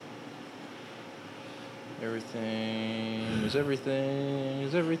Everything is everything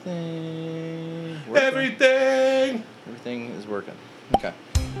is everything. Everything! Everything is working. Okay.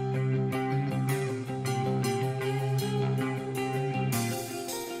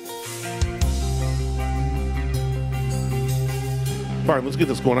 All right, let's get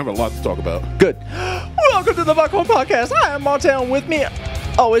this going. I have a lot to talk about. Good. Welcome to the Buckhorn Podcast. I am Montel, and with me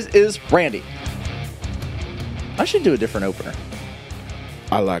always is Randy. I should do a different opener.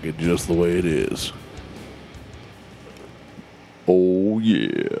 I like it just the way it is. Oh,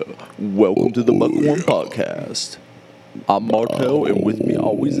 yeah. Welcome to the Buckhorn Podcast. I'm Martel, and with me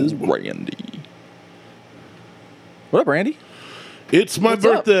always is Randy. What up, Randy? It's my What's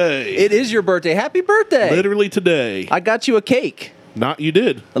up? birthday. It is your birthday. Happy birthday. Literally today. I got you a cake. Not you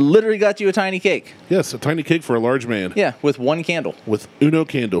did. I literally got you a tiny cake. Yes, a tiny cake for a large man. Yeah, with one candle. With Uno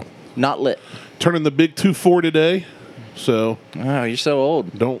candle. Not lit. Turning the big 2-4 today. So Oh, you're so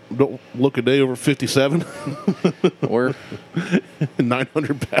old. don't look a day over 57. Or,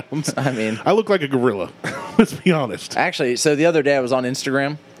 900 pounds. I mean, I look like a gorilla. Let's be honest. actually, so the other day I was on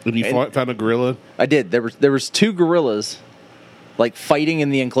Instagram. And you found a gorilla? I did. There was two gorillas, like, fighting in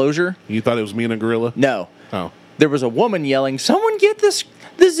the enclosure. You thought it was me and a gorilla? No. Oh. There was a woman yelling, "Someone get this!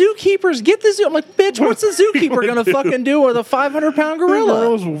 The zookeepers, get the zoo!" I'm like, "Bitch, what's the zookeeper gonna fucking do with a 500-pound gorilla?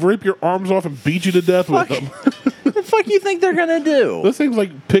 Gorillas will rip your arms off and beat you to death Fuck. with them. What the fuck you think they're gonna do?" Those things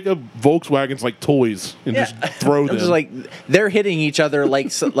like pick up Volkswagens like toys and just throw them. I'm just like, they're hitting each other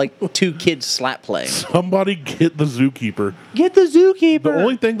like like two kids slap play. Somebody get the zookeeper. Get the zookeeper. The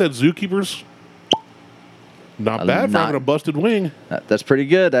only thing that zookeepers not bad for not- having a busted wing. That's pretty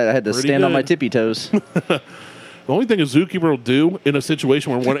good. I had to Pretty stand on good. my tippy toes. The only thing a zookeeper will do in a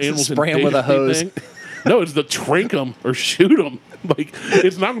situation where one animal's in Spray 'em with a hose. anything- No, it's to trank them or shoot them. Like,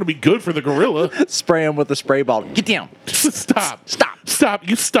 it's not going to be good for the gorilla. Spray him with a spray ball. Get down. Stop. Stop. Stop.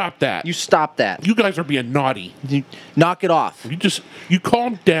 You stop that. You stop that. You guys are being naughty. You knock it off. You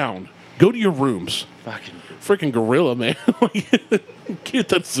calm down. Go to your rooms. Fucking. Freaking gorilla, man. Get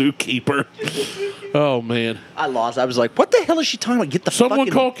the zookeeper. Oh, man. I lost. I was like, what the hell is she talking about? Get the Someone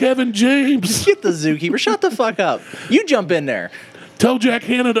fucking... call Kevin James. Get the zookeeper. Shut the fuck up. You jump in there. Tell Jack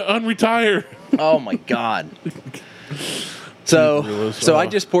Hanna to unretire. Oh, my God. So Gorillas, I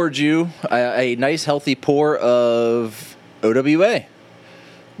just poured you a nice, healthy pour of OWA.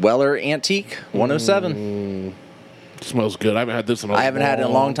 Weller Antique 107. Smells good. I haven't had this in I haven't had it in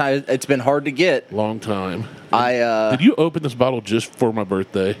a long time. It's been hard to get. Long time. Did Did you open this bottle just for my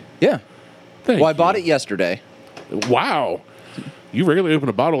birthday? Yeah. Thank Well, I you. bought it yesterday. Wow. You rarely open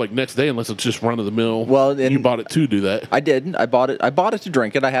a bottle like next day unless it's just run of the mill. Well, and- you bought it to do that. I did. I bought it to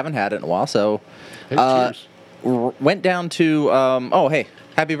drink it. I haven't had it in a while, so Hey, cheers. went down to. Oh, hey,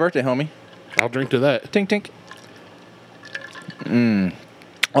 happy birthday, homie! I'll drink to that. Tink tink.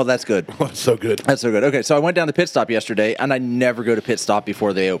 Oh, that's good. That's so good. That's so good. Okay, so I went down to Pit Stop yesterday, and I never go to Pit Stop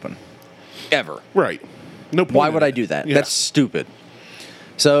before they open, ever. Right. No point. Why in would it. I do that? Yeah. That's stupid.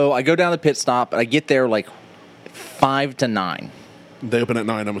 So I go down to Pit Stop, and I get there like 5 to 9, They open at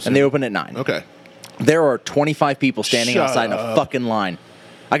 9, I'm and assuming. they open at 9. Okay. There are 25 people standing Shut outside in a up. fucking line.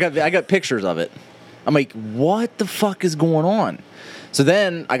 I got pictures of it. I'm like, what the fuck is going on? So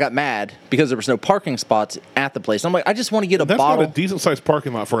then I got mad because there was no parking spots at the place. I'm like, I just want to get a That's bottle. not a decent-sized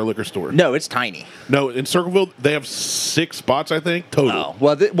parking lot for a liquor store. No, it's tiny. No, in Circleville, they have 6 spots, I think, total.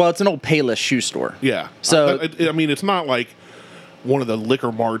 Oh, well, it's an old Payless shoe store. Yeah. So- I mean, it's not like one of the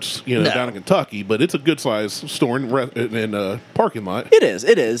liquor marts, No. down in Kentucky, but it's a good-sized store and parking lot. It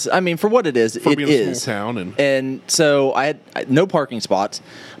is. I mean, for what it is, For it being is. a small town. And so I had no parking spots.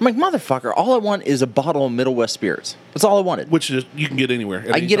 I'm like, motherfucker, all I want is a bottle of Middle West spirits. That's all I wanted. Which is, you can get anywhere. at I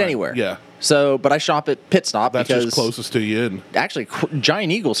any can get time. anywhere. Yeah. So, but I shop at Pit Stop That's because just closest to you. And, actually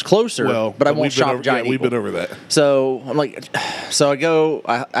Giant Eagle's closer. well, but I won't we've been shop over, Giant yeah, Eagle. we've been over that. So I'm like, so I go.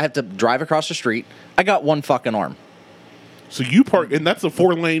 I have to drive across the street. I got one fucking arm. So you park, and that's a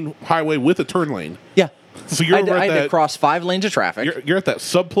 4-lane highway with a turn lane. Yeah. So you're over I at had to that. cross 5 lanes of traffic. You're at that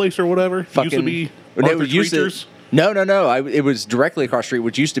sub place or whatever. fucking, Used to be it Arthur was used to- Treacher's. No. It was directly across the street,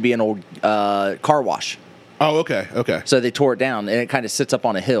 which used to be an old car wash. Oh, okay, okay. So they tore it down, and it kind of sits up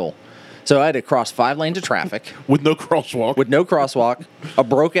on a hill. So I had to cross 5 lanes of traffic With no crosswalk. with no crosswalk, a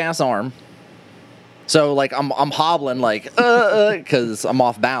broke ass arm. So like I'm hobbling like because I'm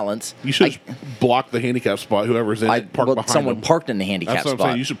off balance. you should block the handicap spot. Whoever's in it, park behind someone them. parked in the handicap That's what I'm spot.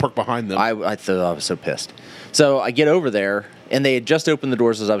 saying. You should park behind them. I thought I was so pissed. So I get over there, and they had just opened the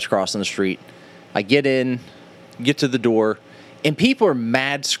doors as I was crossing the street. I get in, get to the door, and people are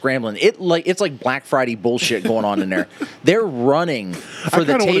mad scrambling. It's like Black Friday bullshit going on in there. They're running for I the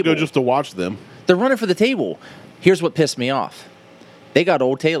kind of want to table. go just to watch them. They're running for the table. Here's what pissed me off. They got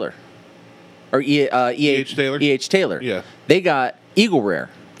Old Taylor. or E.H. Taylor? E.H. Taylor. Yeah. They got Eagle Rare.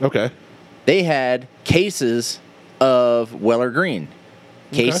 Okay. They had cases of Weller Green,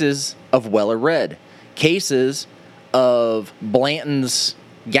 cases of Weller Red, cases of Blanton's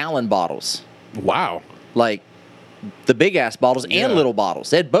gallon bottles, Wow. like the big ass bottles Yeah. and little bottles.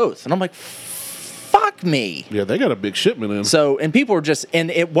 They had both, and I'm like, fuck me. Yeah, they got a big shipment in. So, and people were just, and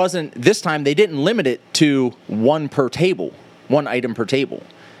it wasn't this time. They didn't limit it to one per table, one item per table.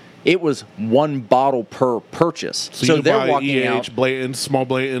 It was one bottle per purchase. So you they're buy walking E.H. out. Blanton's, small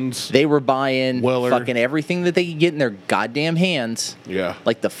Blanton's. They were buying Weller. fucking everything that they could get in their goddamn hands. Yeah.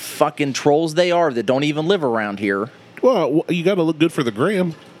 Like the fucking trolls they are that don't even live around here. Well, you got to look good for the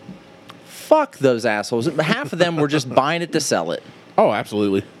gram. Fuck those assholes. Half of them were just buying it to sell it. Oh,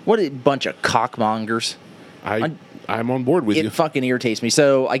 absolutely. What a bunch of cockmongers. I'm on board with It you. fucking irritates me.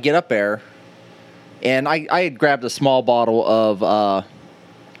 So I get up there, and I had grabbed a small bottle of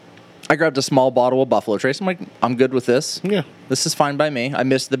Buffalo Trace. I'm like, I'm good with this. Yeah. This is fine by me. I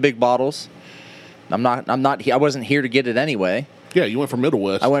missed the big bottles. I wasn't here to get it anyway. Yeah, you went for Middle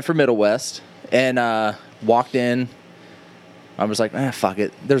West. I went for Middle West and walked in. I was like, fuck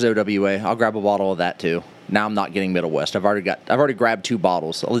it. There's OWA. I'll grab a bottle of that too. Now I'm not getting Middle West. I've already grabbed 2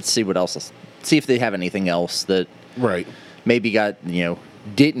 bottles. So let's see what else. See if they have anything else that Right. maybe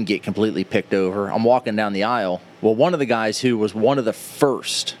didn't get completely picked over. I'm walking down the aisle. Well, one of the guys who was one of the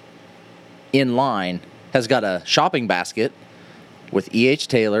first in line has got a shopping basket with E.H.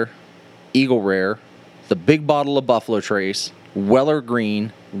 Taylor, Eagle Rare, the big bottle of Buffalo Trace, Weller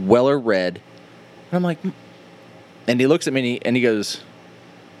Green, Weller Red. And I'm like, and he looks at me and he goes,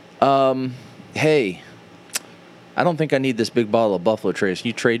 hey, I don't think I need this big bottle of Buffalo Trace. Can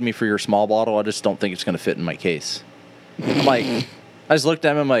you trade me for your small bottle? I just don't think it's going to fit in my case. I'm like, I just looked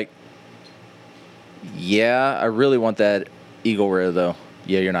at him. I'm like, yeah, I really want that Eagle Rare though.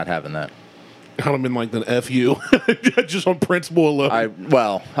 Yeah, you're not having that. I'd have been like, then F you. Just on principle alone.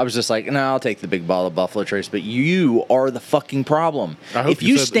 I was just like, no, I'll take the big bottle of Buffalo Trace, but you are the fucking problem. I hope if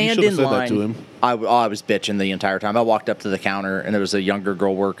you you stand should have in said that line, to him. I was bitching the entire time. I walked up to the counter and there was a younger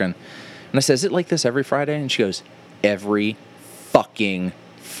girl working, and I said, "Is it like this every Friday?" And she goes, "Every fucking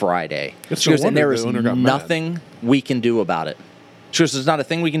Friday." It's She no goes, and wonder there the is owner got mad. nothing we can do about it. She goes, "There's not a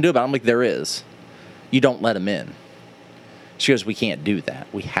thing we can do about it." I'm like, "There is. You don't let them in." She goes, "We can't do that.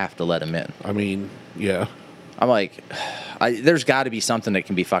 We have to let them in." I mean, yeah. I'm like, there's got to be something that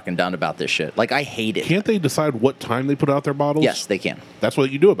can be fucking done about this shit. Like, I hate it. Can't they decide what time they put out their bottles? Yes, they can. That's what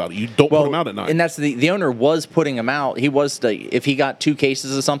you do about it. You don't put them out at night. And that's the owner was putting them out. He was if he got 2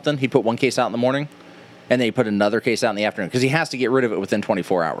 cases of something, he put 1 case out in the morning, and then he put another case out in the afternoon because he has to get rid of it within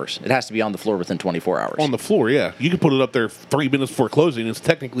 24 hours. It has to be on the floor within 24 hours. On the floor, yeah. You can put it up there 3 minutes before closing. It's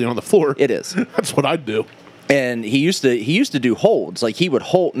technically on the floor. It is. That's what I'd do. And he used to do holds. Like, he would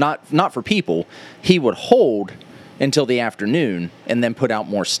hold not for people. He would hold until the afternoon and then put out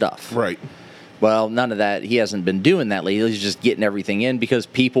more stuff. Right. Well, none of that. He hasn't been doing that lately. He's just getting everything in because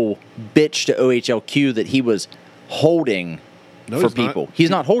people bitch to OHLQ that he was holding for he's not. people. He's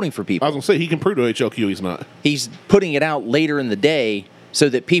not holding for I people. was going to say, he can prove to HLQ he's not. He's putting it out later in the day so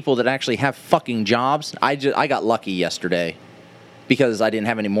that people that actually have fucking jobs. I got lucky yesterday because I didn't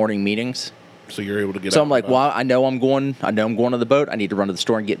have any morning meetings. So you're able to get So out I'm like, and about. well, I know I'm going to the boat. I need to run to the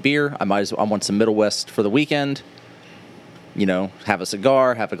store and get beer. I want some Middle West for the weekend. Have a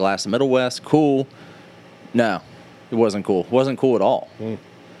cigar, have a glass of Middle West. Cool. No, it wasn't cool. It wasn't cool at all.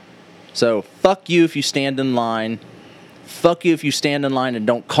 So fuck you if you stand in line. Fuck you if you stand in line and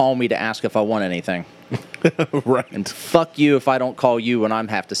don't call me to ask if I want anything. Right. And fuck you if I don't call you when I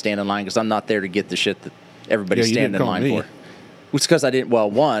have to stand in line because I'm not there to get the shit that everybody's Yeah, you standing didn't in call line me. for. It's because I didn't.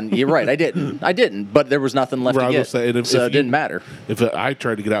 Well, one, you're right. I didn't. But there was nothing left Right, I to was get, gonna say, and so if it didn't matter. If I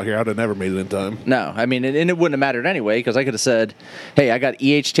tried to get out here, I'd have never made it in time. No, I mean, and it wouldn't have mattered anyway because I could have said, "Hey, I got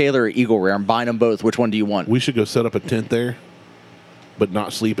E.H. Taylor or Eagle Rare. I'm buying them both. Which one do you want?" We should go set up a tent there, but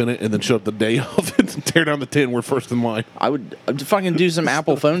not sleep in it, and then show up the day of and tear down the tent. We're first in line. I'd fucking do some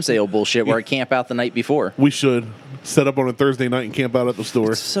Apple phone sale bullshit where I camp out the night before. We should set up on a Thursday night and camp out at the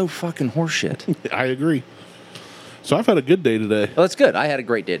store. It's so fucking horseshit. I agree. So I've had a good day today. Well, that's good. I had a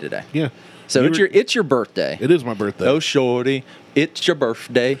great day today. Yeah. So it's your birthday. It is my birthday. Oh, shorty, it's your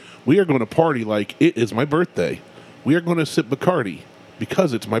birthday. We are going to party like it is my birthday. We are going to sip Bacardi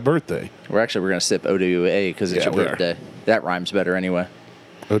because it's my birthday. We're going to sip OWA because it's Yeah, your we are. birthday. That rhymes better anyway.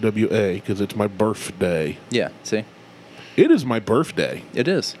 OWA because it's my birthday. Yeah, see? It is my birthday. It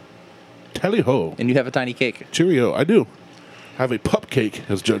is. Tally ho. And you have a tiny cake. Cheerio. I do. I have a pup cake,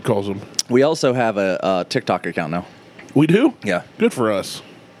 as Judd calls them. We also have a TikTok account now. We do? Yeah. Good for us.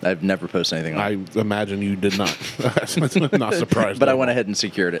 I've never posted anything on it. I imagine you did not. That's not surprised. But I went ahead and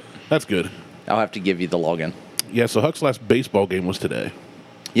secured it. That's good. I'll have to give you the login. Yeah, so Huck's last baseball game was today.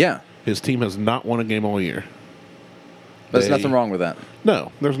 Yeah. His team has not won a game all year. There's nothing wrong with that.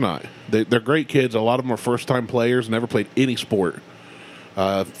 No, there's not. They're great kids. A lot of them are first-time players, never played any sport.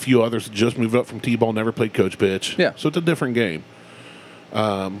 A few others just moved up from T-ball, never played coach pitch. Yeah. So it's a different game.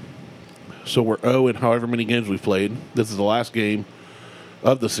 So we're 0 in however many games we've played. This is the last game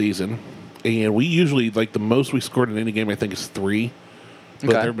of the season. And we usually, like, the most we scored in any game, I think, is 3. But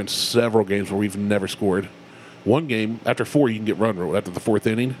Okay. there have been several games where we've never scored. One game, after 4, you can get run ruled. After the 4th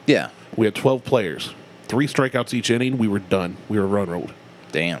inning, Yeah. we had 12 players. 3 strikeouts each inning, we were done. We were run ruled.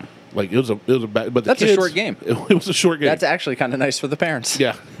 Damn. Like, it was a bad, but the That's a kids- short game. It was a short game. That's actually kind of nice for the parents.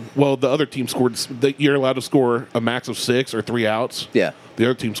 Yeah. Well, the other team scored. You're allowed to score a max of 6 or 3 outs. Yeah. The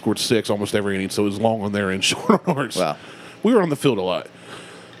other team scored 6 almost every inning, so it was long on their end, short on ours. Wow. We were on the field a lot.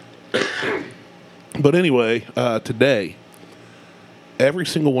 But anyway, today, every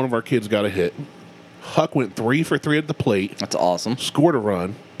single one of our kids got a hit. Huck went 3 for 3 at the plate, That's awesome. scored a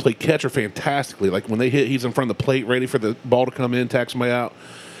run, played catcher fantastically. Like when they hit, he's in front of the plate, ready for the ball to come in, tag somebody out.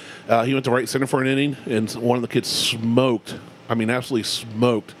 He went to right center for an inning, and one of the kids smoked. I mean, absolutely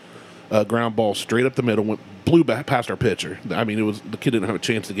smoked a ground ball straight up the middle, blew back past our pitcher. I mean, the kid didn't have a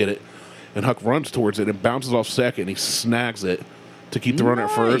chance to get it, and Huck runs towards it and bounces off second. And he snags it to keep the runner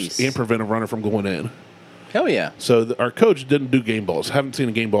at first Nice. and prevent a runner from going in. Hell yeah. So our coach didn't do game balls. Haven't seen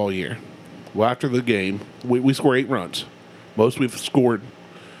a game ball all year. Well, after the game, we score 8 runs. Most we've scored.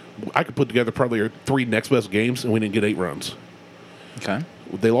 I could put together probably our 3 next best games, and we didn't get 8 runs. Okay.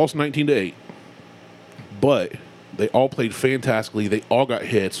 They lost 19-8, but they all played fantastically. They all got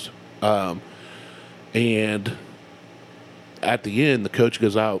hits, and at the end, the coach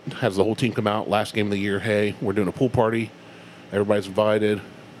goes out, has the whole team come out. Last game of the year, hey, we're doing a pool party. Everybody's invited.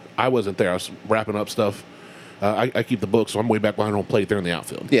 I wasn't there. I was wrapping up stuff. I keep the book, so I'm way back behind home plate there in the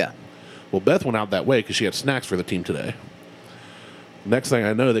outfield. Yeah. Well, Beth went out that way because she had snacks for the team today. Next thing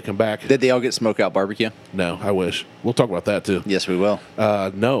I know, they come back. Did they all get smokeout barbecue? No, I wish. We'll talk about that too. Yes, we will.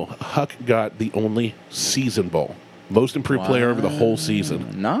 No, Huck got the only season ball. Most improved player over the whole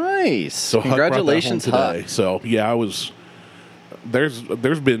season. Nice. So Congratulations, Huck brought that home Huck. today. So yeah, I was. There's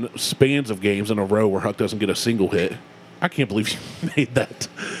been spans of games in a row where Huck doesn't get a single hit. I can't believe you made that.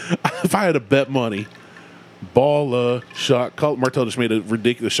 If I had to bet money, ball shot. Martel just made a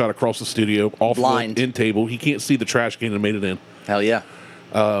ridiculous shot across the studio, off Blind. the end table. He can't see the trash can and made it in. Hell yeah.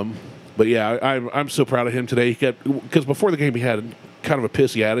 But yeah, I'm so proud of him today. Because before the game he had kind of a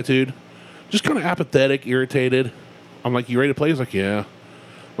pissy attitude, just kind of apathetic, irritated. I'm like, "You ready to play?" He's like, "Yeah." I'm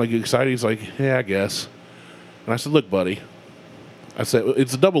like, "You excited?" He's like, "Yeah, I guess." And I said, "Look, buddy," I said,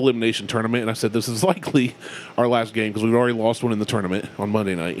 "It's a double elimination tournament," and I said, "This is likely our last game because we've already lost one in the tournament on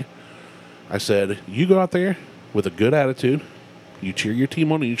Monday night." I said, "You go out there with a good attitude, you cheer your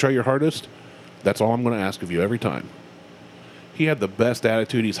team on, and you try your hardest. That's all I'm going to ask of you every time." He had the best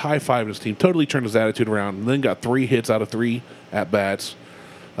attitude. He's high-fiving his team, totally turned his attitude around, and then got 3 hits out of 3 at-bats.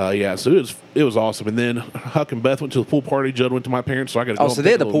 Yeah, so it was awesome. And then Huck and Beth went to the pool party. Judd went to my parents, so I got to go. Oh, so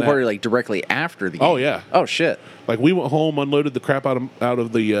they had the pool party like directly after the game. Oh, yeah. Oh shit. Like we went home, unloaded the crap out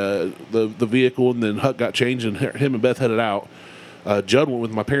of the vehicle, and then Huck got changed, and him and Beth headed out. Judd went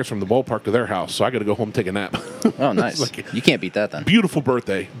with my parents from the ballpark to their house, so I got to go home and take a nap. Oh, nice. Like- You can't beat that then. Beautiful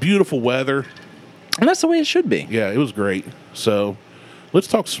birthday, beautiful weather. And that's the way it should be. Yeah, it was great. So let's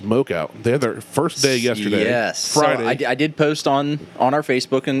talk smokeout. They had their first day yesterday. Yes. Friday. So I did post on our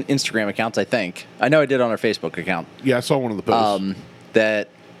Facebook and Instagram accounts, I think. I know I did on our Facebook account. Yeah, I saw one of the posts. That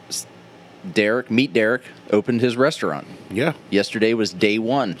Meet Derek, opened his restaurant. Yeah, Yesterday was day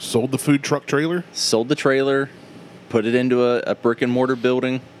 1. sold the food truck trailer. Sold the trailer, put it into a brick and mortar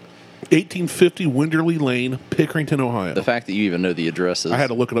building. 1850 Winderley Lane, Pickerington, Ohio. The fact that you even know the addresses. I had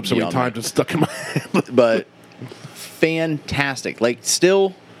to look it up so many beyond me. times. It's stuck in my head. But fantastic. Like,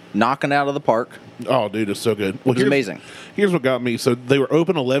 still knocking out of the park. Oh, dude, it's so good. Well, It was amazing. Here's what got me. So they were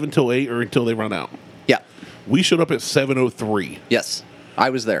open 11 till 8 or until they run out. Yeah. We showed up at 7:03. Yes. I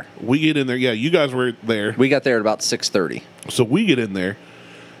was there. We get in there. Yeah, you guys were there. We got there at about 6:30. So we get in there,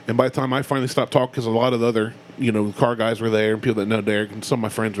 and by the time I finally stopped talking, because a lot of the other, car guys were there, and people that know Derek, and some of my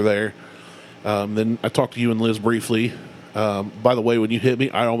friends were there. Then I talked to you and Liz briefly. By the way, when you hit me,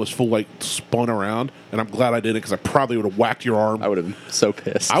 I almost full spun around, and I'm glad I did it because I probably would have whacked your arm. I would have been so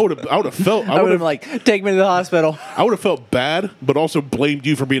pissed. I would have felt. I would have like, take me to the hospital. I would have felt bad, but also blamed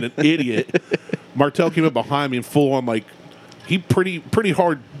you for being an idiot. Martel came up behind me and full on he pretty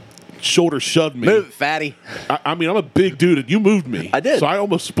hard shoulder shoved me. Move, fatty. I mean, I'm a big dude, and you moved me. I did. So I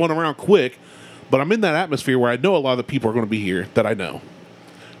almost spun around quick, but I'm in that atmosphere where I know a lot of the people are going to be here that I know.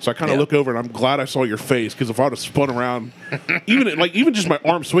 So I kind of Yeah. look over, and I'm glad I saw your face, because if I'd have spun around, even just my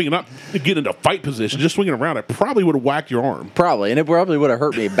arm swinging, not getting into fight position, just swinging around, I probably would have whacked your arm. Probably, and it probably would have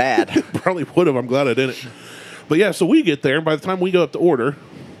hurt me bad. Probably would have. I'm glad I didn't. But yeah, so we get there, and by the time we go up to order,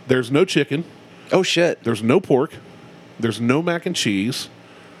 there's no chicken, Oh shit! there's no pork, there's no mac and cheese,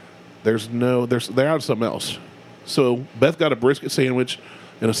 they're out of something else. So Beth got a brisket sandwich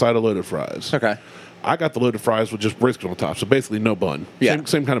and a side of loaded fries. Okay. I got the loaded fries with just brisket on top, so basically no bun. Yeah.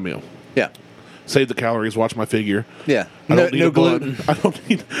 Same kind of meal. Yeah. Save the calories, watch my figure. Yeah. I don't need no a bun. gluten. I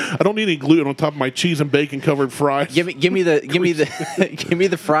don't need any gluten on top of my cheese and bacon covered fries. Give me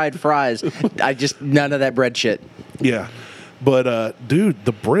the fried fries. None of that bread shit. Yeah. But dude,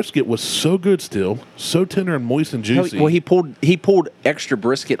 the brisket was so good still, so tender and moist and juicy. Well, he pulled extra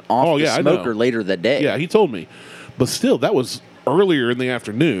brisket off Oh, the yeah, I know. smoker later that day. Yeah, he told me. But still, that was earlier in the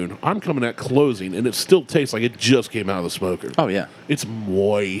afternoon. I'm coming at closing, and it still tastes like it just came out of the smoker. Oh yeah. It's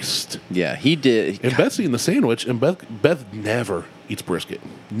moist. Yeah, he did. And Beth's eating the sandwich, and Beth never eats brisket.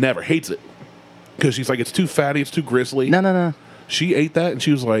 Never. Hates it. Because she's like, it's too fatty, it's too gristly. No. She ate that, and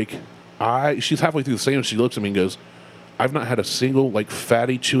she was like, she's halfway through the sandwich, she looks at me and goes, I've not had a single, like,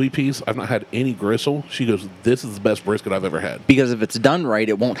 fatty, chewy piece. I've not had any gristle. She goes, this is the best brisket I've ever had. Because if it's done right,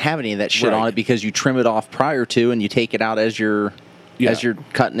 it won't have any of that shit Right. on it because you trim it off prior to and you take it out as you're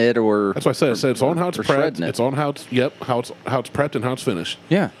cutting it or That's what I said. I said it's on how it's or prepped. shredding it. It's on how it's prepped and how it's finished.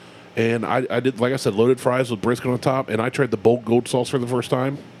 Yeah. And I did, like I said, loaded fries with brisket on top, and I tried the Bold Gold sauce for the first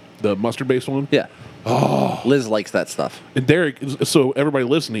time, the mustard-based one. Yeah. Oh. Liz likes that stuff. And Derek, so everybody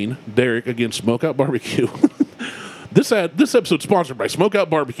listening, Derek, again, Smokeout Barbecue. This episode's sponsored by Smokeout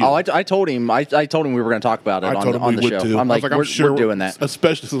Barbecue. Oh, I told him. I told him we were going to talk about it I told him on we the would show. too. I'm like, I'm sure we're doing that.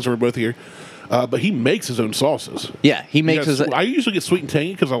 especially since we're both here. But he makes his own sauces. Yeah, he makes his. I usually get sweet and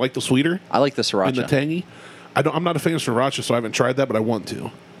tangy because I like the sweeter I like the sriracha. and the tangy. I'm not a fan of sriracha, so I haven't tried that, but I want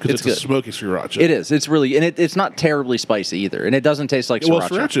to because It's it's a good. smoky sriracha. It is. It's really, and it's not terribly spicy either, and it doesn't taste like Well, sriracha.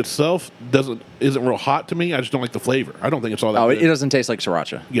 sriracha itself isn't real hot to me. I just don't like the flavor. I don't think it's all that Oh, good. it doesn't taste like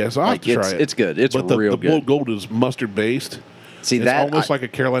sriracha. Yeah, so I'll have to try it. It's good. It's but the real Bold good. Gold is mustard based. See It's that? almost like a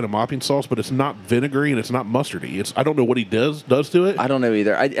Carolina mopping sauce, but it's not vinegary and it's not mustardy. I don't know what he does to it. I don't know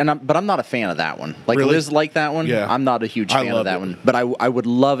either. But I'm not a fan of that one. Like Really? Liz liked that one. Yeah. I'm not a huge I fan of loved that it. one. But I would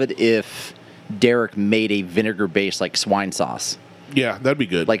love it if Derek made a vinegar based like swine sauce, Yeah, that'd be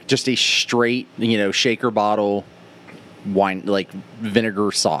good. like just a straight shaker bottle wine like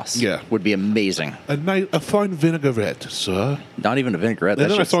vinegar sauce. Yeah. would be amazing. a fine vinaigrette, sir. Not even a vinaigrette. And That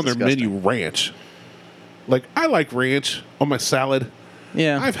then I shit's saw on their disgusting. menu ranch. Like, I like ranch on my salad.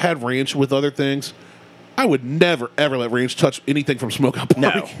 Yeah. I've had ranch with other things. I would never, ever let ranch touch anything from Smokeout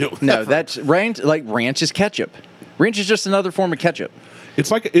no, Barbecue. no, Ever. that's ranch. Like ranch is ketchup. Ranch is just another form of ketchup.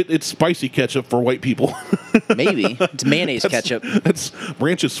 It's like it's spicy ketchup for white people. Maybe it's mayonnaise ketchup.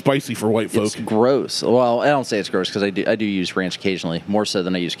 Ranch is spicy for white folk. It's gross. Well, I don't say it's gross because I do use ranch occasionally, more so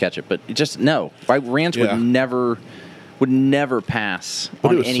than I use ketchup. But it just no, ranch Yeah. would never pass But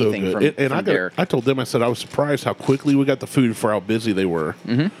it on was anything so from, good. And from Derek. I told them, I said I was surprised how quickly we got the food for how busy they were.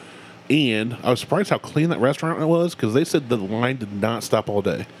 Mm-hmm. And I was surprised how clean that restaurant was because they said the line did not stop all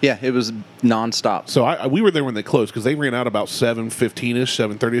day. Yeah, it was nonstop. So we were there when they closed because they ran out about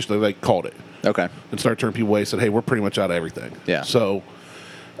 7:15ish, 7:30ish. They like called it Okay. and started turning people away. Said, "Hey, we're pretty much out of everything." Yeah. So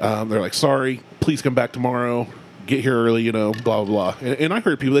they're like, "Sorry, please come back tomorrow. Get here early, blah blah blah." And I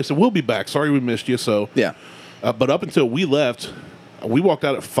heard people. They said, "We'll be back. Sorry we missed you." So Yeah. but up until we left, we walked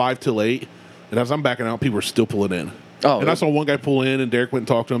out at 5 till 8, and as I'm backing out, people were still pulling in. Oh, and I saw one guy pull in, and Derek went and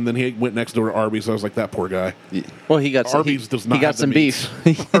talked to him. Then he went next door to Arby's. So I was like, that poor guy. Well, he got Arby's does not He got have the some meats.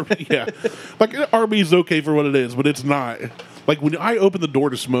 beef. Yeah, like Arby's is okay for what it is, but it's not. Like when I opened the door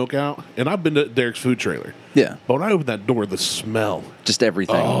to Smokeout, and I've been to Derek's food trailer. Yeah. But when I opened that door, the smell, Just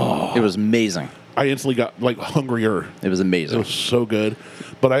everything. Oh. It was amazing. I instantly got like hungrier. It was It amazing. was so good.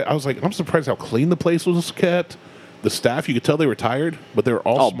 But I was like, I'm surprised how clean the place was kept. The staff, you could tell they were tired, but they were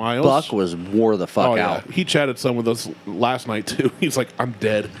all smiles. Buck wore the fuck Oh, yeah. out. He chatted some with us last night, too. He's like, I'm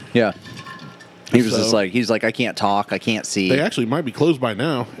dead. Yeah. He was So- just like, I can't talk, I can't see. They actually might be closed by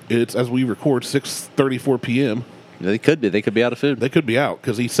now. It's, as we record, 6:34 p.m. They could be. They could be out of food. They could be out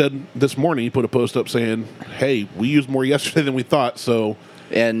because he said this morning, he put a post up saying, hey, we used more yesterday than we thought, so...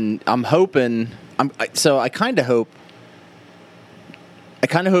 And I'm hoping. I kind of hope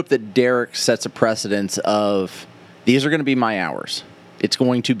that Derek sets a precedence of these are going to be my hours. It's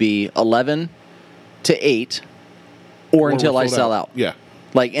going to be 11 to 8, or until we're I sold sell out. Yeah.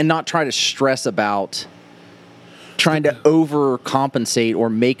 Like, and not try to stress about trying to overcompensate or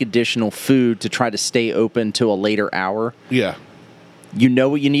make additional food to try to stay open to a later hour. Yeah. You know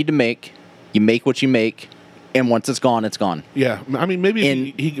what you need to make. You make what you make. And once it's gone, it's gone. Yeah, I mean, maybe And-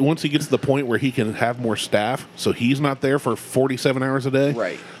 if he once he gets to the point where he can have more staff, so he's not there for 47 hours a day.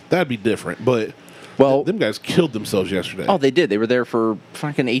 Right. That'd be different. But Well- them guys killed themselves yesterday. Oh, they did. They were there for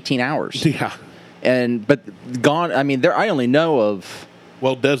fucking 18 hours. yeah. But gone. I mean, I only know of.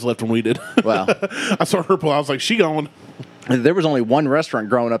 Well, Des left when we did. Well, I saw her pull. I was like, she going. there was only one restaurant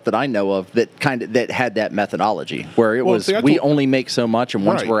growing up that I know of that had that methodology where it was see, I we told- only make so much, and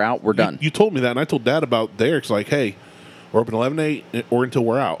once Right. we're out, we're done. You told me that, and I told Dad about Derek's. Like, hey, we're open 11 to 8 or until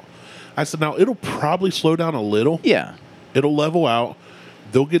we're out. I said, now it'll probably slow down a little. Yeah. It'll level out.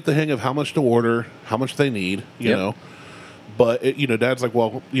 They'll get the hang of how much to order, how much they need, you Yep. know. But, Dad's like,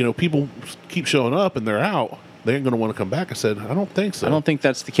 well, people keep showing up and they're out. They ain't going to want to come back. I said, I don't think so. I don't think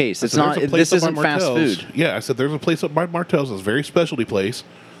that's the case. It's So not. there's a place This up by isn't fast Martell's. food. Yeah, I said there's a place up by Martell's. It's a very specialty place.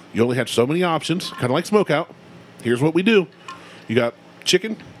 You only had so many options, kind of like Smokeout. Here's what we do: you got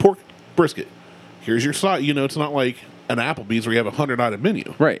chicken, pork, brisket. Here's your side. It's not like an Applebee's where you have a 100-item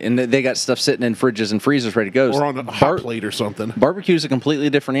menu Right, and they got stuff sitting in fridges and freezers ready to go. or on a hot plate or something. Barbecue is a completely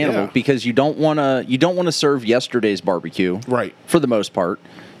different animal Yeah. because you don't want to serve yesterday's barbecue. Right. For the most part,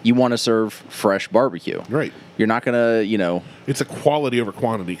 you want to serve fresh barbecue. Right. You're not gonna, It's a quality over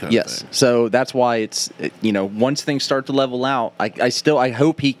quantity kind of Yes. thing. So that's why it's, once things start to level out, I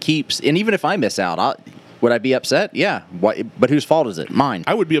hope he keeps, and even if I miss out, would I be upset? Yeah. But whose fault is it? Mine.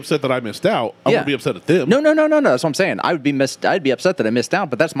 I would be upset that I missed out. I Yeah. wouldn't be upset at them. No. That's what I'm saying. I'd be upset that I missed out,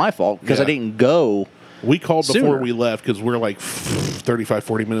 but that's my fault because I Yeah. didn't go. We called before Sooner. we left because we're like 35,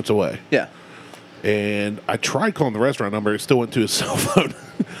 40 minutes away. Yeah. And I tried calling the restaurant number. It still went to his cell phone.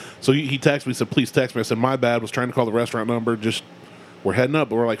 So he texted me, said, please text me. I said, my bad. Was trying to call the restaurant number. Just, we're heading up,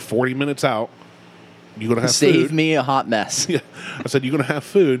 but we're like 40 minutes out. You going to have Save food? me a hot mess. Yeah. I said, you going to have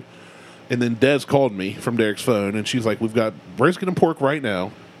food? And then Des called me from Derek's phone, and she's like, we've got brisket and pork right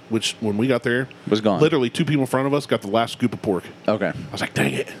now, which when we got there, Was gone. Literally 2 people in front of us got the last scoop of pork. Okay. I was like,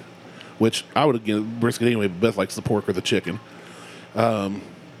 dang it. Which I would have given brisket anyway, but Beth likes the pork or the chicken.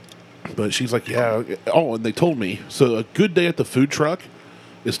 But she's like, yeah. Oh, and they told me, so a good day at the food truck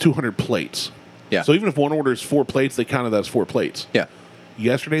is 200 plates. Yeah. So even if one order is 4 plates, they counted that as 4 plates. Yeah.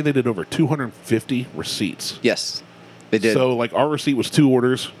 Yesterday, they did over 250 receipts. Yes. They did. So, like, our receipt was 2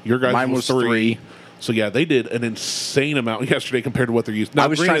 orders. Your guys' Mine was 3. So, yeah, they did an insane amount yesterday compared to what they're used. Now, I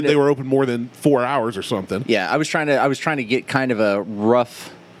was granted, trying to- they were open more than 4 hours or something. Yeah, I was trying to get kind of a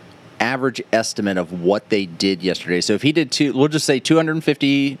rough average estimate of what they did yesterday. So if he did we'll just say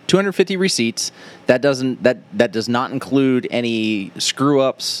 250 receipts. That does not include any screw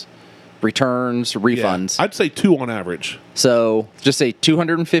ups, returns, Yeah. refunds. I'd say 2 on average. So just say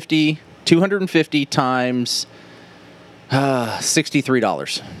 250 times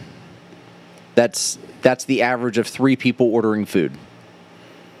 $63. That's the average of 3 people ordering food.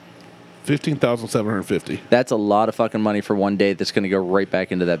 15,750. That's a lot of fucking money for one day that's going to go right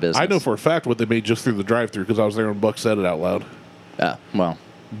back into that business. I know for a fact what they made just through the drive-through because I was there when Buck said it out loud. Well,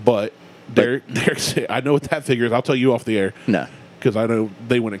 But Derek said, I know what that figure is. I'll tell you off the air. no. Because I know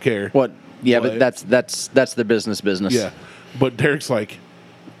they wouldn't care. What? Yeah, But- but that's the business. Yeah. But Derek's like,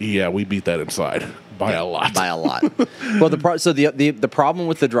 yeah, we beat that inside by a lot. By a lot. Well, the problem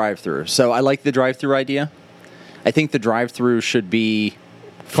with the drive-through. So I like the drive-through idea. I think the drive-through should be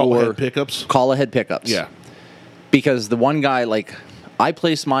Call for ahead pickups. Call ahead pickups. Yeah. Because the one guy,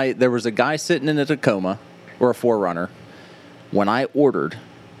 there was a guy sitting in a Tacoma or a 4Runner when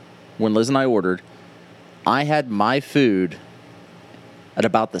Liz and I ordered, I had my food at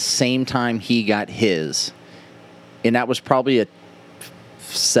about the same time he got his. And that was probably a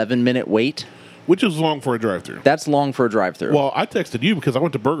 7-minute wait. Which is long for a drive-through. That's long for a drive-through. Well, I texted you because I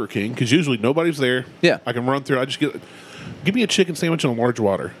went to Burger King because usually nobody's there. Yeah. I can run through. I just give me a chicken sandwich and a large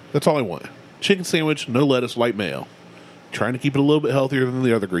water. That's all I want. Chicken sandwich, no lettuce, light mayo. Trying to keep it a little bit healthier than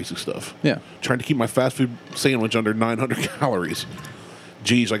the other greasy stuff. Yeah. Trying to keep my fast food sandwich under 900 calories.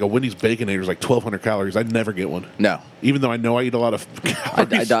 Geez, like a Wendy's Baconator is like 1,200 calories. I'd never get one. No. Even though I know I eat a lot of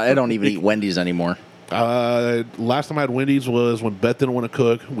calories. I don't even eat Wendy's anymore. Last time I had Wendy's was when Beth didn't want to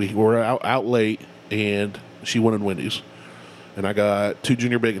cook. We were out late, and she wanted Wendy's. And I got 2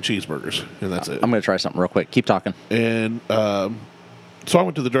 junior bacon cheeseburgers, and that's it. I'm going to try something real quick. Keep talking. And so I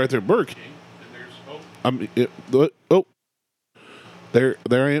went to the drive-thru at Burger King. And there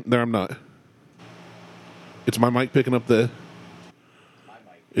I am. There I'm not. It's my mic picking up the.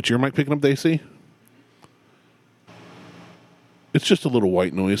 It's your mic picking up the AC. It's just a little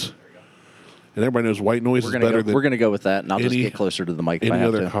white noise. And everybody knows white noise is better than We're gonna go with that, and I'll just any- get closer to the mic if I any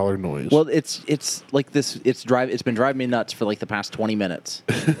have other to. color noise. Well, it's like this. It's been driving me nuts for like the past 20 minutes.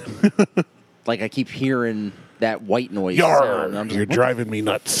 Like I keep hearing that white noise. sound, and I'm just You're like, what driving me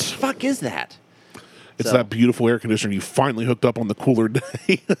nuts. the fuck is that? It's So- that beautiful air conditioner you finally hooked up on the cooler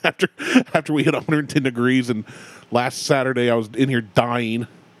day after we hit 110 degrees. And last Saturday I was in here dying.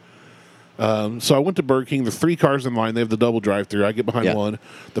 So I went to Burger King. There's 3 cars in line. They have the double drive-through. I get behind Yeah. one.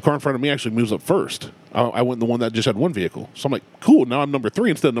 The car in front of me actually moves up first. I went in the one that just had one vehicle. So I'm like, cool. Now I'm number 3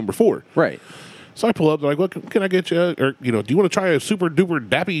 instead of number 4. Right. So I pull up. They're like, what can I get you? Or, do you want to try a super duper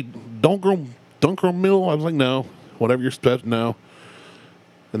dappy Dunker meal? I was like, no. Whatever you're supposed to know.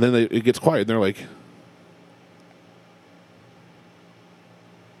 And then it gets quiet. And they're like,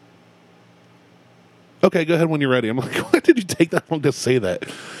 okay, go ahead when you're ready. I'm like, why did you take that long to say that?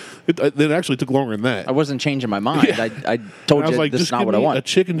 It actually took longer than that. I wasn't changing my mind. Yeah. I told I was you like, this is just not give what I me want. a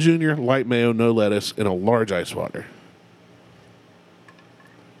chicken junior, light mayo, no lettuce, and a large ice water.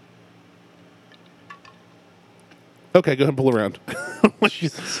 Okay, go ahead and pull around.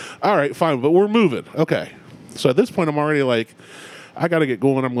 All right, fine, but we're moving. Okay. So at this point, I'm already like, I got to get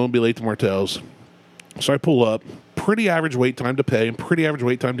going. I'm going to be late to Martell's. So I pull up. Pretty average wait time to pay and pretty average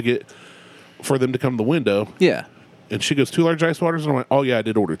wait time to get for them to come to the window. Yeah. And she goes, 2 large ice waters? And I went, oh, yeah, I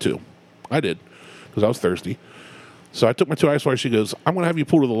did order 2. I did, because I was thirsty. So I took my 2 ice waters. She goes, I'm going to have you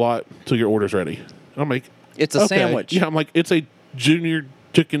pull to the lot till your order's ready. I'm like, It's a okay. sandwich. Yeah, I'm like, it's a junior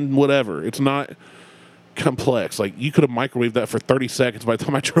chicken whatever. It's not complex. Like, you could have microwaved that for 30 seconds by the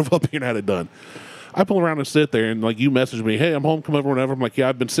time I drove up here and had it done. I pull around and sit there, and, like, you message me, hey, I'm home, come over whenever. I'm like, yeah,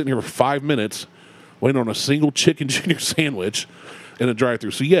 I've been sitting here for 5 minutes waiting on a single chicken junior sandwich in a drive-thru.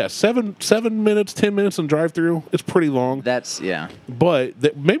 So, yeah, 7 minutes, 10 minutes in drive-thru. It's pretty long. That's, yeah.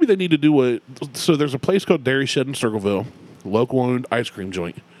 But maybe they need to do a... So there's a place called Dairy Shed in Circleville, local-owned ice cream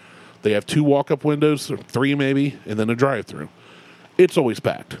joint. They have 2 walk-up windows, 3 maybe, and then a drive-thru. It's always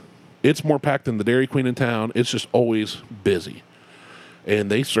packed. It's more packed than the Dairy Queen in town. It's just always busy. And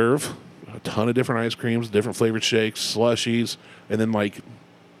they serve a ton of different ice creams, different flavored shakes, slushies, and then, like,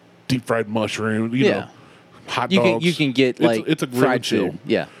 deep-fried mushrooms, you know, hot dogs. You can get, like, it's a grill fried and chill. food.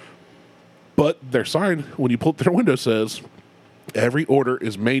 Yeah. But their sign, when you pull up their window, says every order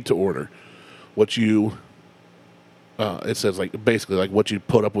is made to order. What you, it says like basically like what you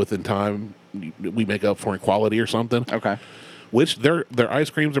put up with in time, we make up for in quality or something. Okay. Which their ice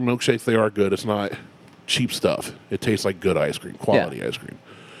creams or milkshakes, they are good. It's not cheap stuff. It tastes like good ice cream, quality ice cream.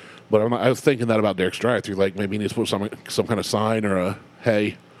 But I was thinking that about Derek's drive-thru, like maybe he needs to put some kind of sign or a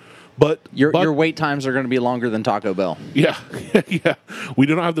hey. But Your wait times are going to be longer than Taco Bell. yeah, yeah. We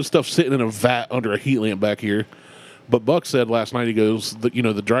do not have this stuff sitting in a vat under a heat lamp back here. But Buck said last night, he goes, the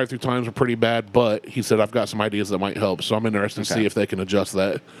drive-through times are pretty bad, but he said, I've got some ideas that might help. So I'm interested to see if they can adjust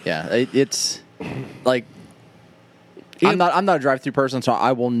that. Yeah, it's like I'm not a drive-through person, so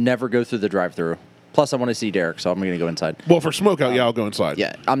I will never go through the drive-through. Plus, I want to see Derek, so I'm going to go inside. Well, for smokeout, I'll go inside.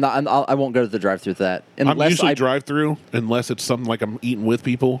 Yeah, I won't go to the drive-through for that. I'm Unless usually drive-through unless it's something like I'm eating with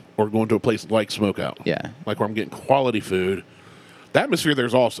people or going to a place like Smokeout. Yeah. Like where I'm getting quality food. The atmosphere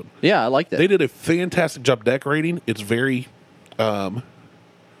there's awesome. Yeah, I like that. They did a fantastic job decorating. It's very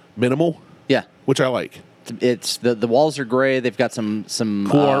minimal, Yeah, which I like. it's the walls are gray. They've got some Cool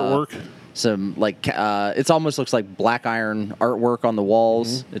artwork. Some like it almost looks like black iron artwork on the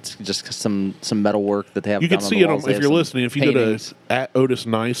walls. It's just some metal work that they have. You can done on see the it walls. They if have you're some listening. If you paintings. go to at Otis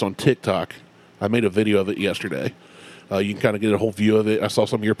Nice on TikTok, I made a video of it yesterday. You can kind of get a whole view of it. I saw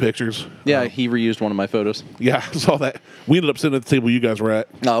some of your pictures. Yeah, he reused one of my photos. Yeah, I saw that. We ended up sitting at the table you guys were at.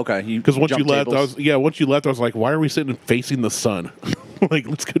 Oh, okay. Because once you jumped left, tables. once you left, I was like, why are we sitting facing the sun? Like,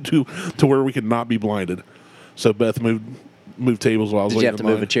 let's go to where we can not be blinded. So Beth moved tables while I was Did you waiting have to in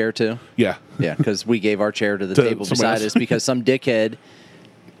move line. a chair too? Yeah. Yeah, because we gave our chair to the To table somebody beside else. us because some dickhead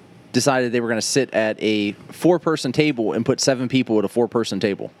decided they were going to sit at a 4-person table and put 7 people at a 4-person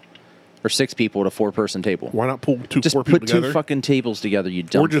table. Or 6 people at a 4-person table. Why not pull Just four people put together? 2 fucking tables together, you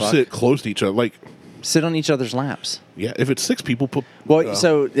dumb or just fuck. sit close to each other. Like, Sit on each other's laps. yeah, if it's 6 people, put. Well,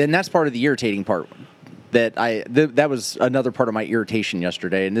 and that's part of the irritating part. That was another part of my irritation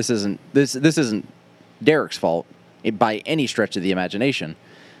yesterday, and this isn't Derek's fault by any stretch of the imagination,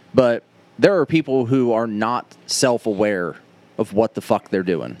 but there are people who are not self-aware of what the fuck they're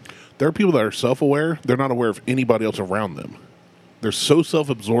doing. There are people that are self-aware. They're not aware of anybody else around them. They're so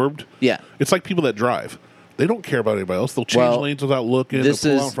self-absorbed. Yeah. It's like people that drive. They don't care about anybody else. They'll change lanes without looking. They'll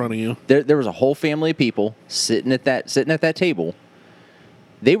pull out in front of you. There was a whole family of people sitting at that table.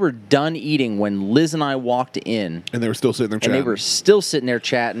 They were done eating when Liz and I walked in, And they were still sitting there and chatting. they were still sitting there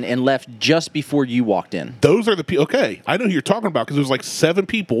chatting and left just before you walked in. Those are the people. Okay, I know who you're talking about because there was like 7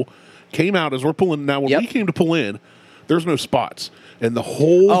 people came out as we're pulling. Now, when Yep. we came to pull in, There's no spots. And the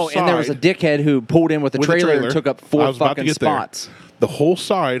whole Oh, side, and there was a dickhead who pulled in with a with the trailer and took up I 4 was about to fucking get there. spots. The whole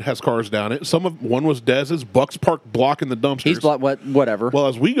side has cars down it. One was Dez's. Buck's parked blocking the dumpsters. He's whatever. Well,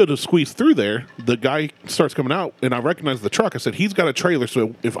 as we go to squeeze through there, the guy starts coming out, and I recognize the truck. I said, he's got a trailer,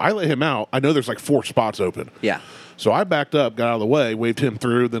 so if I let him out, I know there's like 4 spots open. Yeah. So I backed up, got out of the way, waved him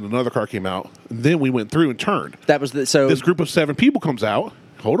through, then another car came out. And then we went through and turned. That was so. This group of 7 people comes out.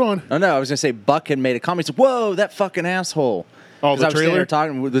 Hold on. Oh, no, I was going to say Buck had made a comment. He said, whoa, that fucking asshole. Oh, 'Cause the I was standing trailer? there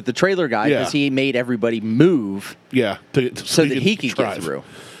talking with the trailer guy because Yeah. he made everybody move Yeah. so that he could drive. get through.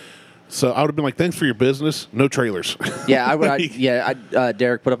 So I would have been like, thanks for your business. No trailers. Yeah, I would.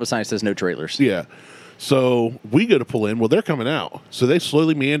 Derek put up a sign that says no trailers. Yeah. So we go to pull in. Well, they're coming out. So they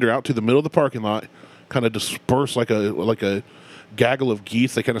slowly meander out to the middle of the parking lot, kind of disperse like a gaggle of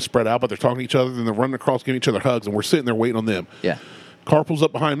geese. They kind of spread out, but they're talking to each other. Then they're running across, giving each other hugs, and we're sitting there waiting on them. Yeah. Car pulls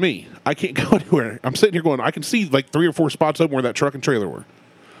up behind me. I can't go anywhere. I'm sitting here going, I can see like 3 or 4 spots open where that truck and trailer were.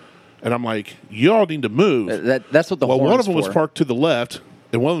 And I'm like, y'all need to move. That's what the Well, horn's one of them was for. parked to the left,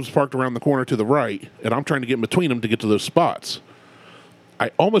 and one of them was parked around the corner to the right, and I'm trying to get in between them to get to those spots.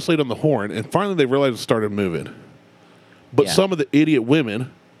 I almost laid on the horn, and finally they realized it started moving. But Yeah. some of the idiot women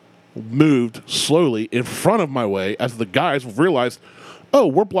moved slowly in front of my way as the guys realized, oh,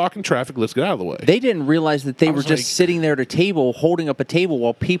 we're blocking traffic, let's get out of the way. They didn't realize that they were was just like- sitting there at a table, holding up a table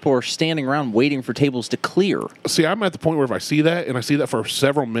while people are standing around waiting for tables to clear. See, I'm at the point where if I see that, and I see that for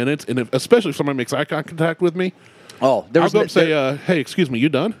several minutes, and especially if somebody makes eye contact with me, Oh, there I'll was go up and say, hey, excuse me, you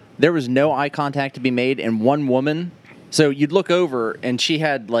done? there was no eye contact to be made, and one woman. So you'd look over, and she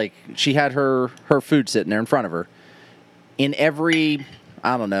had her food sitting there in front of her. In every,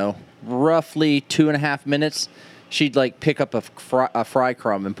 I don't know, roughly 2.5 minutes, she'd like pick up a fry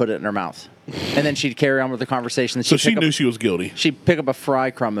crumb and put it in her mouth, and then she'd carry on with the conversation. So she knew she was guilty. She'd pick up a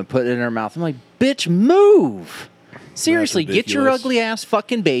fry crumb and put it in her mouth. I'm like, bitch, move. Seriously, get your ridiculous. ugly ass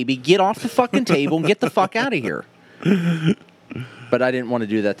fucking baby, get off the fucking table, and get the fuck out of here. But I didn't want to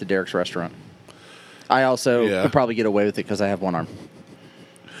do that to Derek's restaurant. I also could probably get away with it because I have one arm.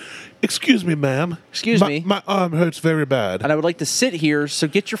 Excuse me, ma'am. Excuse me. My arm hurts very bad. And I would like to sit here, so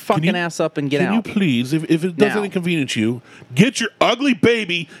get your fucking ass up and get Can out. you please, if it doesn't Now. inconvenience you, get your ugly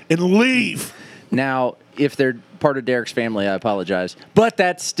baby and leave. Now, if they're part of Derek's family, I apologize. But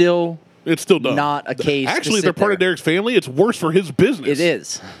that's still It's still done. not a case to Actually, if sit they're part of there. Derek's family, it's worse for his business. It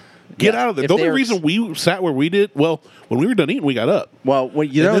is. Get Yeah. out of there. If The only they're- reason we sat where we did, well, when we were done eating, we got up. Well, you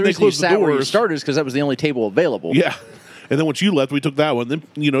And know then the they reason you closed the sat where you doors. started is because that was the only table available. Yeah. And then once you left, we took that one. Then,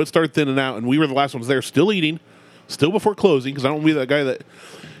 it started thinning out, and we were the last ones there, still eating, still before closing, because I don't want to be that guy that.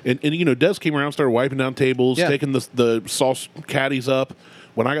 And Des came around, started wiping down tables, Yeah. taking the sauce caddies up.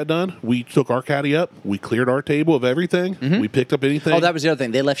 When I got done, we took our caddy up. We cleared our table of everything. We picked up anything. Oh, that was the other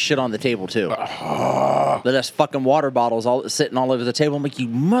thing. They left shit on the table too. They left fucking water bottles all sitting all over the table. I'm like, you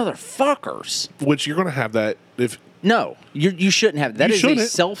motherfuckers. Which you're going to have that if No, you shouldn't have. That You is shouldn't. a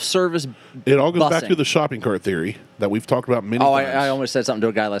self-service. it all goes back Busing. to the shopping cart theory that we've talked about many Oh, times. I almost said something to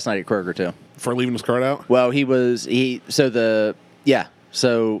a guy last night at Kroger too. For leaving his cart out, Well, So you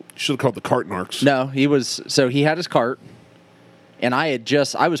should have called the cart narcs. no, he had his cart, and I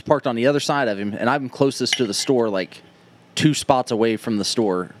was parked on the other side of him, and I'm closest to the store, like 2 spots away from the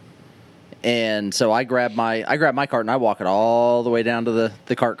store. And so I grabbed my cart and I walk it all the way down to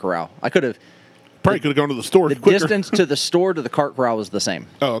the cart corral. I could have. Probably could have gone to the store The quicker. distance to the store to the cart corral was the same.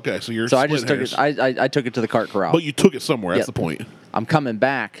 Oh, okay. So you're So I just splitting took hairs. it. I took it to the cart corral. But you took it somewhere. That's Yep. the point. I'm coming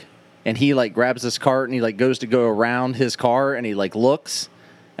back, and he like grabs his cart and he like goes to go around his car, and he like looks,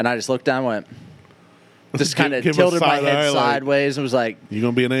 and I just looked down, and went, just kind of Give him a tilted my side eye, head like- sideways, and was like, You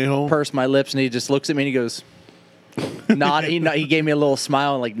gonna be an a-hole? pursed my lips, and he just looks at me and he goes, nod. He gave me a little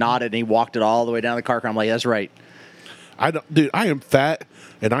smile and like nodded, and he walked it all the way down the cart corral. I'm like, that's right. Dude, I am fat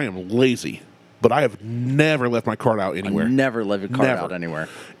and I am lazy, but I have never left my cart out anywhere. Never leave a cart Never. out anywhere.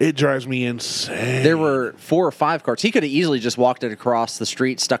 It drives me insane. There were 4 or 5 carts. He could have easily just walked it across the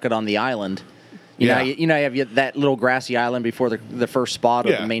street, stuck it on the island. You Yeah. have that little grassy island before the first spot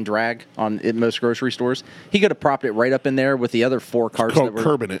of Yeah. the main drag in most grocery stores. He could have propped it right up in there with the other 4 carts called that were,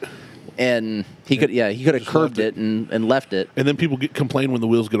 curbing it. and he could have curbed it and left it. And then people complain when the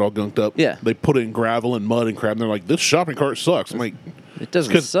wheels get all gunked up. Yeah. They put it in gravel and mud and crap, and they're like, this shopping cart sucks. I'm like, It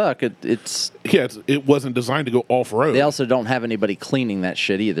doesn't 'cause- suck. It's yeah, it wasn't designed to go off-road. they also don't have anybody cleaning that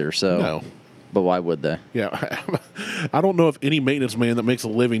shit either. So No. But why would they? Yeah. I don't know of any maintenance man that makes a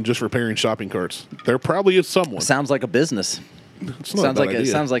living just repairing shopping carts. There probably is someone. Sounds like a business. It's not a bad idea.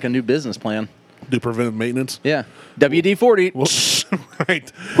 Sounds like a new business plan. Do preventive maintenance. Yeah. WD-40.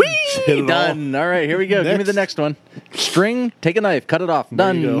 Right. Hit it Done. All right, here we go. Give me the Next. next one. String, take a knife, cut it off. There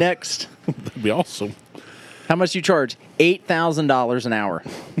Done. you go. Next. That'd be awesome. How much do you charge? $8,000 an hour.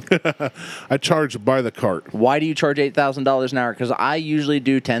 I charge by the cart. Why do you charge $8,000 an hour? Because I usually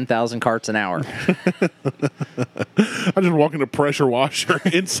do 10,000 carts an hour. I just walk in a pressure washer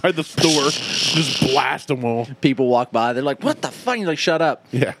inside the store, just blast them all. People walk by, they're like, "What the fuck?" You're like, "Shut up."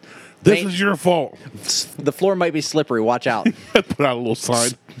 Yeah. This Hey. is your fault. The floor might be slippery. Watch out. Put out a little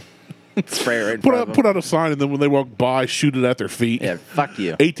sign. Spray it right in front of them. Put out a sign, and then when they walk by, shoot it at their feet. Yeah, fuck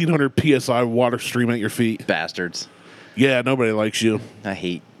you, 1,800 PSI water stream at your feet. bastards. Yeah, nobody likes you. I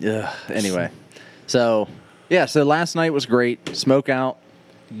hate. Anyway, so yeah, so last night was great. Smoke out.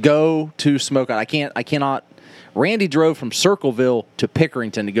 Go to smoke out. I cannot. Randy drove from Circleville to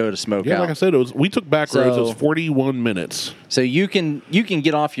Pickerington to go to smoke Yeah, out. like I said, we took back roads. It was So- 41 minutes. So you can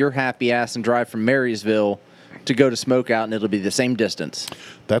get off your happy ass and drive from Marysville to go to smoke out, and it'll be the same distance.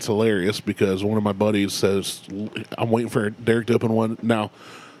 That's hilarious because one of my buddies says, I'm waiting for Derek to open one. Now,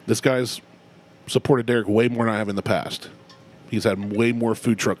 this guy's supported Derek way more than I have in the past. He's had way more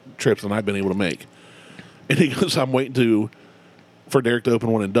food truck trips than I've been able to make. And he goes, I'm waiting for Derek to open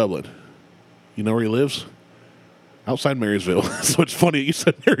one in Dublin. You know where he lives? Outside Marysville. So it's funny you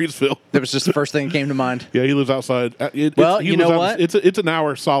said Marysville. That was just the first thing that came to mind. Yeah, he lives outside. Well, he you lives know what? It's an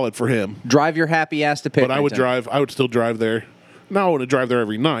hour solid for him. Drive your happy ass to Pickerington. But I would still drive there. No, I wouldn't drive there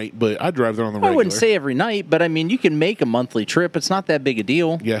every night, but I'd drive there on the regular. I wouldn't say every night, but I mean, you can make a monthly trip. It's not that big a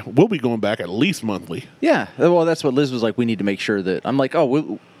deal. Yeah, we'll be going back at least monthly. Yeah. Well, that's what Liz was like. We need to make sure that I'm like,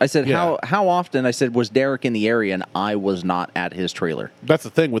 I said, Yeah. how often? I said, was Derek in the area? And I was not at his trailer. That's the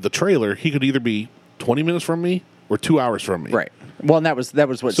thing with the trailer. He could either be 20 minutes from me or 2 hours from me. Right. Well, and that was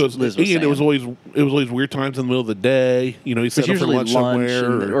what So Liz was saying. it was always weird times in the middle of the day. You know, he's It's setting up for usually lunch lunch,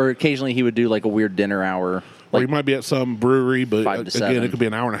 somewhere, or occasionally he would do like a weird dinner hour. or Like, he might be at some brewery. But 5 to again, 7. it could be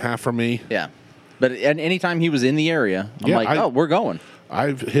an hour and a half from me. yeah. But anytime he was in the area, I'm Yeah, like, we're going.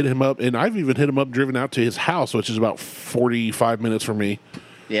 I've hit him up, and I've even hit him up, driven out to his house, which is about 45 minutes from me.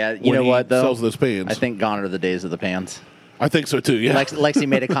 Yeah. You when know he what though? sells those pans. I think gone are the days of the pans. I think so too. Yeah. Lexi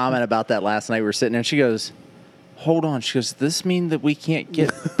made a comment about that last night. We were sitting there, and she goes, "Hold on." She goes, "Does this mean that we can't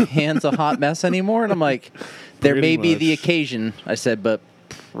get Hands a Hot Mess anymore?" And I'm like, "There Pretty may be the much. occasion." I said, "But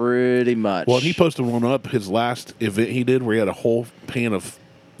pretty much." Well, he posted one up his last event he did where he had a whole pan of.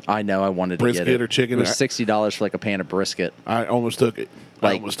 I know. I wanted to Brisket get it. or chicken. It was $60 for like a pan of brisket. I almost took it.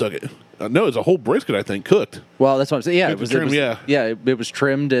 Like- No, it's a whole brisket, I think, cooked. Well, that's what I'm saying. Yeah, Got it the was. trim, yeah. It was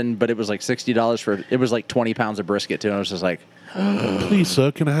trimmed, but it was like $60 for. It was like 20 pounds of brisket too. And I was just like, Please,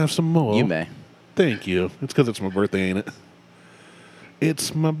 sir, can I have some more? "You may." Thank you. It's because it's my birthday, ain't it?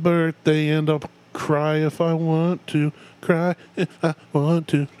 It's my birthday, and I'll cry if I want to. Cry if I want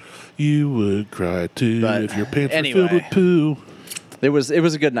to. You would cry too But if your pants anyway. were filled with poo. It was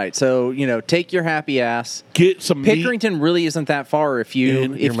a good night. So take your happy ass. Get some meat. Pickerington really isn't that far if you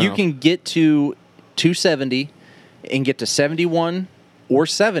In your mouth. can get to 270 and get to 71 or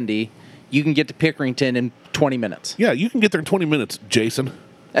 70, you can get to Pickerington in 20 minutes. Yeah, you can get there in 20 minutes, Jason.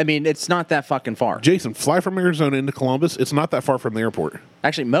 I mean, it's not that fucking far. Jason, fly from Arizona into Columbus. It's not that far from the airport.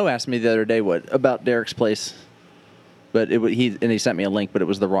 Actually, Mo asked me the other day about Derek's place, but he sent me a link, but it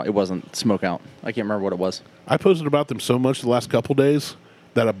was it wasn't Smokeout. I can't remember what it was. I posted about them so much the last couple days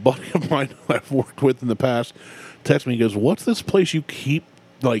that a buddy of mine who I've worked with in the past texted me. He goes, "What's this place you keep?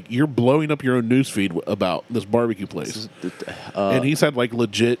 Like you're blowing up your own newsfeed about this barbecue place." And he's had like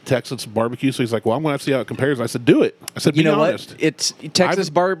legit Texas barbecue, so he's like, "Well, I'm gonna have to see how it compares." I said, "Do it." I said, You "Be know honest." what? It's Texas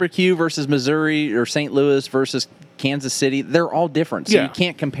barbecue versus Missouri or St. Louis versus Kansas City. They're all different, so Yeah. you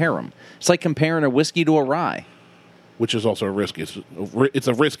can't compare them. It's like comparing a whiskey to a rye. Which is also a risky. It's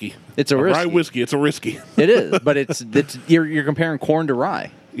a risky. It's a rye risky. whiskey. It's a risky. It is, but it's you're comparing corn to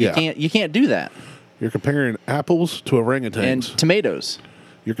rye. Yeah. You can't do that. You're comparing apples to orangutans. And tomatoes.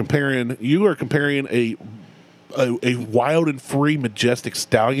 You are comparing a wild and free majestic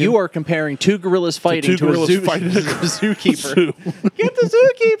stallion. You are comparing two gorillas fighting to gorillas a zoo, fighting a zookeeper. zoo. Get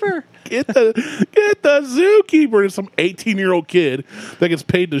the zookeeper. Get the zookeeper is some 18-year-old kid that gets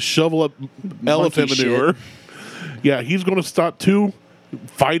paid to shovel up elephant Monkey manure. Yeah, he's going to stop two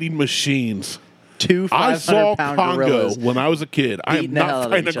fighting machines. Two I saw 500-pound Congo gorillas when I was a kid. I am beating the hell not out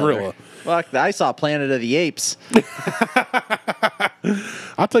fighting a of each other. gorilla. Fuck, I saw Planet of the Apes.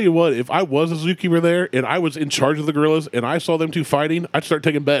 I'll tell you what, if I was a zookeeper there and I was in charge of the gorillas and I saw them two fighting, I'd start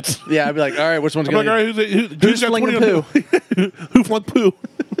taking bets. Yeah, I'd be like, all right, which one's I'm like, going all to right, who's got flinging 20 on who? Who flung poo?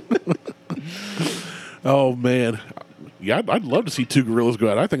 Oh, man. Yeah, I'd love to see two gorillas go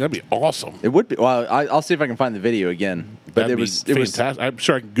out. I think that'd be awesome. It would be. Well, I'll see if I can find the video again. But That'd it be was fantastic. I'm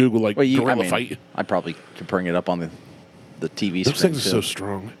sure I can Google, like, Well, gorilla fight. I probably could bring it up on the TV. Those screen, things are so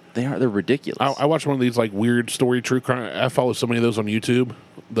strong. They're ridiculous. I watch one of these like weird story true crime. I follow so many of those on YouTube,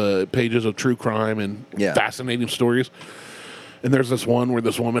 the pages of true crime and fascinating stories. And there's this one where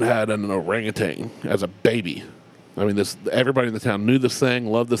this woman had an orangutan as a baby. I mean, everybody in the town knew this thing,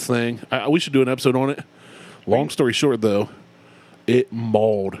 loved this thing. We should do an episode on it. Long story short, though, it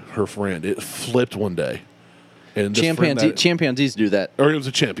mauled her friend. It flipped one day. And chimpanzees do that. Or it was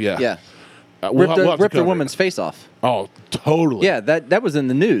a chimp, yeah. Yeah. Rip the woman's face off. Oh, totally. Yeah, that was in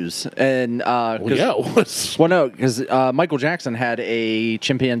the news, and it was. Well, no, because Michael Jackson had a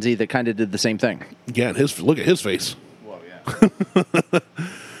chimpanzee that kind of did the same thing. Yeah, look at his face. Well, yeah.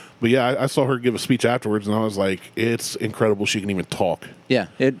 But yeah, I saw her give a speech afterwards, and I was like, "It's incredible she can even talk." Yeah,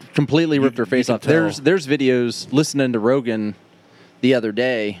 it completely ripped her face off. Tell. There's videos listening to Rogan the other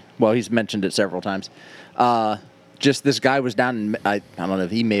day. Well, he's mentioned it several times. Just this guy was down in, I don't know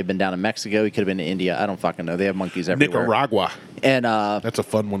if he may have been down in Mexico. He could have been in India. I don't fucking know. They have monkeys everywhere. Nicaragua. And that's a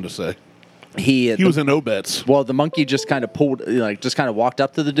fun one to say. He was in Obetz. Well, the monkey just kind of walked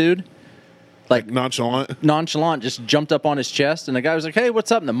up to the dude. Like nonchalant, just jumped up on his chest. And the guy was like, "Hey,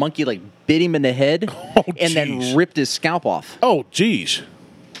 what's up?" And the monkey like bit him in the head and then ripped his scalp off. Oh, geez.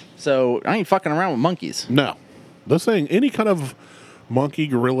 So I ain't fucking around with monkeys. No. Those things, any kind of monkey,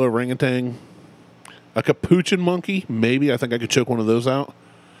 gorilla, orangutan, a capuchin monkey, maybe. I think I could choke one of those out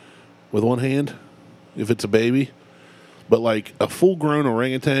with one hand if it's a baby. But like a full-grown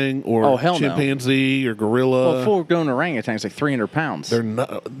orangutan or chimpanzee or gorilla. Well, a full-grown orangutan is like 300 pounds. They're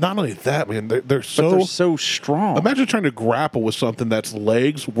not only that, man. They're so strong. Imagine trying to grapple with something that's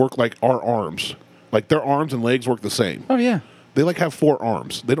legs work like our arms. Like their arms and legs work the same. Oh, yeah. They like have 4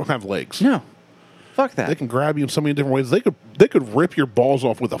 arms. They don't have legs. No. Fuck that. They can grab you in so many different ways. They could rip your balls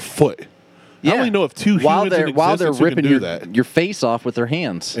off with a foot. Yeah. I only know of 2 humans in existence who can do that. Your face off with their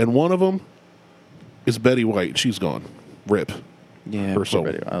hands. And one of them is Betty White. She's gone. Rip. Yeah, her soul.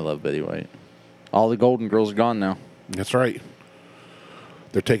 I love Betty White. All the Golden Girls are gone now. That's right.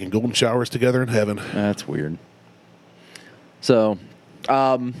 They're taking golden showers together in heaven. That's weird. So,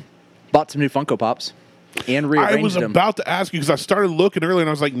 bought some new Funko Pops and rearranged them. I was about to ask you because I started looking earlier and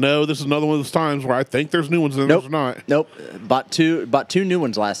I was like, no, this is another one of those times where I think there's new ones and there's not. Nope. Bought two new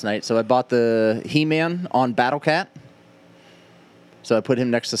ones last night. So I bought the He-Man on Battle Cat. So I put him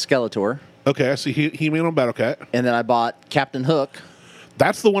next to Skeletor. Okay, I see He-Man on Battle Cat. And then I bought Captain Hook.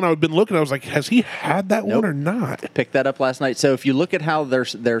 That's the one I've been looking at. I was like, has he had that one or not? Picked that up last night. So if you look at how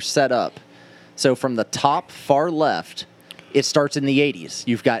they're set up, so from the top far left, it starts in the 80s.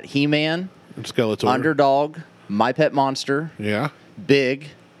 You've got He-Man, and Skeletor, Underdog, My Pet Monster, Big,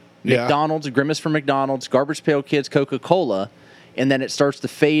 McDonald's, Grimace from McDonald's, Garbage Pail Kids, Coca-Cola, and then it starts to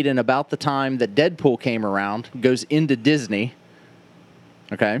fade in about the time that Deadpool came around, goes into Disney.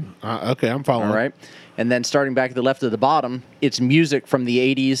 Okay. Okay, I'm following. All right. And then starting back at the left of the bottom, it's music from the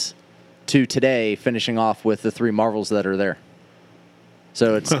 80s to today, finishing off with the 3 Marvels that are there.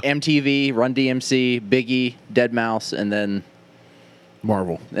 So it's MTV, Run DMC, Biggie, Deadmau5, and then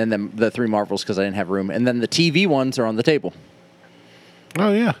Marvel. And then the 3 Marvels because I didn't have room. And then the TV ones are on the table.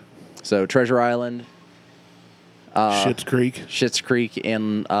 Oh, yeah. So Treasure Island. Schitt's Creek,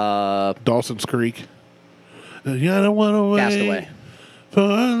 and Dawson's Creek. You don't want to wait Castaway. For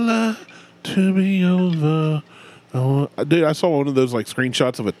life to be over. Dude, I saw one of those like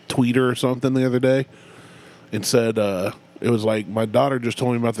screenshots of a tweeter or something the other day and said it was like, my daughter just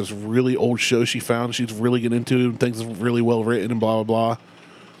told me about this really old show she found she's really getting into and thinks it's really well written and blah, blah, blah.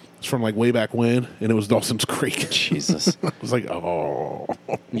 It's from like way back when, and it was Dawson's Creek. Jesus. I was like, oh.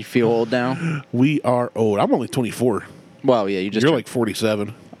 You feel old now? We are old. I'm only 24. Well, yeah, you're like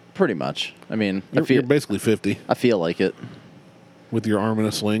 47. Pretty much. I mean, you're basically 50. I feel like it. With your arm in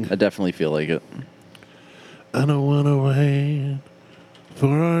a sling? I definitely feel like it. I don't want to wait for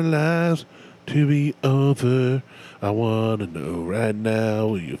our lives to be over. I want to know right now,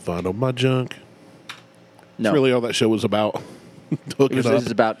 will you find all my junk? No. That's really all that show was about. It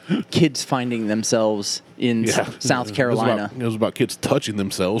was about kids finding themselves in South Carolina. It was about kids touching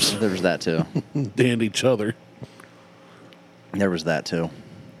themselves. There was that, too. And each other. There was that, too.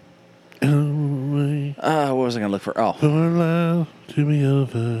 What was I going to look for? Oh. For our lives to be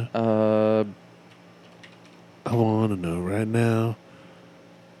over. I want to know right now.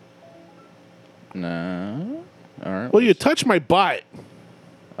 No. All right. Well, you touch my butt.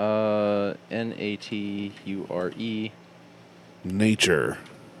 Nature. Nature.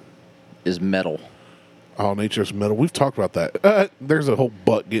 Is metal. Oh, nature's metal. We've talked about that. There's a whole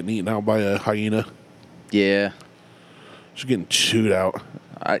butt getting eaten out by a hyena. Yeah. She's getting chewed out.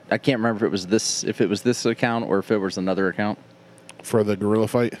 I can't remember if it was this account or if it was another account. For the gorilla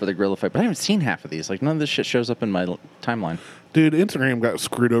fight? for the gorilla fight. But I haven't seen half of these. Like, none of this shit shows up in my timeline. Dude, Instagram got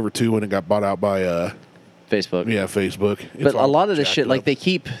screwed over too when it got bought out by Facebook. yeah, Facebook. But It's a all lot of this jacked shit, like up. they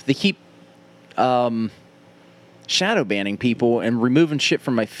keep shadow banning people and removing shit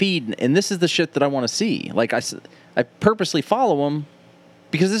from my feed, and this is the shit that I want to see. Like I purposely follow them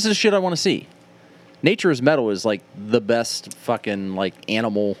because this is the shit I want to see. Nature is Metal is like the best fucking like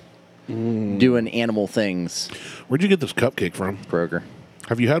animal doing animal things. Where'd you get this cupcake from? Kroger.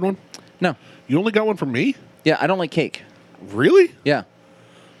 Have you had one? No. You only got one from me? Yeah, I don't like cake. Really? Yeah.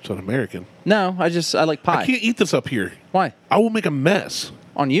 It's an American. No, I like pie. I can't eat this up here. Why? I will make a mess.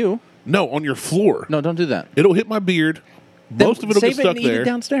 On you? No, on your floor. No, don't do that. It'll hit my beard. Most of it'll get Save it stuck and eat there. it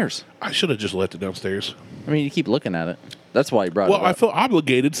downstairs. I should have just left it downstairs. I mean, you keep looking at it. That's why you brought Well, it up. I feel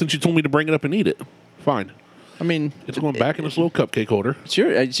obligated since you told me to bring it up and eat it. Fine. I mean, It's going back in this little cupcake holder.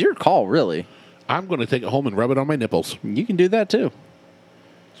 it's your call, really. I'm going to take it home and rub it on my nipples. You can do that too.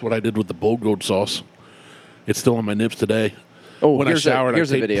 That's what I did with the Bold Gold sauce. It's still on my nips today. Oh, When I showered, I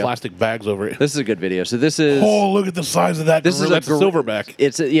here's a taped video. plastic bags over it. This is a good video. So this is Oh, look at the size of that gorilla. That's a silverback.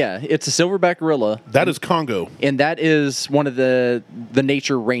 It's a silverback gorilla, That is Congo. and that is one of the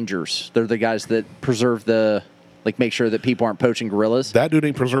nature rangers. They're the guys that preserve make sure that people aren't poaching gorillas. That dude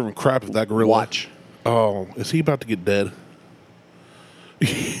ain't preserving crap if that gorilla. Watch. Oh, is he about to get dead?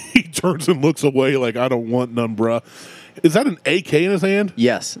 He turns and looks away like, I don't want none, bruh. Is that an AK in his hand?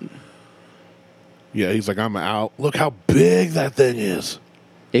 Yes. Yeah, he's like, I'm out. Look how big that thing is.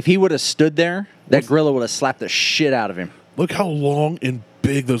 If he would have stood there, that gorilla would have slapped the shit out of him. Look how long and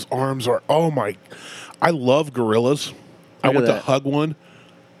big those arms are. Oh, my. I love gorillas. I Look at went to that. hug one,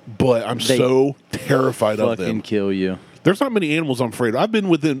 but I'm They so terrified of Fucking them. kill you. There's not many animals I'm afraid of. I've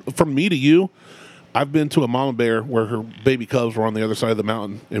been from me to you, I've been to a mama bear where her baby cubs were on the other side of the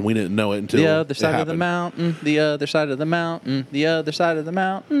mountain, and we didn't know it until The other it side of the happened. mountain, the other side of the mountain, the other side of the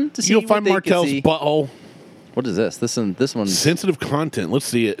mountain. To see You'll what find they can Martell's see. butthole. What is this? This one. Sensitive content. Let's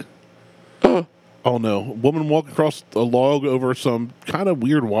see it. Oh no. Woman walking across a log over some kind of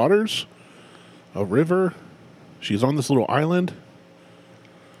weird waters. A river. She's on this little island.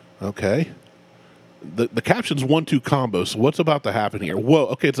 Okay. The caption's 1-2 combo. So what's about to happen here? Whoa.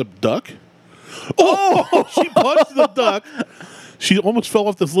 Okay, it's a duck. Oh, she punched the duck. She almost fell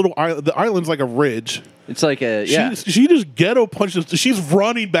off this little island. The island's like a ridge. It's like a She just ghetto punches. She's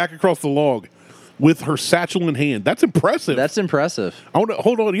running back across the log with her satchel in hand. That's impressive. That's impressive. I want to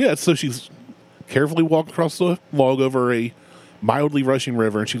hold on. Yeah, so she's carefully walking across the log over a mildly rushing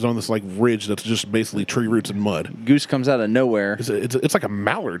river, and she's on this like ridge that's just basically tree roots and mud. Goose comes out of nowhere. It's like a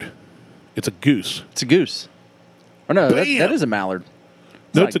mallard. It's a goose. It's a goose. Oh no, that Bam! is a mallard.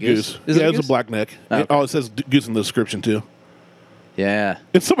 No, not it's a goose. Is Yeah, it it's a black neck. Oh, okay. It says goose in the description too. Yeah,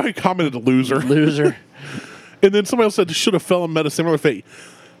 And somebody commented loser. loser. And then somebody else said should have fell and met a similar fate.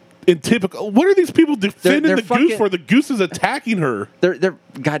 In typical, what are these people defending they're the goose fucking- for? The goose is attacking her. They're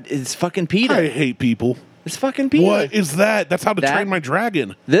God. It's fucking PETA. I hate people. It's fucking PETA. What is that? That's how to That- train my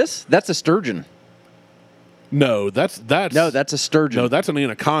dragon. That's a sturgeon. No, that's No, that's a sturgeon. no, that's an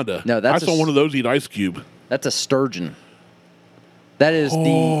anaconda. No, that's I saw a one of those eat Ice Cube. That's a sturgeon. That is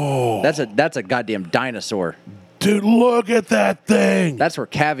Oh. that's a goddamn dinosaur. Dude, look at that thing. That's where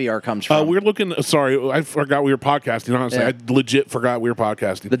caviar comes from. We're looking. Sorry, I forgot we were podcasting. Honestly, Yeah. I legit forgot we were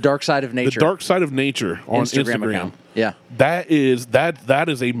podcasting. the dark side of The nature. Dark Side of Nature on Instagram. account. Yeah, That is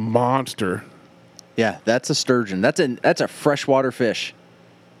a monster. yeah. That's a sturgeon. That's a freshwater fish.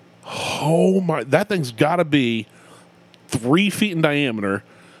 Oh my! That thing's got to be 3 feet in diameter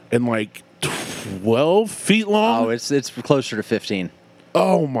and like 12 feet long. Oh, it's closer to 15.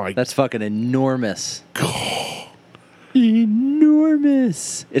 Oh my! That's fucking enormous.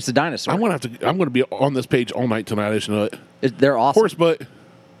 Enormous. It's a dinosaur. I'm gonna be on this page all night tonight. I just know it. They're awesome. Horse butt.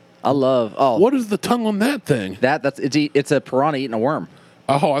 I love. Oh, What is the tongue on that thing? it's a piranha eating a worm.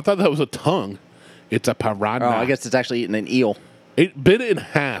 Oh, I thought that was a tongue. It's a piranha. Oh, I guess it's actually eating an eel. It bit it in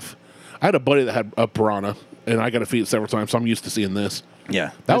half. I had a buddy that had a piranha, and I got to feed it several times, so I'm used to seeing this.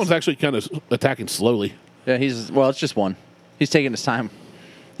 Yeah, That one's actually kind of attacking slowly. Yeah, it's just one. He's taking his time.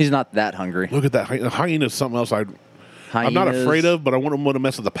 He's not that hungry. Look at that. Hyena is something else I'm not Hyenas. afraid of, but I wouldn't want to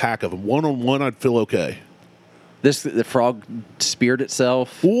mess with the pack of them. One-on-one, I'd feel okay. The frog speared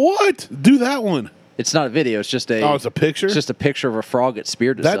itself. What? Do that one. It's not a video. It's just a. Oh, it's a picture? It's just a picture of a frog that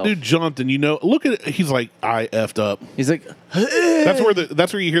speared That itself. dude jumped, and look at it. He's like, I effed up. He's like, That's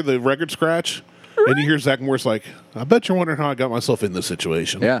where you hear the record scratch, and you hear Zach Morris like, I bet you're wondering how I got myself in this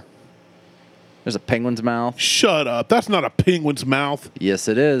situation. yeah. There's a penguin's mouth. Shut up. That's not a penguin's mouth. Yes,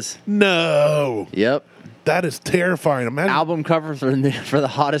 it is. No. Yep. That is terrifying. Imagine. Album cover for the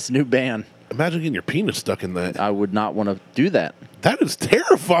hottest new band. Imagine getting your penis stuck in that. I would not want to do that, That is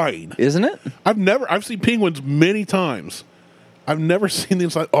terrifying. isn't it? I've seen penguins many times. I've never seen the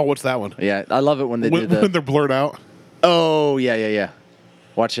inside. Oh, what's that one? Yeah, I love it when they do the. When they're blurred out. Oh yeah.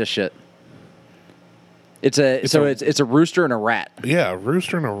 Watch this shit. It's a rooster and a rat. Yeah, a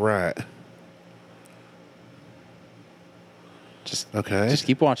rooster and a rat. Okay. Just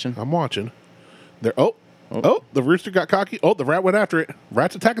keep watching. I'm watching. There. Oh, the rooster got cocky. Oh, the rat went after it.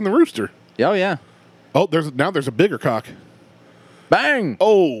 Rat's attacking the rooster. Oh yeah. Oh, there's a bigger cock. Bang!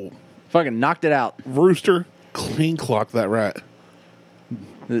 Oh, Fucking knocked it out. rooster clean clocked that rat.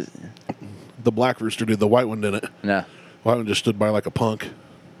 The black rooster did. The white one didn't. No, White one just stood by like a punk.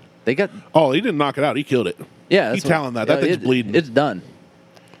 they got. Oh, he didn't knock it out. He killed it. Yeah, He taloned that. That thing's bleeding. It's done.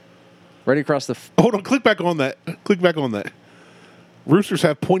 Right across the. Hold on. Click back on that. Click back on that. Roosters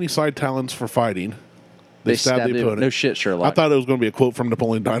have pointy side talons for fighting. They stab the opponent. No shit, Sherlock. I thought it was going to be a quote from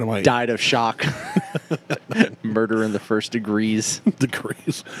Napoleon Dynamite. Died of shock. Murder in the first degrees.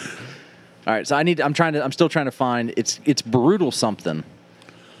 Degrees. All right, so I'm still trying to find. It's brutal something.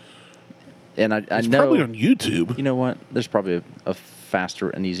 And I It's know. probably on YouTube. You know what? There's probably a faster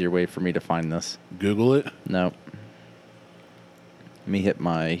and easier way for me to find this. Google it. No. Let me hit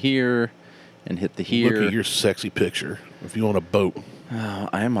my here and hit the here. Look at your sexy picture. If you want a boat. Oh,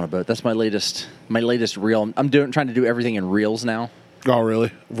 I am on a boat. That's my latest reel. I'm trying to do everything in reels now. Oh,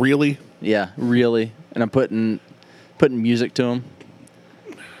 really? Really? Yeah, really. And I'm putting music to them.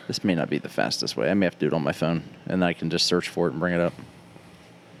 This may not be the fastest way. I may have to do it on my phone, and then I can just search for it and bring it up.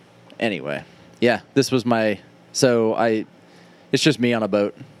 Anyway, yeah, this was my. It's just me on a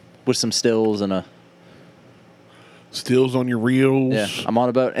boat with some stills and a. Stills on your reels. Yeah, I'm on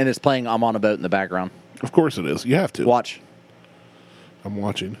a boat, and it's playing "I'm on a Boat" in the background. Of course it is. You have to. Watch. I'm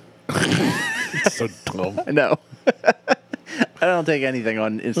watching. It's so dumb. I know. I don't take anything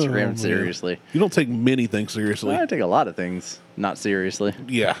on Instagram man. seriously. You don't take many things seriously. I take a lot of things not seriously.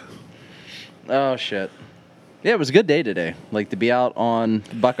 Yeah. Oh shit. Yeah, it was a good day today. Like to be out on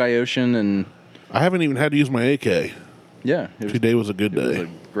Buckeye Ocean and I haven't even had to use my AK. yeah, Today was a good it was day. a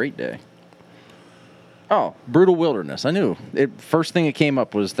great day. Oh, Brutal Wilderness. I knew it. First thing that came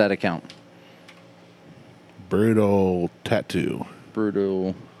up was that account. Brutal tattoo.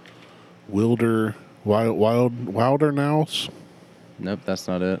 Brutal. Wilder Nows. Nope, that's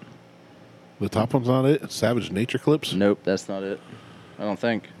not it. The top one's not it. Savage Nature Clips. Nope, that's not it. I don't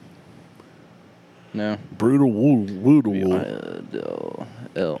think. No. Brutal Woodle.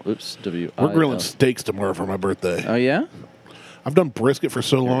 Oops. W. We're grilling steaks tomorrow for my birthday. Oh yeah. I've done brisket for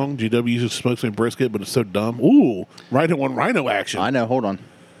so long. GW uses smoked some brisket, but it's so dumb. Ooh, rhino action. I know. Hold on.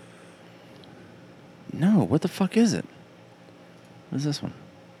 No, what the fuck is it? What is this one?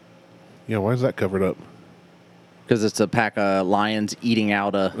 Yeah, why is that covered up? Because it's a pack of lions eating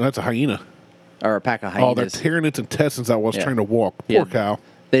out That's a hyena. or a pack of Oh, they're hyenas. tearing its intestines out while it's Yeah. trying to walk. Poor Yeah. cow.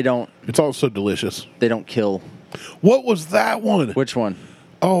 They don't It's all so delicious. kill. What was that one? Which one?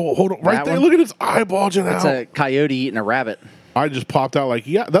 Oh, hold on. Right That there. one? Look at its eye bulging It's out. a coyote eating a rabbit. I just popped out like,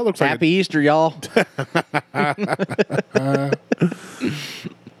 yeah, that looks like Happy Easter, y'all.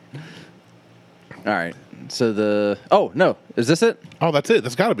 All right. So oh no, is this it? Oh, that's it.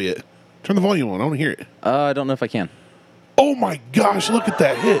 That's got to be it. Turn the volume on. I want to hear it. I don't know if I can. Oh my gosh, look at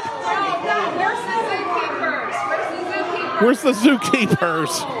that hit. Where's the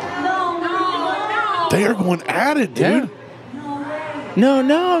zookeepers? They are going at it, dude. No.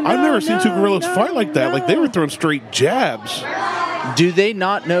 I've never seen two gorillas fight like that. Like they were throwing straight jabs. Do they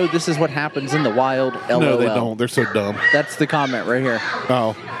not know this is what happens in the wild? LOL. No, they don't. They're so dumb. That's the comment right here.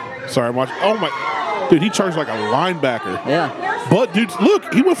 Oh, sorry. I'm watching. Oh my, dude, he charged like a linebacker. Yeah. But dude,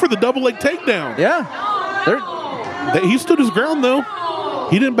 look, he went for the double leg takedown. Yeah. He stood his ground though.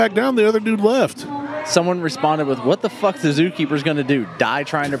 He didn't back down. The other dude left. Someone responded with, "What the fuck the zookeeper's going to do? Die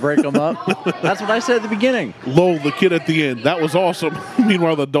trying to break them up?" That's what I said at the beginning. Lol, the kid at the end. That was awesome.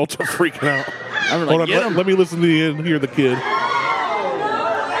 Meanwhile, the adults are freaking out. I'm like, Hold on, "Get him." let me listen to the end. Hear the kid.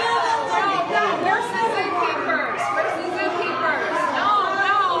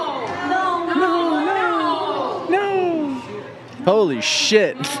 Holy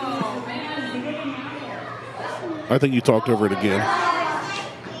shit. I think you talked over it again.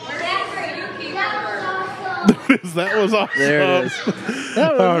 That was awesome. There it is.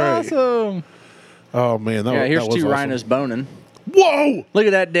 That was All right. awesome. Oh man, that Yeah, here's that was two awesome. rhinos boning. Whoa, Look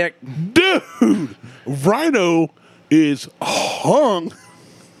at that dick. dude! Rhino is hung.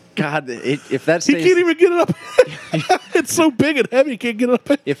 God, if that He stays, can't even get it up. It's so big and heavy, he can't get it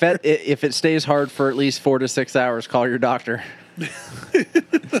up. if it stays hard for at least 4 to 6 hours, call your doctor.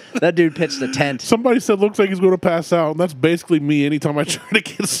 That dude pitched a tent. Somebody said looks like he's going to pass out, and that's basically me anytime I try to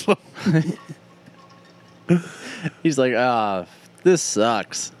get some. He's like, this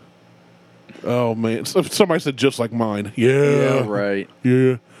sucks. Oh, man. Somebody said just like mine. Yeah. Yeah, right.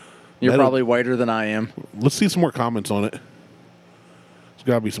 Yeah. You're probably whiter than I am. Let's see some more comments on it. There's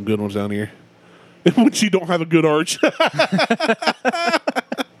got to be some good ones down here. Which you don't have a good arch.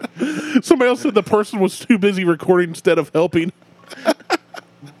 Somebody else said the person was too busy recording instead of helping.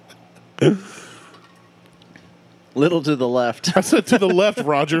 Little to the left. I said to the left,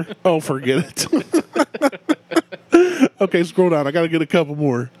 Roger. Oh, forget it. Okay, scroll down. I got to get a couple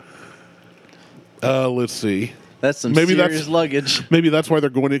more. Let's see. That's some Maybe serious luggage. Maybe that's why they're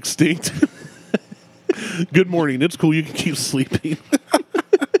going extinct. Good morning. It's cool. You can keep sleeping.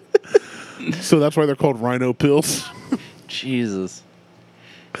 So that's why they're called rhino pills. Jesus.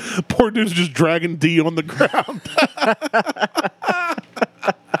 Poor dude's just dragging D on the ground.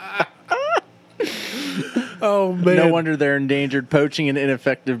 Oh, man. No wonder they're endangered. Poaching and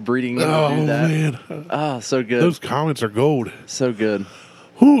ineffective breeding. Do that. Man. Oh, so good. Those comments are gold. So good.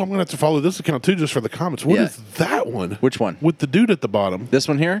 Ooh, I'm going to have to follow this account, too, just for the comments. What Yeah. is that one? Which one? With the dude at the bottom. This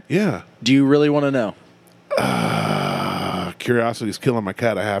one here? Yeah. Do you really want to know? Curiosity's killing my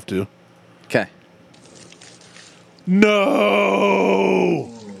cat. I have to. Okay. No.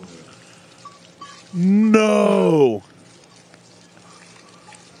 No.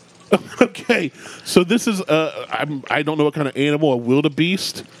 Okay, so this is I don't know what kind of animal, a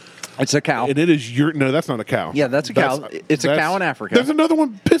wildebeest. It's a cow. And it is no, that's not a cow. Yeah, that's a cow. It's a cow in Africa. There's another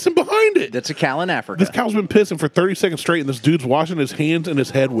one pissing behind it. That's a cow in Africa. This cow's been pissing for 30 seconds straight, and this dude's washing his hands and his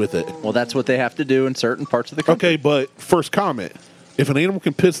head with it. Well, that's what they have to do in certain parts of the country. Okay, but first comment. If an animal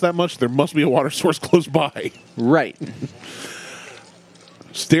can piss that much, there must be a water source close by. Right.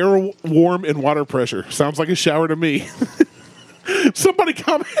 Sterile, warm, and water pressure. Sounds like a shower to me. Somebody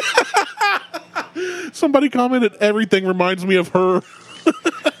commented, everything reminds me of her.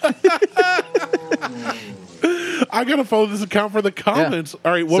 I gotta follow this account for the comments. Yeah.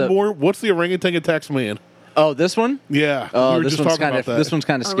 All right, one more. What's the orangutan attacks man? Oh, this one? Yeah. Oh, we were this just one's talking kind about of that. this one's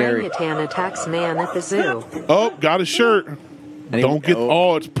kind of scary. Orangutan attacks man at the zoo. Oh, got his shirt. And Don't get.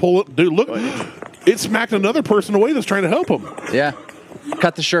 Oh, it's pulling. Dude, look. It smacked another person away that's trying to help him. Yeah.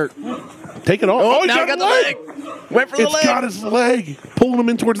 Cut the shirt. Take it off. Oh, he now got the leg. Went for the It's leg. got his leg. Pulling him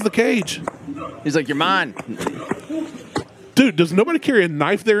in towards the cage. He's like, you're mine. Dude, does nobody carry a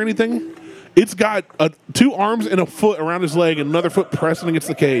knife there or anything? It's got 2 arms and a foot around his leg and another foot pressing against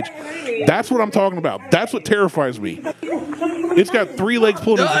the cage. That's what I'm talking about. That's what terrifies me. It's got 3 legs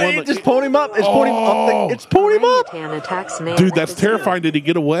pulling his one leg. Just pulling him up. It's pulling him up. It's pulling him up. Orangutan attacks man Dude, at that's the zoo. terrifying. Did he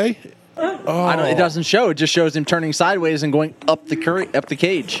get away? I don't, it doesn't show. It just shows him turning sideways and going up the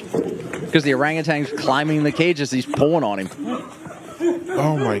cage. Because the orangutan's climbing the cage as he's pulling on him.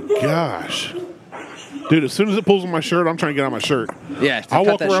 Oh, my gosh. Dude, as soon as it pulls on my shirt, I'm trying to get out my shirt. Yeah, I'll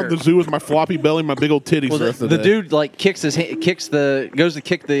cut walk that around shirt. the zoo with my floppy belly, my big old titties Well, the rest of the the day. dude like goes to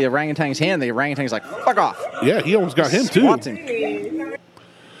kick the orangutan's hand. The orangutan's like, fuck off. Yeah, he almost got him too. Swats him.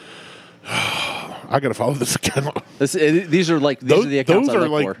 I gotta follow this account. These are the accounts I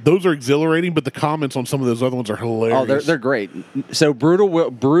look for. Those are exhilarating, but the comments on some of those other ones are hilarious. Oh, they're great. So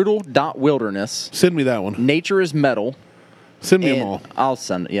brutal.wilderness. Send me that one. Nature is metal. Send me them And all. I'll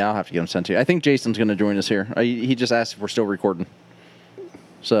have to get them sent to you. I think Jason's going to join us here. He just asked if we're still recording.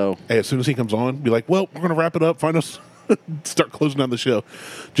 So Hey, as soon as he comes on, be like, well, we're gonna wrap it up. Find us. Start closing down the show.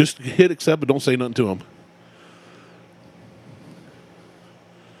 Just hit accept, but don't say nothing to him.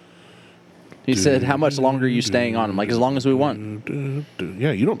 he said, how much longer are you staying on? I'm like, as long as we want.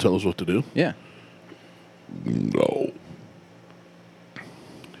 Yeah, you don't tell us what to do. Yeah. No.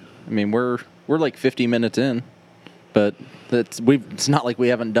 I mean, we're like 50 minutes in, but it's not like we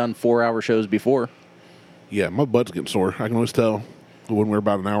haven't done 4-hour shows before. Yeah, my butt's getting sore. I can always tell when we're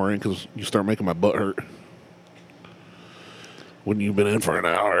about an hour in because you start making my butt hurt. When you've been in for an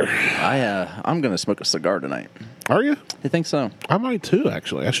hour. I'm going to smoke a cigar tonight. Are you? I think so. I might too,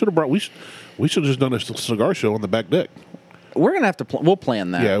 actually. I should have brought. We should have just done a cigar show on the back deck. We're going to have to. We'll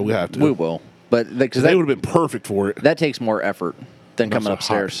plan that. Yeah, we have to. We will. But because They would have been perfect for it. that takes more effort than That's coming so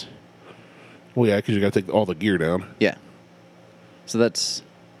upstairs. Well, yeah, because you got to take all the gear down. Yeah. So that's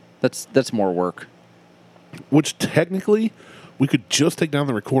more work. Which technically, we could just take down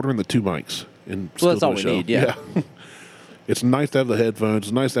the recorder and the 2 mics. And Well, that's still all do a we show. need, yeah. It's nice to have the headphones.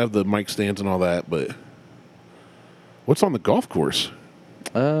 It's nice to have the mic stands and all that, but what's on the golf course?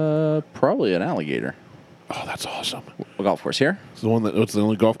 Probably an alligator. Oh, that's awesome. A golf course here, It's the one that it's the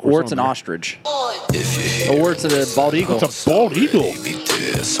only golf course. or it's on an there. ostrich, or it's a bald eagle. It's a bald eagle.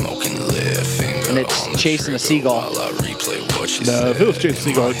 Smoking left finger and it's chasing a seagull. No, if it was Chase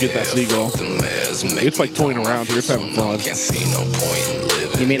Seagull, I'd get that seagull. It's like toying around here. It's having fun.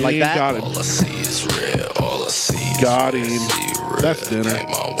 You mean like He that? got it. Got him. That's dinner.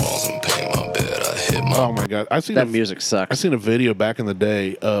 Oh my god! That music I sucks. seen a video back in the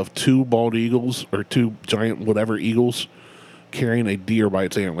day of two bald eagles or two giant whatever eagles carrying a deer by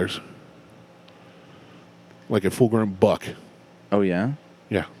its antlers, like a full-grown buck. Oh yeah.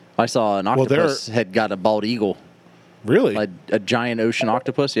 Yeah, I saw an octopus had got a bald eagle, really? like a giant ocean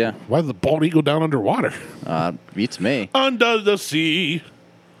octopus. Yeah, Why is the bald eagle down underwater? beats me. Under the sea,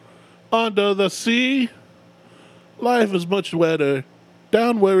 life is much wetter.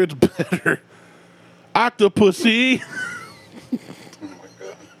 Down where it's better. Octopussy.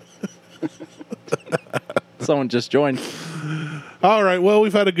 Someone just joined. All right, well,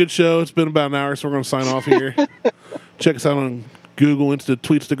 we've had a good show. It's been about an hour, so we're going to sign off here. Check us out on Google,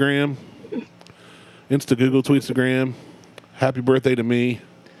 Tweetstagram. Google, Tweetstagram. Happy birthday to me.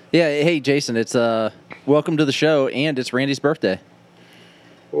 Yeah, hey Jason, it's welcome to the show, and it's Randy's birthday.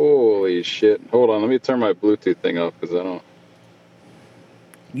 Holy shit. Hold on, let me turn my Bluetooth thing off because I don't.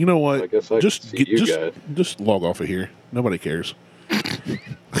 You know what? I guess I can see you guys. Just log off of here. Nobody cares. Hold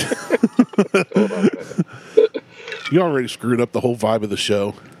on. You already screwed up the whole vibe of the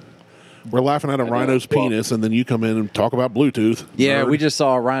show. We're laughing at a rhino's penis, and then you come in and talk about Bluetooth. Yeah, Nerd. we just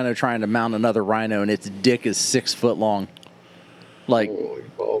saw a rhino trying to mount another rhino, and its dick is 6 foot long. Like, Holy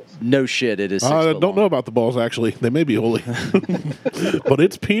balls. no shit, it is 6 I foot don't long. know about the balls, actually. They may be holy. But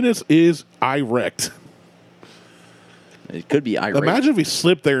its penis is erect. It could be irate. Imagine if he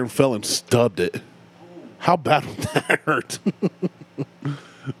slipped there and fell and stubbed it. How bad would that hurt?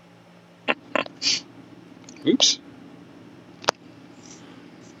 Oops.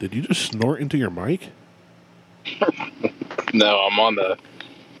 Did you just snort into your mic? No, I'm on the.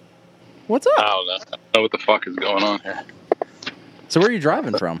 What's I up? don't know. I don't know what the fuck is going on here. So where are you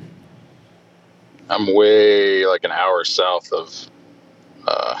driving from? I'm way like an hour south of.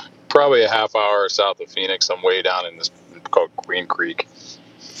 Probably a half hour south of Phoenix. I'm way down in this called Queen Creek,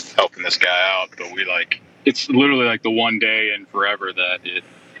 helping this guy out. But it's literally like the one day in forever that it.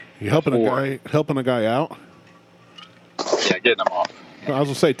 You helping a guy out? Yeah, getting him off. I was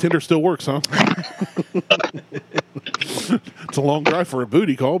gonna say Tinder still works, huh? It's a long drive for a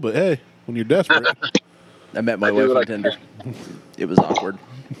booty call, but hey, when you're desperate. I met my I do wife what on I Tinder. can. It was awkward.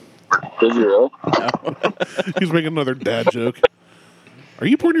 Did you really? He's making another dad joke. Are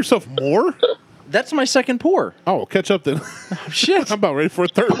you pouring yourself more? That's my second pour. Oh, catch up then. Shit. I'm about ready for a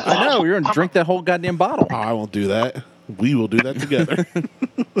third. I know. You're going to drink that whole goddamn bottle. Oh, I won't do that. We will do that together.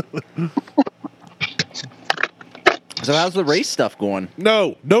 So how's the race stuff going?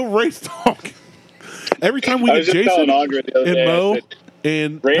 No race talk. Every time we I get was just Jason telling Andre the other and day, I Mo said,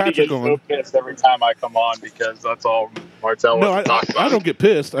 and Randy Patrick gets so on. pissed every time I come on because that's all Martell No, wants to talk about. I don't get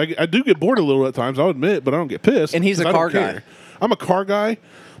pissed. I do get bored a little at times, I'll admit, but I don't get pissed. And he's a 'cause I don't car care. guy. I'm a car guy,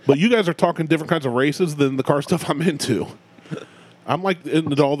 but you guys are talking different kinds of races than the car stuff I'm into. I'm like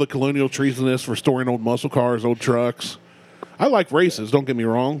into all the colonial treasonous, restoring old muscle cars, old trucks. I like races, don't get me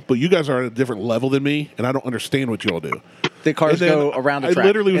wrong, but you guys are at a different level than me, and I don't understand what you all do. The cars And then go around the I track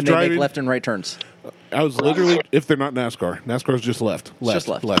literally was and they driving- make left and right turns. I was literally, if they're not NASCAR, NASCAR's just left. just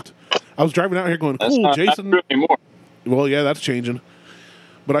left. I was driving out here going, That's cool, not Jason. true anymore. Well, yeah, that's changing.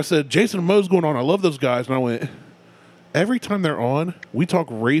 But I said, Jason and Mo's going on. I love those guys. And I went, every time they're on, we talk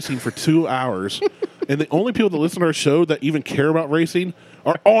racing for 2 hours. And the only people that listen to our show that even care about racing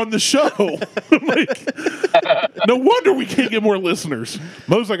are on the show. I'm like, no wonder we can't get more listeners.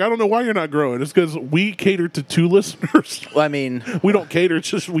 Mo's like, I don't know why you're not growing. It's because we cater to 2 listeners. Well, I mean, We don't cater. It's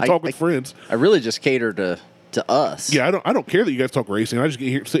just we talk with I- friends. I really just cater to us. Yeah, I don't care that you guys talk racing. I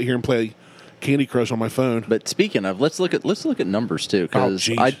just sit here and play Candy Crush on my phone. But speaking of, let's look at numbers too. Because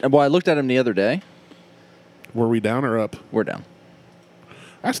Oh, I looked at them the other day. Were we down or up? We're down.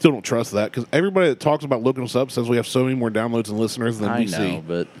 I still don't trust that because everybody that talks about looking us up says we have so many more downloads and listeners than I we know, see,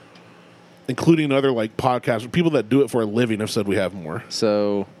 but including other like podcasts. People that do it for a living have said we have more.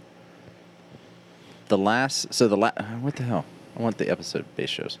 so what the hell? I want the episode base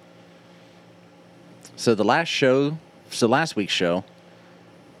shows. So last week's show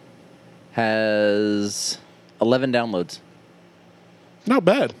has 11 downloads. Not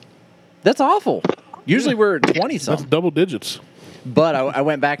bad. That's awful. Usually we're at 20 That's something. double digits. But I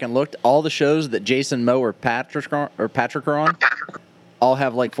went back and looked. All the shows that Jason, Mo, or Patrick are on, all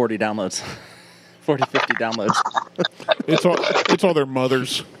have like 40 downloads. 40, 50 downloads. It's all their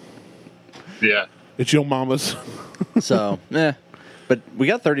mothers. Yeah. It's your mamas. So, But we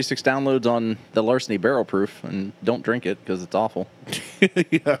got 36 downloads on the Larceny Barrel Proof, and don't drink it because it's awful.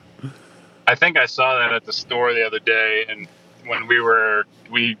 Yeah. I think I saw that at the store the other day, and when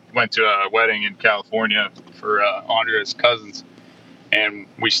we went to a wedding in California for Andrea's cousins, and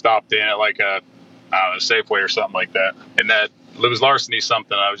we stopped in at like a, I don't know, Safeway or something like that, and that it was larceny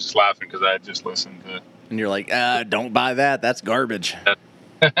something. I was just laughing because I had just listened to. And you're like, don't buy that. That's garbage.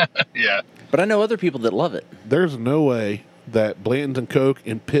 Yeah. But I know other people that love it. There's no way that Blanton's and Coke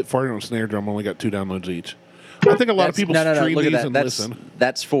and Pit Farting on Snare Drum only got 2 downloads each. I think a lot of people stream Look at these that. and listen.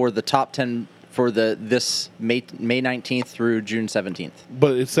 That's for the top 10 for this May 19th through June 17th.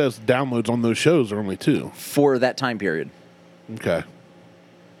 But it says downloads on those shows are only 2. For that time period. Okay.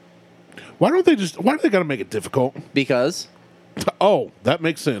 Why do they got to make it difficult? Because, Oh, that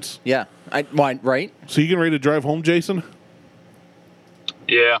makes sense. yeah. Why, right? So you getting ready to drive home, Jason?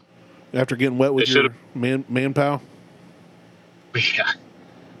 Yeah. After getting wet with They your should've- man pal? Yeah.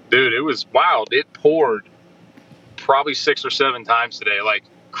 Dude, it was wild. It poured probably 6 or 7 times today, like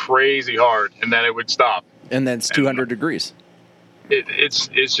crazy hard, and then it would stop. And then it's 200 degrees. It's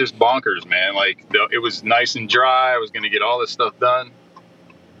just bonkers, man. Like it was nice and dry. I was going to get all this stuff done,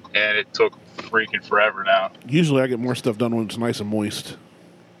 and it took freaking forever now. Usually I get more stuff done when it's nice and moist.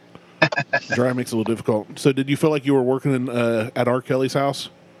 Dry makes it a little difficult. So did you feel like you were working at R. Kelly's house?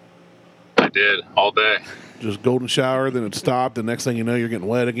 I did all day. Just golden shower, then it stopped. The next thing you know, you're getting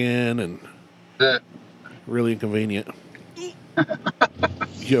wet again, and Yeah. really inconvenient.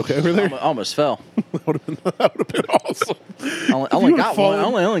 You okay over there? Almost fell. That would have been awesome. I only would've got one. I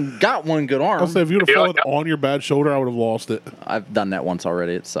fallen- only got one good I'll arm. say if you would have Yeah, fallen on your bad shoulder, I would have lost it. I've done that once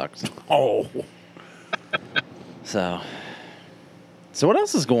already. It sucks. Oh, So what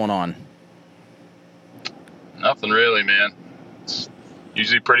else is going on? Nothing really, man. It's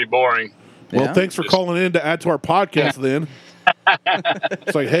usually pretty boring. well, Yeah? thanks for calling in to add to our podcast. Then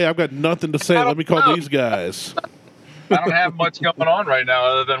it's like, hey, I've got nothing to say. Let me call these guys. I don't have much going on right now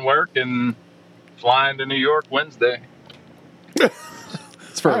other than work and flying to New York Wednesday.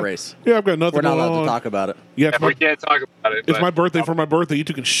 It's for a race. Yeah, I've got nothing. We're not going allowed on. to talk about it. Yeah, it's And we my, can't talk about it. it's but my birthday. For my birthday, you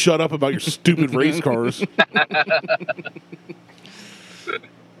two can shut up about your stupid race cars.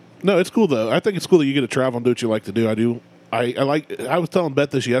 No, it's cool though. I think it's cool that you get to travel and do what you like to do. I do. I was telling Beth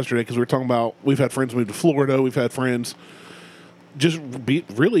this yesterday because we were talking about we've had friends move to Florida. We've had friends just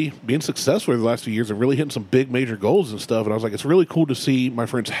really being successful over the last few years and really hitting some big major goals and stuff. And I was like, it's really cool to see my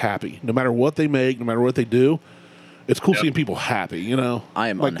friends happy, no matter what they make, no matter what they do. It's cool seeing people happy. You know, I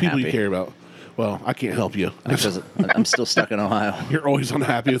am like people you unhappy. care about. Well, I can't help you. Because I'm still stuck in Ohio. You're always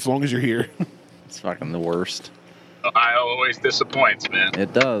unhappy as long as you're here. It's fucking the worst. Ohio always disappoints, man.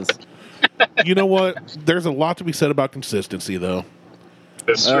 It does. You know what? There's a lot to be said about consistency, though.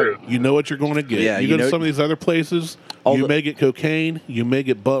 That's true. You know what you're going to get. Yeah, you you go to know- some of these other places, All you the- may get cocaine, you may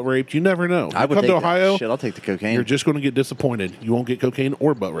get butt raped. You never know. I You would come take to Ohio, that. Shit, I'll take the cocaine. you're just going to get disappointed. You won't get cocaine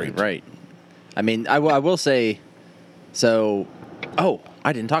or butt raped. Right. I mean, I will say, so,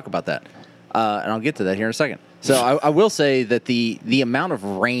 I didn't talk about that. And I'll get to that here in a second. So I will say that the amount of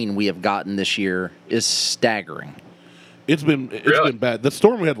rain we have gotten this year is staggering. It's been Really? bad. The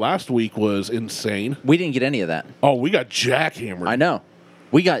storm we had last week was insane. We didn't get any of that. Oh, we got jackhammered. I know.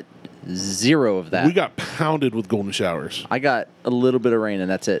 We got zero of that. We got pounded with golden showers. I got a little bit of rain and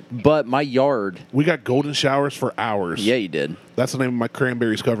that's it. But my yard, We got golden showers for hours. yeah, you did. That's the name of my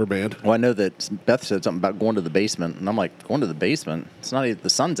Cranberries cover band. Well, I know that Beth said something about going to the basement, and I'm like, going to the basement? It's not even, the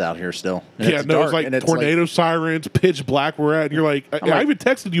sun's out here still. And Yeah, it's no, it's dark, like and tornado sirens, pitch black we're at. And you're like, I like- even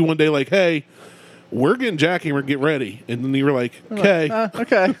texted you one day, like, hey, we're getting jackhammered, get ready. And then you were like, okay.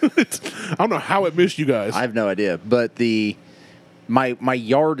 okay. I don't know how it missed you guys. I have no idea, but my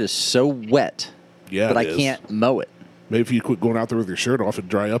yard is so wet Yeah, that it I is. can't mow it. Maybe if you quit going out there with your shirt off and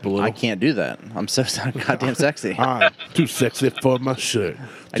dry up a little. I can't do that. I'm so goddamn sexy. I'm too sexy for my shirt.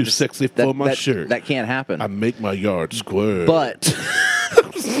 Too sexy for my shirt. That can't happen. I make my yard square. But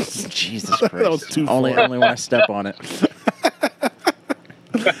Jesus Christ! was too only far. when I step on it.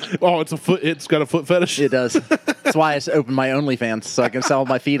 Oh, it's a foot. It's got a foot fetish. It does. That's why I opened my OnlyFans so I can sell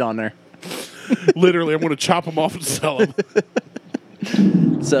my feet on there. Literally, I'm going to chop them off and sell them.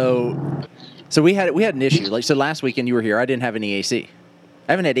 So we had an issue. Like, so last weekend you were here. I didn't have any AC.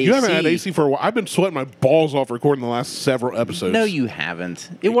 I haven't had AC. You haven't had AC for a while. I've been sweating my balls off recording the last several episodes. No, you haven't.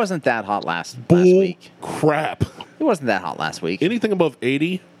 It wasn't that hot last Bull week. crap. It wasn't that hot last week. Anything above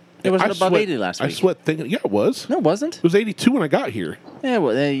 80. It wasn't I above sweat- 80 last I week. sweat thinking. Yeah, it was. No, it wasn't. It was 82 when I got here. Yeah,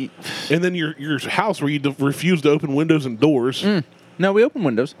 well, And then your house where you refused to open windows and doors. no, we opened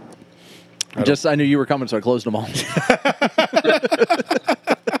windows. I knew you were coming, so I closed them all.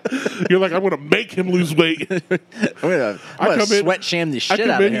 You're like, I'm going to make him lose weight. I'm gonna sweat sham the I shit come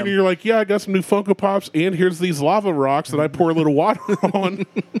out in of here him. and you're like, yeah, I got some new Funko Pops, and here's these lava rocks that I pour a little water on.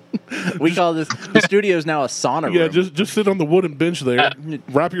 We call this the studio's now a sauna Yeah, room. just sit on the wooden bench there.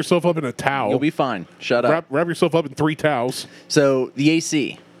 Wrap yourself up in a towel. You'll be fine. Shut up. wrap yourself up in 3 towels. So the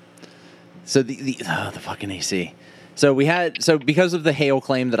AC. So the fucking AC. So because of the hail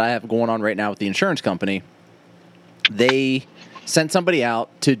claim that I have going on right now with the insurance company, they sent somebody out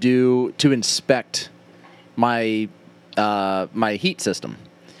to inspect my my heat system.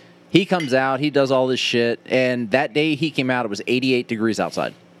 He comes out, he does all this shit, and that day he came out, it was 88 degrees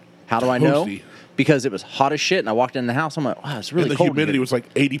outside. How do I know? Toasty. Because it was hot as shit, and I walked in the house. I'm like, wow, it's really And the cold. in humidity here. was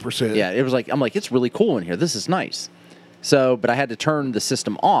like 80%. Yeah, it was like, I'm like, it's really cool in here. This is nice. So, but I had to turn the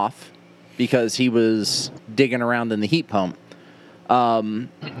system off because he was digging around in the heat pump.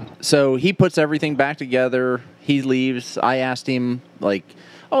 So he puts everything back together. He leaves. I asked him, like,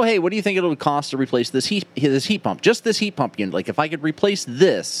 oh, hey, what do you think it would cost to replace this heat pump? Just this heat pump unit. Like, if I could replace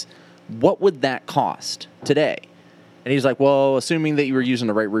this, what would that cost today? And he's like, well, assuming that you were using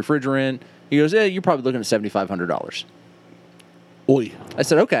the right refrigerant. He goes, yeah, you're probably looking at $7,500. Oi. I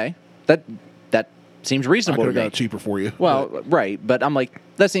said, okay, that seems I reasonable could to have me. got it cheaper for you. Well, But right, but I'm like,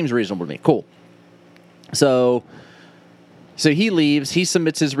 that seems reasonable to me. Cool. So he leaves. He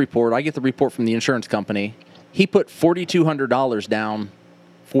submits his report. I get the report from the insurance company. He put $4,200 down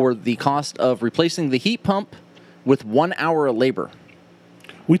for the cost of replacing the heat pump with 1 hour of labor.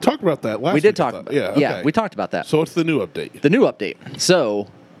 we talked about that last We week. did I talk thought. about Yeah, Yeah, okay. we talked about that. So it's the new update. The new update. So,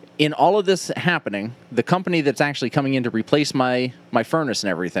 in all of this happening, the company that's actually coming in to replace my furnace and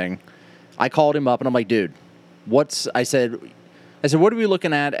everything, I called him up and I'm like, dude, I said, what are we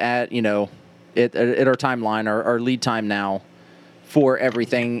looking at our timeline, our lead time now for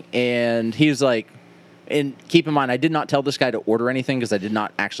everything? And he was like, and keep in mind, I did not tell this guy to order anything because I did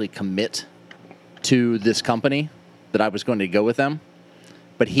not actually commit to this company that I was going to go with them.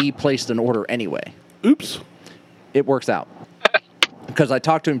 But he placed an order anyway. Oops. It works out. Because I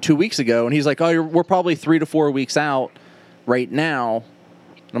talked to him 2 weeks ago, and he's like, oh, we're probably 3 to 4 weeks out right now.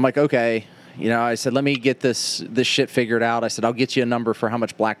 And I'm like, okay. I said, let me get this shit figured out. I said, I'll get you a number for how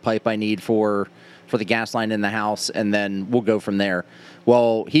much black pipe I need for the gas line in the house, and then we'll go from there.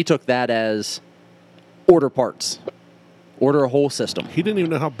 Well, he took that as order parts. Order a whole system. He didn't even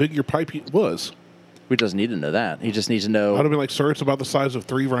know how big your pipe was. He doesn't need to know that. He just needs to know. I'd have been like, sir, it's about the size of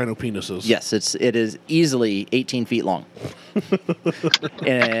 3 rhino penises. Yes, it is easily 18 feet long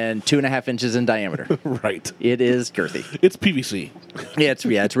and 2.5 inches in diameter. Right. It is girthy. It's PVC.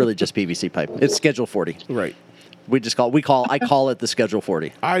 Yeah, it's really just PVC pipe. It's Schedule 40. Right. I call it the Schedule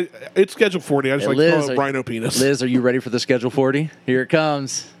 40. It's Schedule 40. I just like to call it rhino penis. Liz, are you ready for the Schedule 40? Here it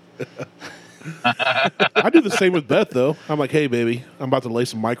comes. I do the same with Beth, though. I'm like, hey, baby, I'm about to lay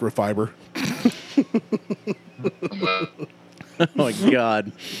some microfiber. Oh my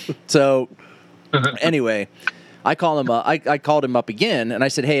God. So anyway, I call him up. I called him up again, and I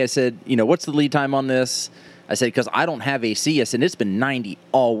said, hey, what's the lead time on this? I said, because I don't have AC. I said, it's been 90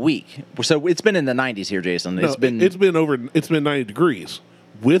 all week. So it's been in the 90s here, Jason. It's been 90 degrees.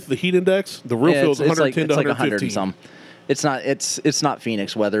 With the heat index, the real feel is 110 to 115. 100 and some. It's not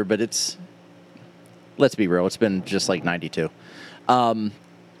Phoenix weather, but let's be real, it's been just like 92.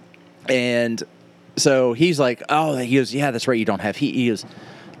 And so he's like, oh, he goes, yeah, that's right, you don't have heat. He goes,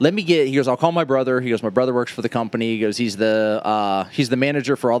 I'll call my brother. He goes, my brother works for the company. He goes, he's the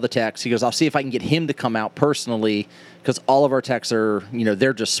manager for all the techs. He goes, I'll see if I can get him to come out personally because all of our techs are,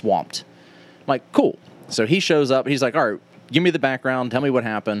 they're just swamped. I'm like, cool. So he shows up. He's like, all right, give me the background. Tell me what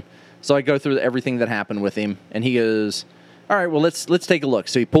happened. So I go through everything that happened with him, and he goes, all right, well, let's take a look.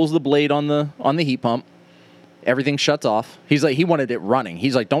 So he pulls the blade on the heat pump. Everything shuts off. He's like, he wanted it running.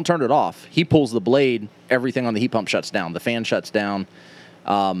 He's like, don't turn it off. He pulls the blade. Everything on the heat pump shuts down. The fan shuts down.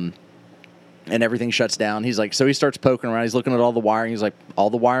 And everything shuts down. He's like, so he starts poking around. He's looking at all the wiring. He's like,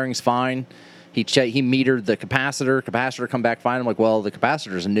 all the wiring's fine. He metered the capacitor come back fine. I'm like, well, the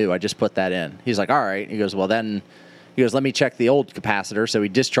capacitor's new. I just put that in. He's like, all right. He goes, well, then, let me check the old capacitor. So he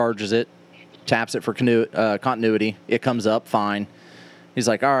discharges it, taps it for continuity. It comes up fine. He's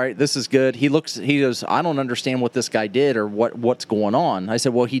like, all right, this is good. He goes, I don't understand what this guy did or what's going on. I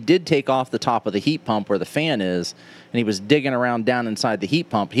said, well, he did take off the top of the heat pump where the fan is, and he was digging around down inside the heat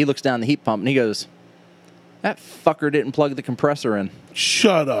pump. He looks down the heat pump, and he goes, that fucker didn't plug the compressor in.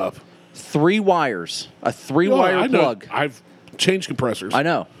 Shut up. 3 wires. A 3-wire plug. I've changed compressors. I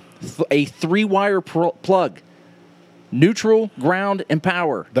know. A 3-wire plug. Neutral, ground, and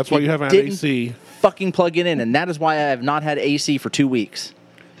power. That's why you haven't had AC. Fucking plug it in, and that is why I have not had AC for 2 weeks.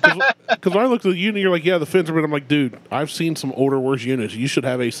 Because when I looked at the unit, you're like, yeah, the fins are good. I'm like, dude, I've seen some older, worse units. You should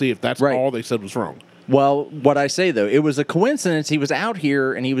have AC if that's Right. all they said was wrong. Well, what I say, though, it was a coincidence. He was out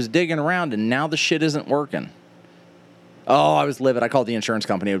here, and he was digging around, and now the shit isn't working. Oh, I was livid. I called the insurance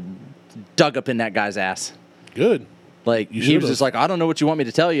company, dug up in that guy's ass. Good. Like, You he was should've. just like, I don't know what you want me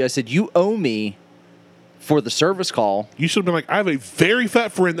to tell you. I said, you owe me for the service call. You should have been like, I have a very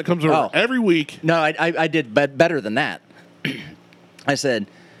fat friend that comes over Oh. every week. No, I did better than that. I said,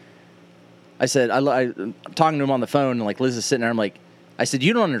 I'm talking to him on the phone, and like Liz is sitting there. I'm like, I said,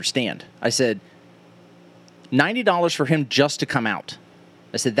 you don't understand. I said, $90 for him just to come out.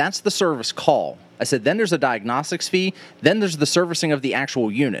 I said, that's the service call. I said, then there's a diagnostics fee. Then there's the servicing of the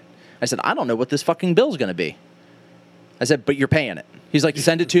actual unit. I said, I don't know what this fucking bill's going to be. I said, but you're paying it. He's like,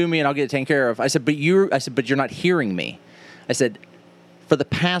 send it to me and I'll get it taken care of. I said, but you're not hearing me. I said, for the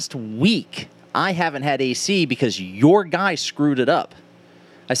past week, I haven't had AC because your guy screwed it up.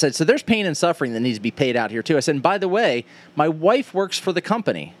 I said, so there's pain and suffering that needs to be paid out here too. I said, and by the way, my wife works for the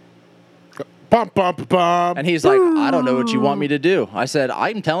company. Bum, bum, bum. And he's like, I don't know what you want me to do. I said,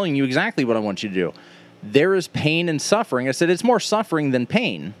 I'm telling you exactly what I want you to do. There is pain and suffering. I said, it's more suffering than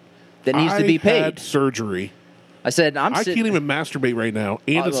pain that needs to be I paid. had surgery. I said, I can't even masturbate right now,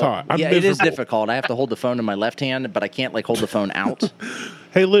 and it's hot. I'm yeah, it is miserable. difficult. I have to hold the phone in my left hand, but I can't like hold the phone out.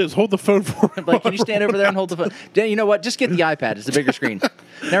 Hey, Liz, hold the phone for me. Like, can you stand over there and hold the phone? Dan, you know what? Just get the iPad. It's a bigger screen.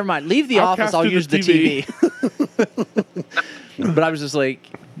 Never mind. Leave the I'll office. cast I'll through use the the TV. But I was just like,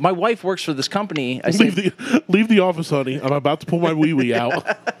 my wife works for this company. I said, Leave the office, honey. I'm about to pull my wee wee out.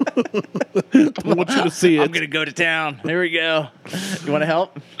 I want you to see it. I'm going to go to town. Here we go. You want to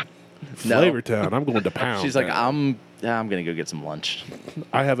help? No. Flavor Town. I'm going to Pound. She's like, Town. I'm going to go get some lunch.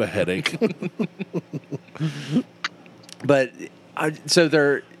 I have a headache. But so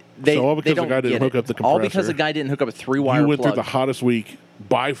they So all because they the don't guy didn't get hook it. up the All because compressor. the guy didn't hook up a 3-wire You went plug. through the hottest week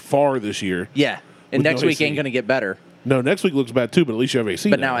by far this year. Yeah. And with next no week AC. ain't going to get better. No, next week looks bad too, but at least you have AC.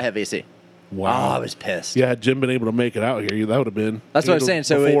 But now I have AC. Wow. Oh, I was pissed. Yeah, had Jim been able to make it out here, that would have been. That's what I was saying.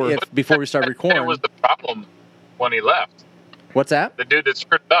 So before. if before we start It recording, was the problem when he left. what's that? The dude that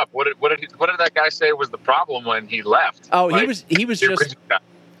screwed it up. What did that guy say was the problem when he left? Oh, Like, he was the just original guy.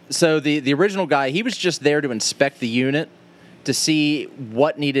 so the original guy. He was just there to inspect the unit to see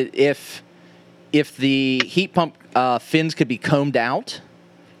what needed if the heat pump fins could be combed out,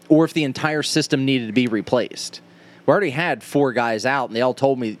 or if the entire system needed to be replaced. We already had 4 guys out, and they all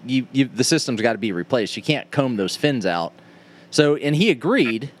told me the system's got to be replaced. You can't comb those fins out. So, and he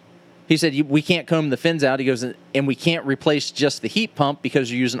agreed. He said, we can't comb the fins out. He goes, and we can't replace just the heat pump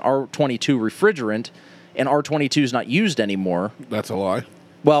because you're using R22 refrigerant, and R22 is not used anymore. That's a lie.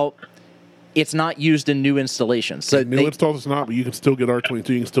 Well, it's not used in new installations. So New installs it's not, but you can still get R22.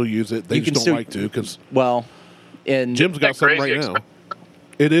 You can still use it. They You just can don't still- like to because well, and Jim's got That's something crazy right now. expensive.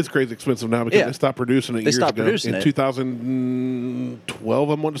 It is crazy expensive now because Yeah. they stopped producing it They years stopped ago. producing In it. 2012,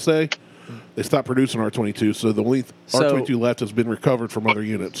 I want to say, they stopped producing R22. So the only So- R22 left has been recovered from other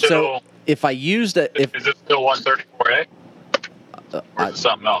units. so if I used it, if Is it still 134A? Or is it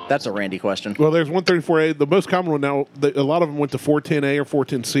something else? that's a Randy question. Well, there's 134A. The most common one now, a lot of them went to 410A or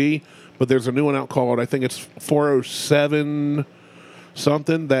 410C, but there's a new one out called, I think it's 407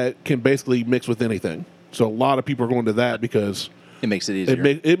 something that can basically mix with anything. So a lot of people are going to that because It makes it easier.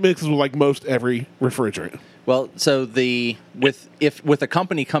 it mixes with like most every refrigerant. Well, so with a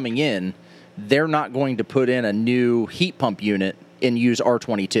company coming in, they're not going to put in a new heat pump unit and use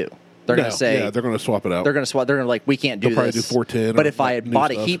R22. They're going No, to say yeah, they're going to swap it out. they're going to swap. They're going to like we can't do They'll probably this. do 410 But or, if I like, had new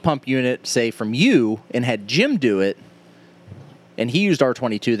bought a stuff. heat pump unit, say from you, and had Jim do it, and he used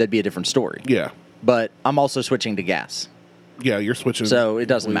R22, that'd be a different story. Yeah. But I'm also switching to gas, Yeah, you're switching. so it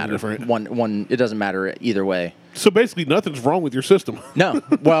doesn't completely matter. different. One it doesn't matter either way. So basically, nothing's wrong with your system. No,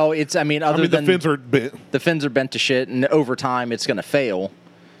 well, it's other I mean, than the fins are bent. the fins are bent to shit, and over time it's going to fail.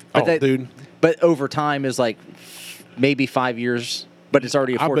 Oh, dude. But over time is like maybe 5 years, but it's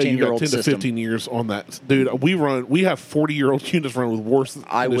already a I bet you got 14-year-old 10 to system. 15 years on that. Dude, we have 40-year-old units run with worse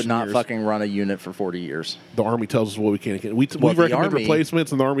I would condition not years. fucking run a unit for 40 years. The Army tells us what we can and can't. We Well, the recommend Army-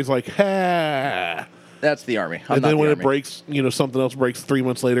 replacements, and the Army's like, ha. That's the Army. I'm And not then the when Army. it breaks, something else breaks 3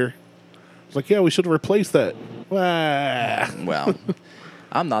 months later. It's like, yeah, we should have replaced that. Wah. Well,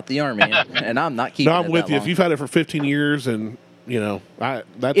 I'm not the Army, and I'm not keeping No, it I'm with that you. long. If you've had it for 15 years and, that's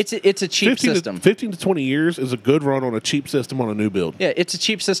It's a cheap 15 system. 15 to 20 years is a good run on a cheap system on a new build. Yeah, it's a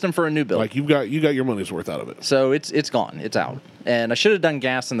cheap system for a new build. Like you got your money's worth out of it. So it's gone. It's out. And I should have done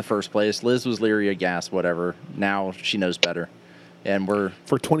gas in the first place. Liz was leery of gas, whatever. Now she knows better. And we're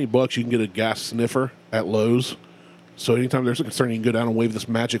For $20, you can get a gas sniffer at Lowe's. So anytime there's a concern, you can go down and wave this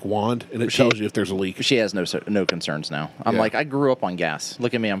magic wand, and it tells you if there's a leak. she has no concerns now. I'm Yeah. like, I grew up on gas.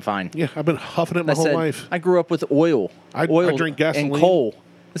 Look at me, I'm fine. Yeah, I've been huffing it my I whole said, life. I grew up with oil. I oil drink gasoline. and coal.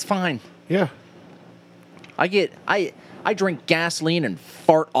 It's fine. Yeah. I drink gasoline and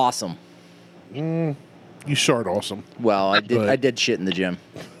fart awesome. You shard awesome. Well, I did. But- I did shit in the gym.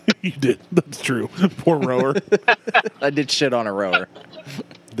 You did. That's true. Poor rower. I did shit on a rower.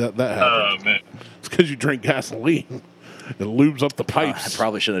 that Oh happened. man. It's because you drink gasoline. It lubes up the I pipes.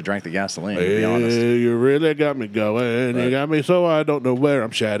 probably should have drank the gasoline. To be honest. Hey, you really got me going. You Right. got me so I don't know where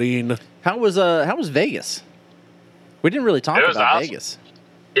I'm shatting. How was Vegas? We didn't really talk It was about awesome. Vegas.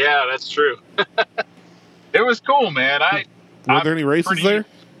 Yeah, that's true. It was cool, man. Were there any races pretty- there?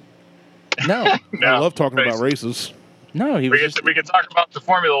 No, No, I love talking about basically. races. no, he was just. We can talk about the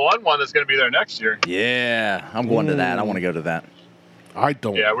Formula One that's going to be there next year. Yeah, I'm going to that. I want to go to that. I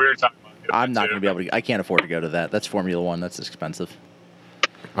don't. Yeah, we were talking about it. I'm not too. going to be able to. I can't afford to go to that. That's Formula One. That's expensive.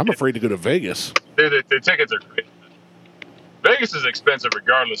 I'm afraid to go to Vegas. Dude, the tickets are great. Vegas is expensive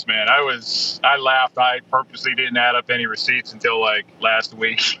regardless, man. I laughed. I purposely didn't add up any receipts until like last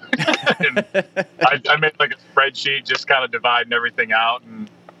week. And I made like a spreadsheet, just kind of dividing everything out, and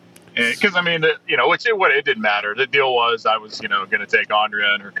because I mean, it didn't matter. The deal was I was going to take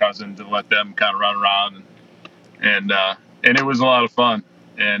Andrea and her cousin to let them kind of run around, and it was a lot of fun.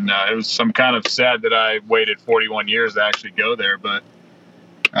 And it was some kind of sad that I waited 41 years to actually go there, but.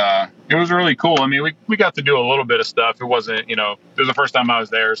 It was really cool. I mean, we got to do a little bit of stuff. It wasn't, it was the first time I was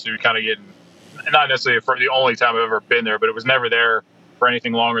there, so you're kind of getting, not necessarily for the only time I've ever been there, but it was never there for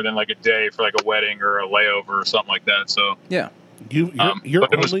anything longer than like a day for like a wedding or a layover or something like that. So Yeah. You're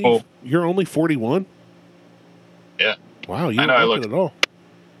but it was only cool. you're only 41. Yeah. Wow, you I know, don't I look look- it at all.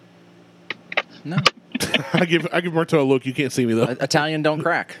 No, I give Martel a look. You can't see me though. Italian don't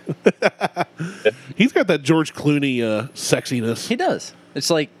crack. He's got that George Clooney sexiness. He does. It's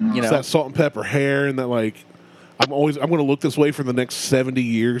like It's that salt and pepper hair, and that like I'm going to look this way for the next 70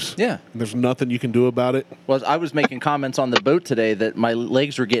 years. Yeah. And there's nothing you can do about it. Well, I was making comments on the boat today that my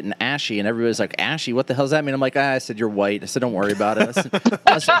legs were getting ashy, and everybody's like, "Ashy? What the hell does that mean?" I'm like, I said, "You're white." I said, "Don't worry about it."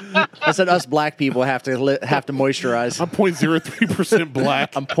 I said, "Us black people have to moisturize." I'm 0.03%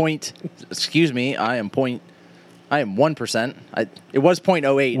 black. I am 1%. It was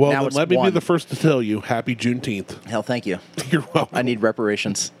 0.08. Well, now then it's let me 1. be the first to tell you, happy Juneteenth. Hell, thank you. You're welcome. I need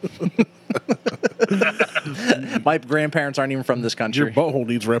reparations. My grandparents aren't even from this Your country. butthole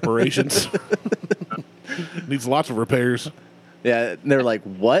needs reparations. Needs lots of repairs. Yeah, and they're like,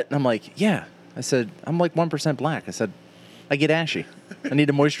 "What?" And I'm like, "Yeah." I said, "I'm like 1% black." I said, "I get ashy. I need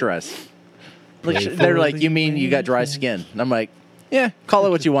to moisturize." They're like, "You mean you got dry skin?" And I'm like, "Yeah, call it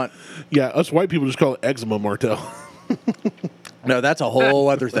what you want." Yeah, us white people just call it eczema, Martel. No, that's a whole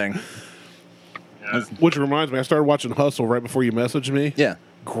other thing. Yeah. Which reminds me, I started watching Hustle right before you messaged me. Yeah,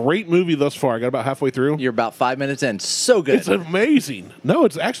 Great movie thus far. I got about halfway through. you're about 5 minutes in. So good. It's amazing. No,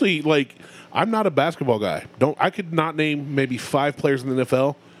 it's actually like I'm not a basketball guy. I could not name maybe 5 players in the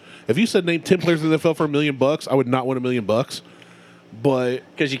NFL. If you said name 10 players in the NFL for $1 million, I would not win $1 million. But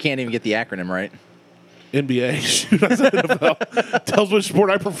Because you can't even get the acronym right. NBA, shoot, I said NFL. Tells which sport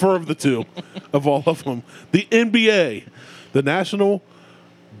I prefer of the two, of all of them. The NBA, the National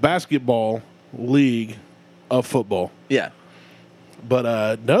Basketball League of Football. Yeah.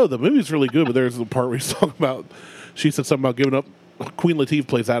 But no, the movie's really good. But there's the part where he's talking about. She said something about giving up. Queen Latifah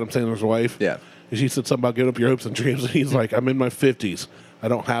plays Adam Sandler's wife. Yeah. And she said something about giving up your hopes and dreams. And he's like, I'm in my 50s. I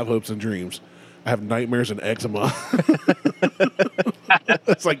don't have hopes and dreams. I have nightmares and eczema.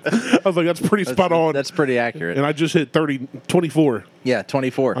 It's like I was like, that's pretty spot on. That's pretty accurate. And I just hit 24. Yeah,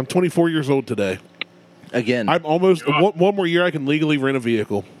 24. I'm 24 years old today. Again. I'm almost one more year. I can legally rent a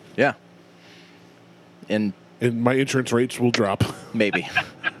vehicle, Yeah. And and my insurance rates will drop, maybe.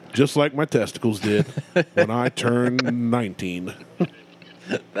 just like my testicles did when I turned 19.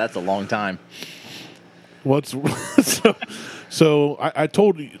 That's a long time. What's so I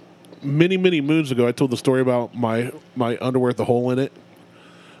told you many moons ago. I told the story about my underwear with the hole in it.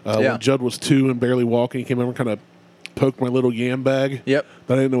 Yeah. When Judd was 2 and barely walking, he came over and kind of poked my little yam bag. Yep.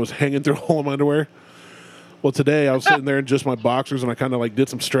 That I didn't know was hanging through a hole in my underwear. Well, today I was sitting there in just my boxers, and I kind of like did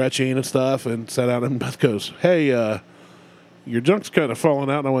some stretching and stuff, and sat out. And Beth goes, "Hey, your junk's kind of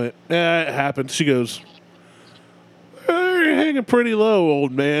falling out." And I went, "Yeah, it happens." She goes, "You're hanging pretty low,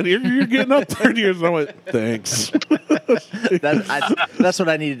 old man. You're getting up 30 years." And I went, "Thanks." That's what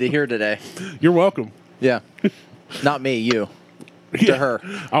I needed to hear today. You're welcome. Yeah. Not me, you. Yeah. her.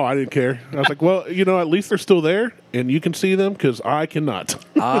 Oh, I didn't care. I was like, well, at least they're still there, and you can see them because I cannot.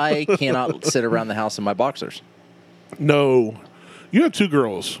 I cannot sit around the house in my boxers. No. You have 2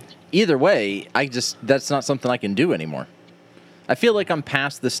 girls. Either way, that's not something I can do anymore. I feel like I'm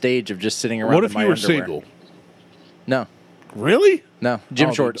past the stage of just sitting around What in if my you were underwear. single? No. Really? No.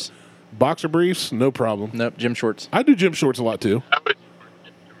 Gym Oh, shorts. dude. Boxer briefs, no problem. Nope, gym shorts. I do gym shorts a lot, too. I would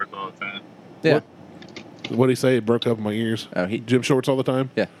all the time. Yeah. What did he say? It broke up in my ears. Oh, Gym shorts all the time?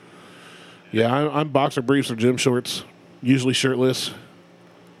 Yeah. Yeah, I'm boxer briefs or gym shorts, usually shirtless.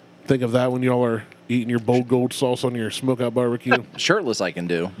 Think of that when y'all are eating your bold gold sauce on your smokeout barbecue. Shirtless I can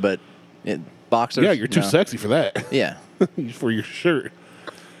do, but boxers. Yeah, you're too no. sexy for that. Yeah. For your shirt.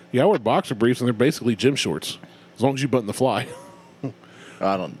 Yeah, I wear boxer briefs and they're basically gym shorts, as long as you button the fly.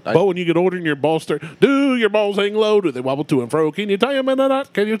 But when you get older and your balls start, do your balls hang low? Do they wobble to and fro? Can you tie them in the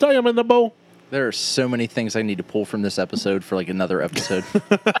knot? Can you tie them in the bowl? There are so many things I need to pull from this episode for like another episode.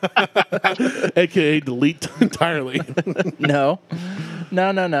 AKA delete entirely. No.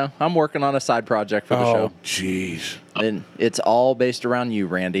 I'm working on a side project for the Oh, show. jeez. And it's all based around you,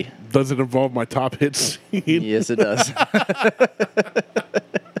 Randy. Does it involve my top hits? Yes, it does.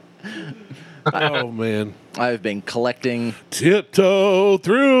 Oh, man. I've been collecting. Tiptoe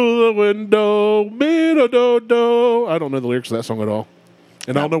through the window, do. I don't know the lyrics of that song at all.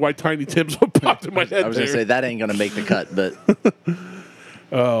 And I don't know why Tiny Tim's popped in my head. I was going to say that ain't going to make the cut, but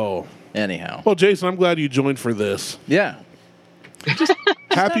Oh. anyhow. Well, Jason, I'm glad you joined for this. Yeah. Happy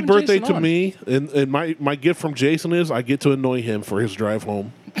having birthday Jason to on. me. And my gift from Jason is I get to annoy him for his drive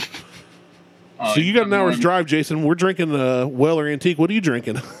home. So you got an hour's drive, Jason. We're drinking Weller Antique. What are you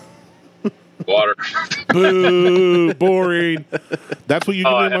drinking? Water. Boo, boring. That's what you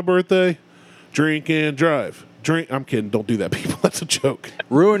give me on my birthday? Drink and drive. Drink. I'm kidding. Don't do that, people. That's a joke.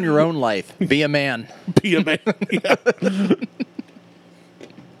 Ruin your own life. Be a man. Be a man. Yeah.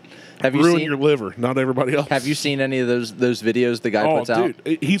 Have you Ruin seen your liver, not everybody else. Have you seen any of those videos the guy Oh, puts out?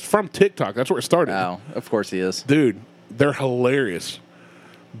 dude. He's from TikTok. That's where it started. Oh, of course he is. Dude, they're hilarious.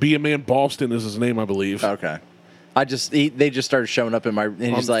 Be a Man Boston is his name, I believe. Okay. They just started showing up in my,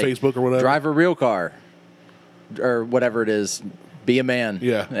 and he's On like, Facebook or whatever? drive a real car or whatever it is. Be a man.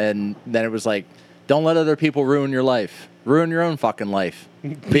 Yeah. And then it was like, don't let other people ruin your life. Ruin your own fucking life.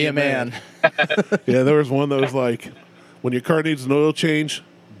 Be a man. Yeah, there was one that was like, when your car needs an oil change,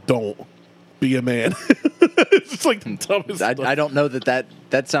 don't be a man. It's just like the dumbest stuff. I don't know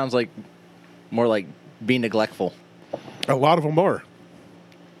that sounds like more like being neglectful. A lot of them are.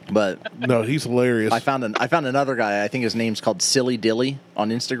 But No, he's hilarious. I found another guy. I think his name's called Silly Dilly on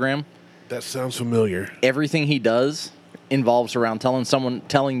Instagram. That sounds familiar. Everything he does involves around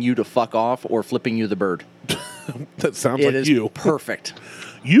telling you to fuck off or flipping you the bird. That sounds It like is you. perfect.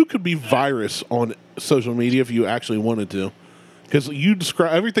 You could be virus on social media if you actually wanted to. Because you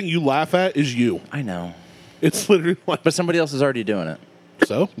describe everything you laugh at is you. I know, It's literally like, but somebody else is already doing it.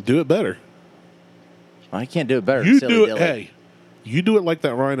 so do it better. I can't do it better. You Silly do it. Dilly. Hey, you do it like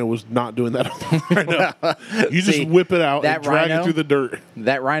that rhino was not doing that on the rhino. You just See, whip it out that and drag rhino- it through the dirt.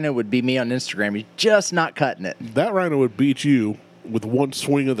 That rhino would be me on Instagram. He's just not cutting it. That rhino would beat you with one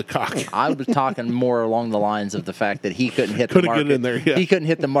swing of the cock. I was talking more along the lines of the fact that he couldn't hit the Couldn't mark. get in there, yeah. He couldn't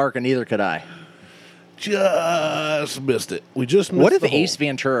hit the mark, and neither could I. Just missed it. We just missed What if the hole. Ace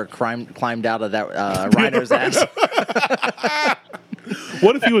Ventura climbed out of that rhino's ass?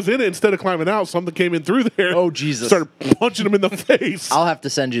 What if he was in it instead of climbing out? Something came in through there. Oh, Jesus. Started punching him in the face. I'll have to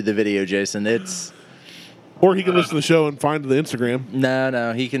send you the video, Jason. It's Or he can listen to the show and find the Instagram.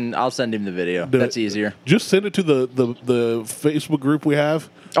 no. He can. I'll send him the video. Do That's it. easier. Just send it to the Facebook group we have.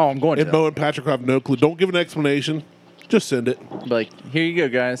 Oh, I'm going And to. Mo and Patrick have no clue. Don't give an explanation. Just send it. Like, here you go,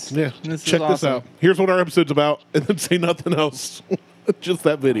 guys. Yeah. This Check is this awesome. out. Here's what our episode's about. And then say nothing else. Just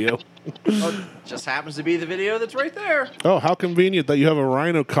that video. Oh, just happens to be the video that's right there. Oh, how convenient that you have a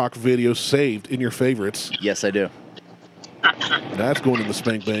rhino cock video saved in your favorites. Yes, I do. That's going in the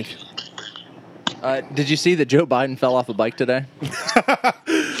spank bank. Did you see that Joe Biden fell off a bike today?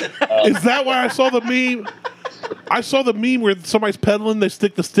 Is that why I saw the meme? I saw the meme where somebody's pedaling, they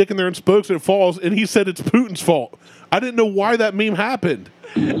stick the stick in their own spokes, and it falls, and he said it's Putin's fault. I didn't know why that meme happened.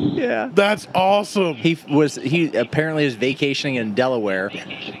 Yeah. That's awesome. He apparently was vacationing in Delaware,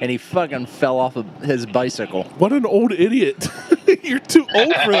 and he fucking fell off of his bicycle. What an old idiot. You're too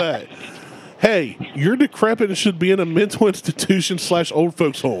old for that. Hey, you're decrepit and should be in a mental institution / old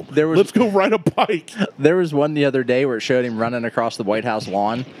folks home. Let's go ride a bike. There was one the other day where it showed him running across the White House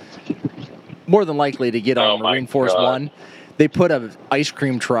lawn. More than likely to get on Oh my Marine Force God. One. They put an ice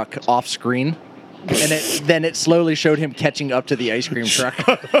cream truck off screen, and then it slowly showed him catching up to the ice cream truck.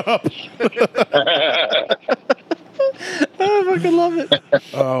 I fucking love it.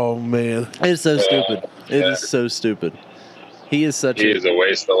 Oh, man. It's so stupid. It is so stupid. He is such He is a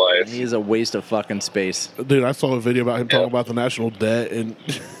waste of life. He is a waste of fucking space. Dude, I saw a video about him talking about the national debt, and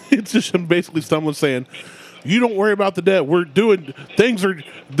it's just him basically stumbling saying, you don't worry about the debt. We're doing things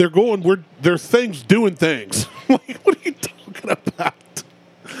there's things doing things. Like, what are you talking about?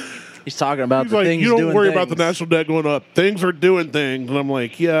 He's talking about He's the like, things you don't doing worry things. about the national debt going up. Things are doing things. And I'm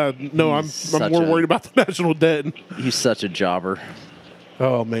like, yeah, no, I'm He's such more a- worried about the national debt. He's such a jobber.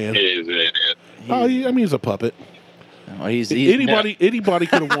 Oh, man. He is an idiot. Oh, I mean, he's a puppet. Oh, he's Anybody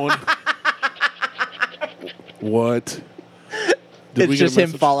could have won. What? It's just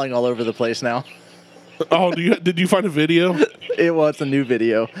him falling all over the place now. Oh, did you find a video? It's a new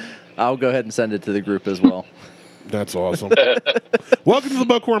video. I'll go ahead and send it to the group as well. That's awesome. Welcome to the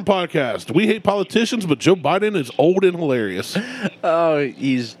Buckhorn Podcast. We hate politicians, but Joe Biden is old and hilarious. Oh,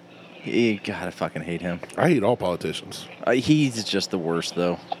 God, I fucking hate him. I hate all politicians. He's just the worst,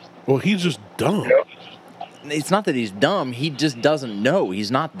 though. Well, he's just dumb. Yep. It's not that he's dumb. He just doesn't know. He's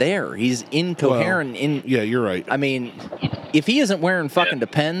not there. He's incoherent. Yeah, you're right. I mean, if he isn't wearing fucking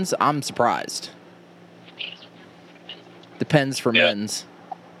Depends, I'm surprised. Depends for men's.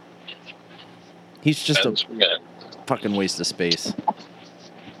 He's just a fucking waste of space.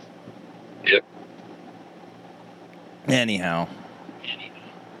 Yep. Anyhow.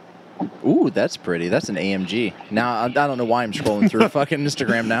 Ooh, that's pretty. That's an AMG. Now, I don't know why I'm scrolling through fucking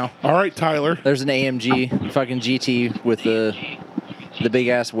Instagram now. All right, Tyler. There's an AMG fucking GT with the big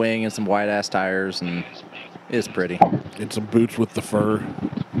ass wing and some wide ass tires, and it's pretty. And some boots with the fur.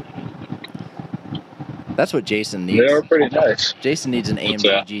 That's what Jason needs. They are pretty nice. Jason needs an What's AMG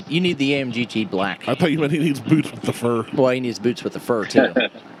that? GT. You need the AMG GT black. I thought you meant he needs boots with the fur. Well, he needs boots with the fur too.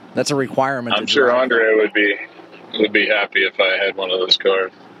 That's a requirement. I'm to sure drive. Andrea would be happy if I had one of those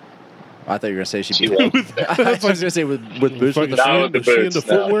cars. I thought you were gonna say she'd She be. would. I was gonna say with boots with the Not fur. with the Is she boots, into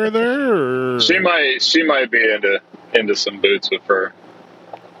no. footwear there? Or? She might be into some boots with fur.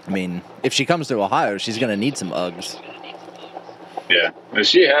 I mean, if she comes to Ohio, she's gonna need some Uggs. Yeah, and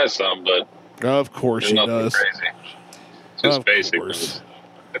she has some, but Of course there's she nothing does. crazy. It's just Of basic. course.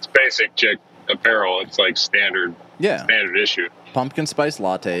 It's basic chick apparel. It's like standard Yeah, issue. pumpkin spice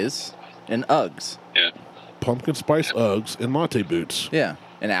lattes and Uggs. Yeah. Pumpkin spice Uggs and latte boots. Yeah,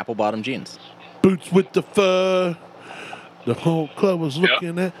 and apple bottom jeans. Boots with the fur. The whole club was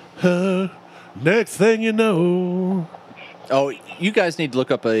looking at her. Next thing you know, Oh, you guys need to look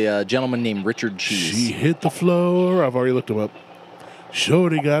up a gentleman named Richard Cheese. she hit the floor. I've already looked him up.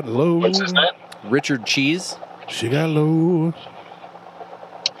 Shorty got low. What's his name? Richard Cheese. She got low.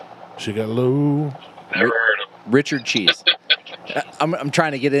 She got low. Never heard of him. Richard Cheese. I'm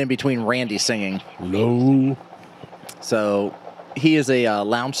trying to get in between Randy singing. Low. So he is a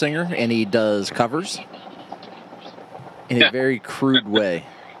lounge singer, and he does covers in a very crude way.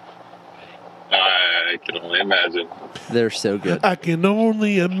 I can only imagine. They're so good. I can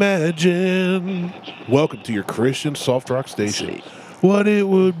only imagine. Welcome to your Christian soft rock station. Sweet. What it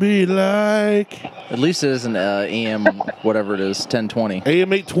would be like. At least it isn't AM, whatever it is, 1020.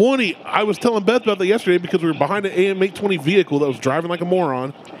 AM 820. I was telling Beth about that yesterday because we were behind an AM 820 vehicle that was driving like a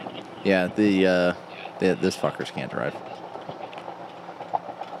moron. Yeah, this fuckers can't drive.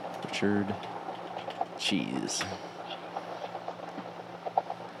 Richard Cheese.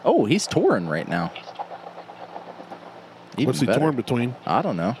 Oh, he's touring right now. Even What's he better. torn between? I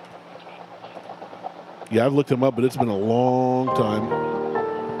don't know. Yeah, I've looked him up, but it's been a long time.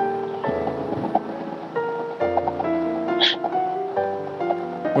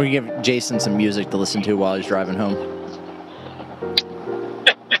 We're going to give Jason some music to listen to while he's driving home.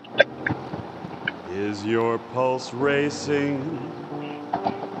 Is your pulse racing?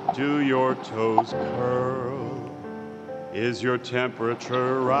 Do your toes curl? Is your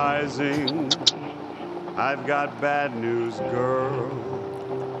temperature rising? I've got bad news, girl.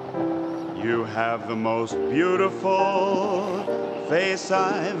 You have the most beautiful face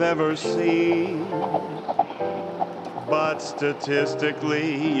I've ever seen. But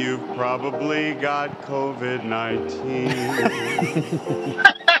statistically, you've probably got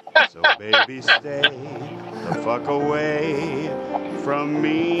COVID-19. So baby, stay the fuck away from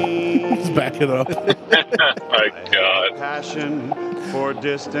me. Let's back it up. My I have a God. passion for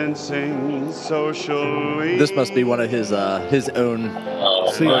distancing socially. This must be one of his own.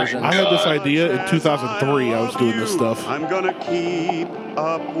 Oh, See, my I had this God. idea in 2003. I was doing this stuff. I'm gonna keep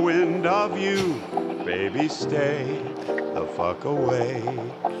upwind of you. Baby, stay the fuck away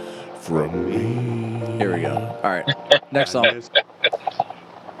From me. Here we go. All right. Next song.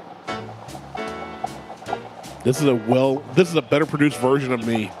 This is a better produced version of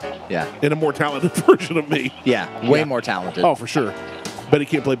me Yeah. and a more talented version of me. Yeah. Way Yeah. more talented. Oh, for sure. Bet he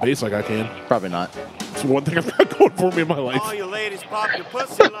can't play bass like I can. Probably not. It's one thing I've got going for me in my life. All you ladies pop your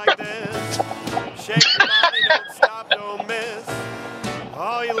pussy like this. Shake your body, don't stop, don't miss.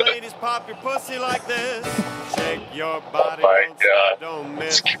 All you ladies pop your pussy like this. Shake your body, my don't stop, God. don't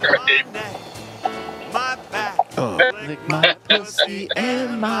miss. That's great. My neck, my back, Lick my pussy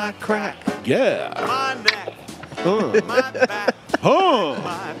and my crack. Yeah. my neck, Huh. my back, Huh.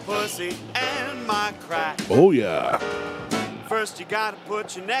 my pussy and my crack. Oh, yeah. For first you gotta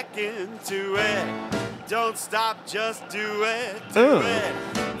put your neck into it. Don't stop, just do it, do it.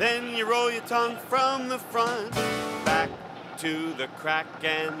 Then you roll your tongue from the front back to the crack,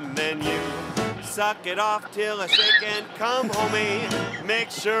 and then you suck it off till I shake and come, homie.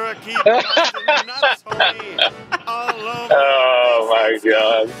 Make sure I keep busting nuts, homie. All over. Oh my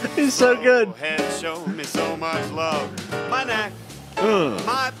God. He's so good. Go ahead, show me so much love. My neck,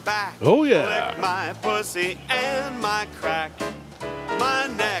 my back. Oh, yeah. Lick my pussy and my crack. My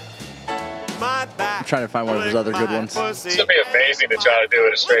neck, my back. I'm trying to find one of his other good ones. It's gonna be amazing to try to do it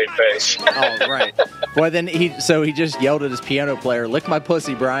in a straight face. Oh, right. Boy, then he just yelled at his piano player, "Lick my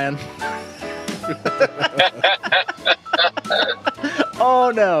pussy, Brian."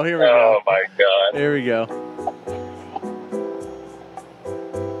 Oh no! Here we go. Oh my God. Here we go.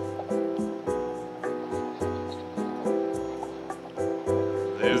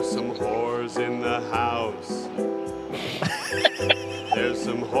 There's some whores in the house. There's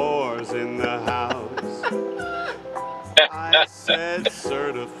some whores in the house. I said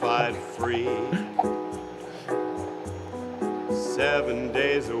certified free. 7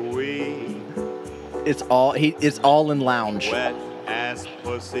 days a week. It's all in lounge. Wet ass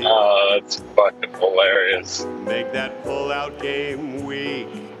pussy. Oh, that's fucking hilarious. Make that pull-out game weak.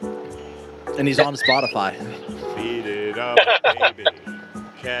 And he's on Spotify. Beat it up, baby.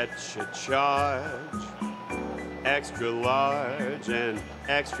 Catch a charge. Extra large and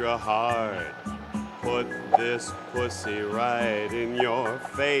extra hard. Put this pussy right in your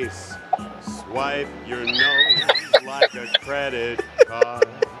face. Swipe your nose like a credit card.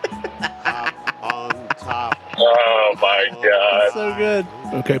 Hop on top. Oh my God. So good.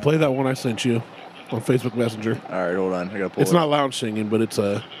 Okay, play that one I sent you on Facebook Messenger. All right, hold on. I gotta pull It's it not up. lounge singing, but it's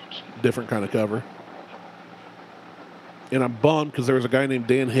a different kind of cover. And I'm bummed because there was a guy named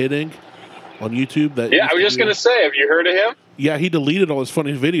Dan Hiddink on YouTube that. Yeah, used I was to just do- gonna say, have you heard of him? Yeah, he deleted all his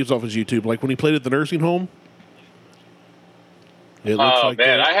funny videos off his YouTube. Like when he played at the nursing home. It looks Oh like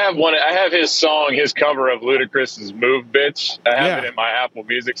man, that. I have one. I have his song, his cover of Ludacris's "Move, Bitch." I have Yeah. it in my Apple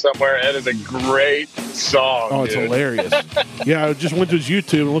Music somewhere. It is a great song. Oh, it's dude. hilarious. Yeah, I just went to his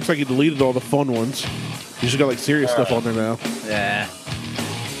YouTube. It looks like he deleted all the fun ones. He's just got like serious stuff on there now. Yeah.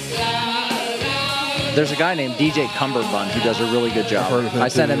 There's a guy named DJ Cumberbund who does a really good job. heard of him I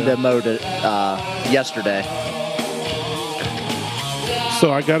sent too, him yeah. the mode yesterday.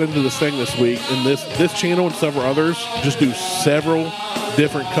 So I got into this thing this week, and this channel and several others just do several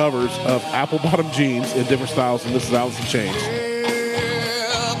different covers of apple bottom jeans in different styles, and this is Alice in Chains.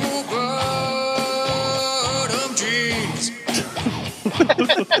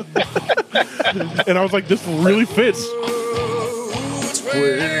 And I was like, this really fits.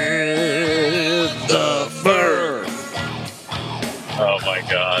 Oh my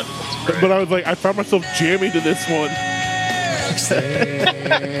God. That's great. But I was like, I found myself jamming to this one.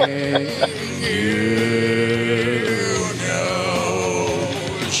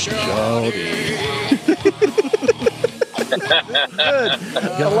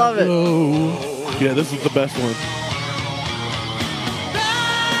 I love it. Yeah, this is the best one.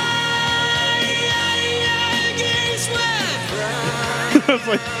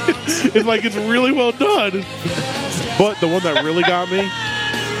 it's really well done. But the one that really got me,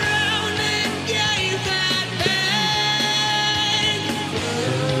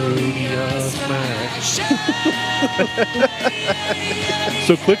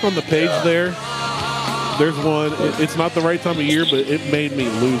 so click on the page there. There's one. It's not the right time of year, but it made me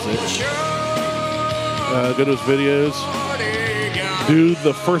lose it. Go to his videos. Do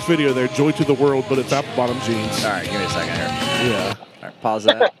the first video there, Joy to the World, but it's apple bottom jeans. All right, give me a second here. Yeah. All right, pause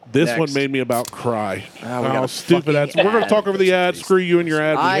that. This Next. one made me about cry. Oh, we got a stupid ads. fucking We're going to ad. talk over the ad. Screw you and your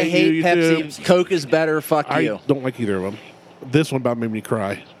ad. We I hate you, Pepsi. YouTube. Coke is better. Fuck I you. don't like either of them. This one about made me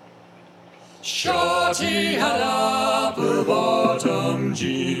cry. Shorty had apple bottom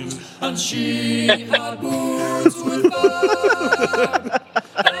jeans and she had boots with fur.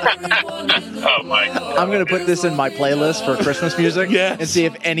 Oh my God. I'm gonna put this in my playlist for Christmas music Yes. and see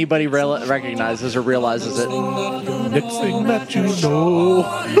if anybody recognizes or realizes it. Next thing that you know,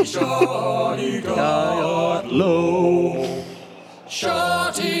 low.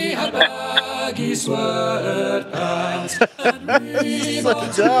 Shorty had baggy sweatpants and So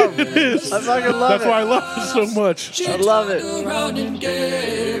dumb. I fucking love That's it. why I love it so much. she I love it. turned around and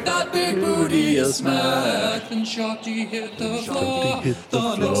gave that big booty a smack. And Shorty hit the floor.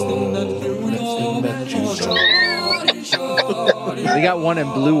 The next thing that you know, Shorty. They got one in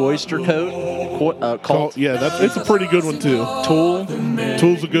Blue Oyster Cult. Cult. Yeah, it's a pretty good one too.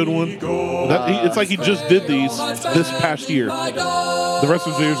 Tool's a good one. It's like he just did these this past year. The rest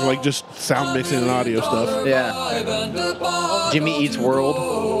of the videos are like just sound mixing and audio stuff. Yeah. Jimmy Eats World.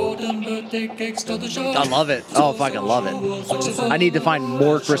 I love it. Oh, fucking love it. I need to find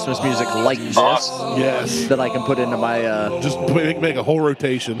more Christmas music like this Yes. that I can put into my. Just make a whole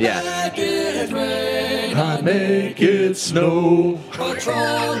rotation. Yeah. I make it snow.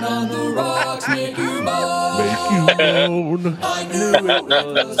 Patron on the rocks, make you moan. Make you moan. I knew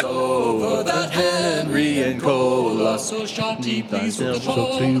it was over that Henry and Cola. So Shotty, please with the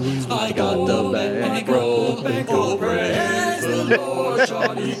phone. I got the bankroll. Bankroll, praise the Lord.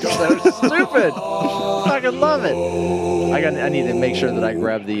 Shotty got So stupid. Fucking love it. I need to make sure that I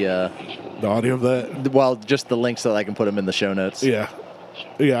grab the. The audio of that. Well, just the links so that I can put them in the show notes. Yeah.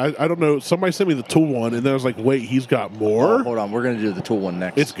 Yeah, I don't know. Somebody sent me the Tool one, and then I was like, wait, he's got more? Oh, hold on. We're going to do the Tool one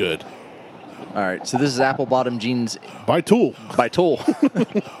next. It's good. All right. So this is Apple Bottom Jeans By Tool. by Tool.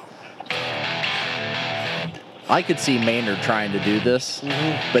 I could see Maynard trying to do this,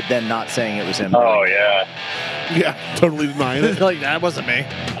 but then not saying it was him. Oh yeah. Yeah, totally denying it. Like, that wasn't me.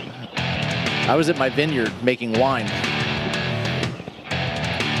 I was at my vineyard making wine.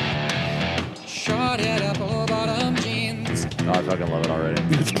 Shorty at apple bottom jeans. Oh, I fucking love it already.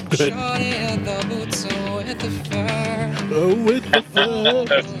 It's good. Shorty at the boots, oh, at the fur. Oh, with the fun.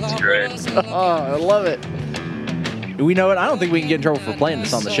 That's great. Oh, I love it. We know it. I don't think we can get in trouble for playing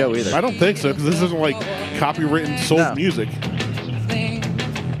this on the show either. I don't think so, because this isn't like copywritten sold No. music. Thing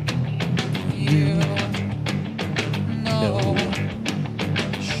you know.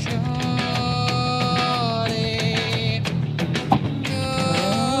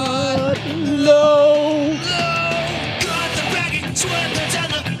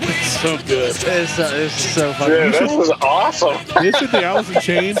 So good. It's so fucking. Dude, this is awesome. This should be Alice in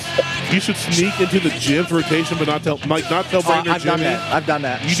Chains. You should sneak into the gym's rotation, but not tell Brainerd I've done Jimmy. that. I've done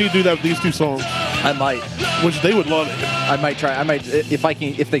that. You need to do that with these two songs, I might. which they would love it. I might try. I might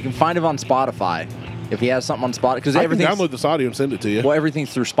if they can find it on Spotify. If he has something on Spotify, because I can everything's download this audio and send it to you. well,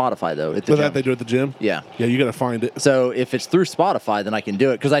 everything's through Spotify though. At the For gym. that they do at the gym? Yeah. Yeah, you got to find it. So if it's through Spotify, then I can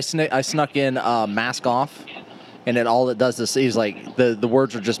do it because I snuck in Mask Off, and all it does is he's like the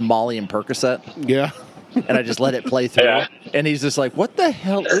words are just Molly and Percocet, Yeah. and I just let it play through, Yeah. and he's just like, "What the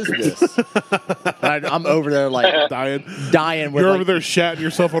hell is this?" And I'm over there like Dying. dying. With You're like, over there shatting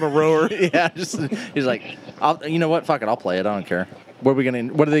yourself on a rower. Yeah, just he's like, you know what? Fuck it, I'll play it. I don't care. What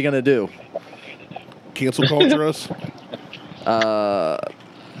are they gonna do? Cancel culture us? Oh,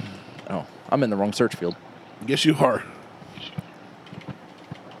 I'm in the wrong search field. Yes, you are.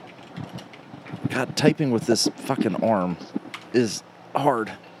 God, typing with this fucking arm is hard.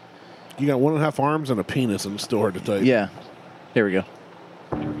 You got 1.5 arms and a penis in the store to type. Yeah. Here we go.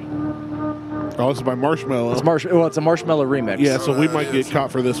 Oh, this is by Marshmallow. It's a Marshmallow remix. Yeah, so we might get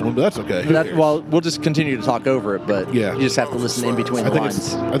caught for this one, but that's okay. Well, we'll just continue to talk over it, but Yeah. you just have to listen in between I the think lines.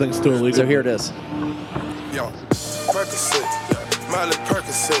 it's still illegal. So here it is. Yo, Percocet, Miley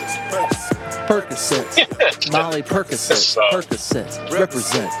Percocet, Percocet, Molly Percocet, Percocet,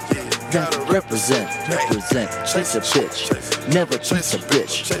 represent, chase a bitch, never chase a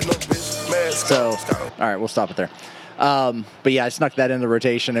bitch. So, all right, we'll stop it there. But yeah, I snuck that in the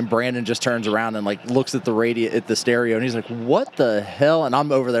rotation, and Brandon just turns around and like looks at the stereo, and he's like, "What the hell?" And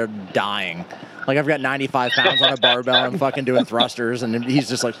I'm over there dying. Like I've got 95 pounds on a barbell, and I'm fucking doing thrusters, and he's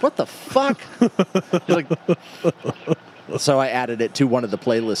just like, "What the fuck?" He's like, so I added it to one of the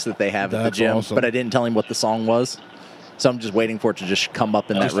playlists that they have at the That's gym, awesome. but I didn't tell him what the song was. So I'm just waiting for it to just come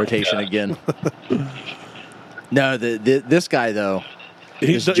up in that rotation again. No, this guy though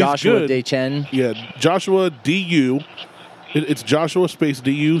is he's Joshua good. Dechen. Yeah, Joshua D-U. It's Joshua space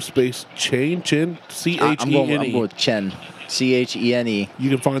D-U space Chin, I'm C-H-E-N-E. going with Chen, Chene. You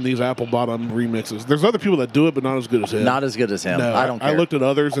can find these apple bottom remixes. There's other people that do it, but not as good as him. Not as good as him. No, I don't care. I looked at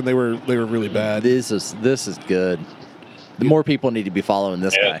others, and they were really bad. This is good. The more people need to be following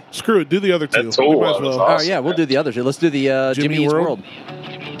this Yeah. guy. Screw it. Do the other two. That Tool We might as one was well. awesome. Oh yeah, we'll do the other two. Let's do the Jimmy Jimmy Eats World? World.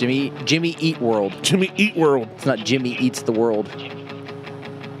 Jimmy Eat World. Jimmy Eat World. It's not Jimmy Eats the World.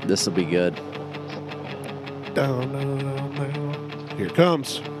 This will be good. Down, down, down, down. Here it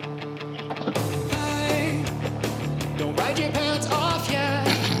comes. Hey, don't ride your pants off yet.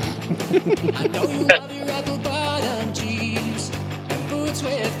 I know you love your apple bottom jeans and boots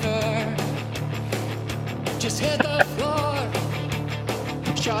with fur. Just hit the floor.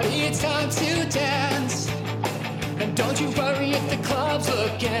 Shawty, it's time to dance. And don't you worry if the club's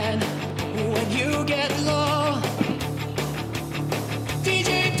looking when you get low.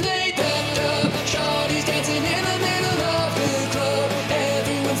 DJ, play that dub. Shawty's dancing in the middle of the club.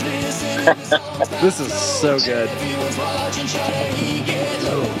 Everyone's listening to songs. This is so good. Everyone's watching Shawty get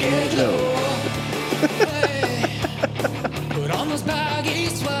low, get low. Hey, put on the those baggy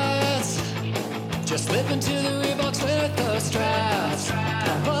sweats. Just slip into the Reeboks with the straps.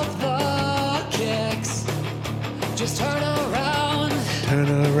 Pump up the kicks. Just turn around. Turn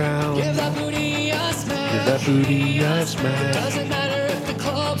around. Give that booty a smash. Give that booty a smash. Doesn't matter if the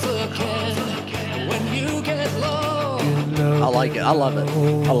club's looking. When you get low. I like it. I love it.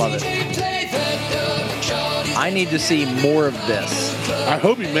 I love it. DJ, play that dub. Shorty, I need to see more of this. I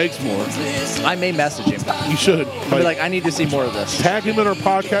hope he makes more. I may message him. You should. I'll be like, I need to see more of this. Tag him in our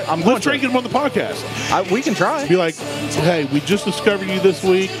podcast. I'm going Let's try to. to get him on the podcast. We can try. Be like, hey, we just discovered you this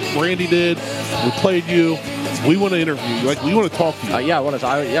week. Randy did. We played you. We want to interview you. Like, we want to talk to you. Yeah, I want to.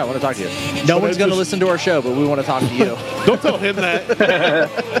 I want to talk to you. No one's going to listen to our show, but we want to talk to you. Don't tell him that.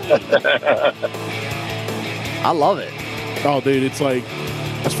 I love it. Oh, dude, it's like,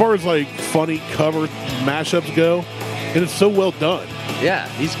 as far as like funny cover mashups go, and it's so well done. Yeah,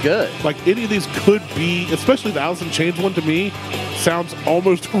 he's good. Like any of these could be, especially the Alice in Chains one to me, sounds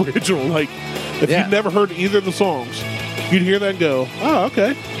almost original. Like if Yeah. you'd never heard either of the songs, you'd hear that and go, "Oh,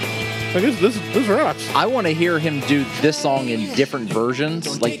 okay, I guess this rocks." I want to hear him do this song in different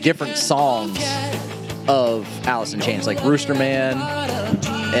versions, like different songs of Alice in Chains, like Rooster Man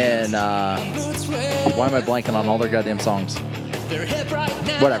and why am I blanking on all their goddamn songs?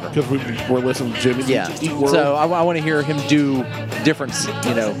 Whatever. Because we're listening to Jimmy. Yeah. Eat World. So I want to hear him do different,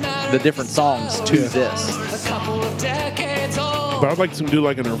 the different songs to this. But I'd like to do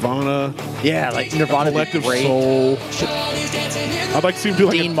like a Nirvana, Yeah, like Nirvana, Collective great. Soul. I'd like to see him do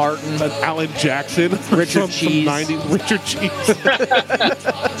like Dean Martin, an Alan Jackson, Richard some Cheese. 90s Richard Cheese.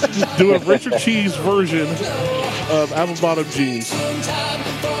 Do a Richard Cheese version of Apple Bottom Jeans.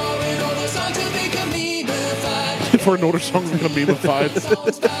 For an older song, we're gonna be with five.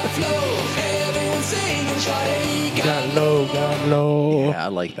 Got low. Yeah, I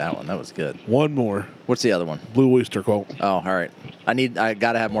like that one. That was good. One more. What's the other one? Blue Oyster Cult. Oh, all right. I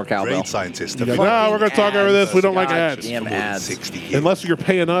got to have more cowbell. Brain scientist. You go, no, we're gonna talk over this. We don't like ads. Damn ads. 60 years. Unless you're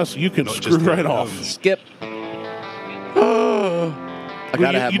paying us, you can Not screw just right the off. known. Skip. I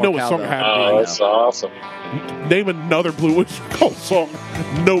gotta have you more know what song cowbell. had Oh, that's awesome. Name another Blue Oyster Cult song.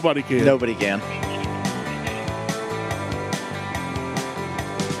 Nobody can. Nobody can.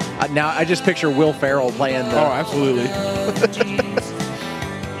 Now I just picture Will Ferrell playing the. Oh, absolutely.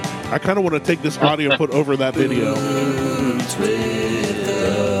 I kind of want to take this audio and put over that video.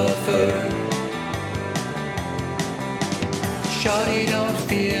 Shawty, don't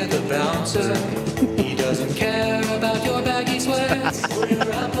fear the bouncer. He doesn't care about your baggy sweats. Your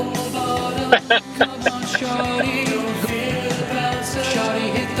apple bottom. Come on, Shawty. Don't fear the bouncer. Shawty,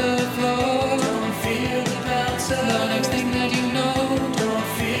 hit the floor. Don't fear the bouncer. The next thing that you know, don't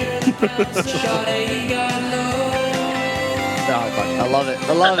fear the bouncer. Shawty got low. Oh, fuck. I love it.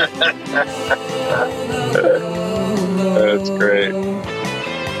 I love it. That's great.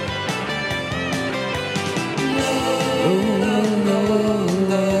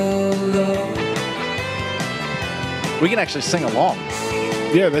 We can actually sing along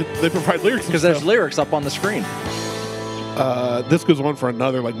Yeah, they provide lyrics because and there's stuff. lyrics up on the screen. This goes on for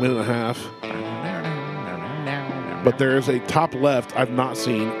another like minute and a half. But there is a top left I've not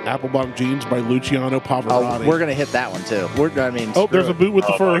seen, Apple Bottom Jeans by Luciano Pavarotti. Oh, we're gonna hit that one too. Oh, there's a boot with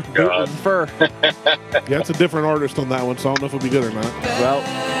the fur. God. fur. Yeah, it's a different artist on that one, so I don't know if it'll be good or not. Well,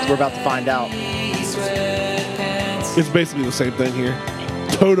 we're about to find out. It's basically the same thing here.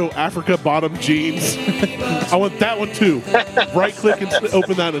 Toto Africa Bottom Jeans. I want that one too. Right click and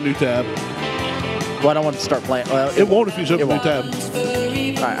open that in a new tab. Well, I don't want to start playing. Well, It won't if you open a new won't. tab. All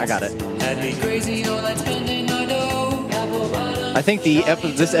right, I got it. I'd be crazy, all that spending my dough. Apple bottom. I think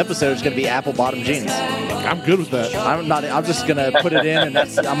this episode is gonna be apple bottom jeans. I'm good with that. I'm not. I'm just gonna put it in, and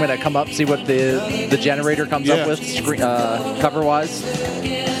I'm gonna come up see what the generator comes Yeah. up with cover wise.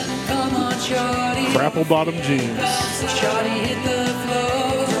 Come on, Shawty. Apple Bottom Jeans. Shawty, hit the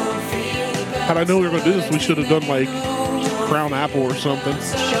floor. Don't fear the Had I known we were going to do this, we should have done like Crown Apple or something.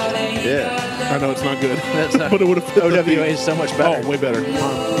 Yeah, I know it's not good, That's not- but it would have fit the OWA theme. is so much better. Oh, way better.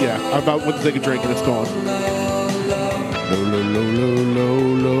 Yeah, I about went to take a drink and it's gone. Low, low, low, low, low,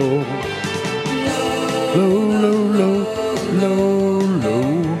 low. Low, low, low, low,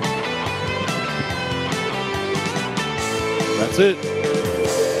 low. That's it.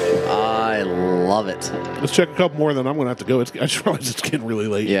 I love it. Let's check a couple more, then I'm going to have to go. I just realized it's getting really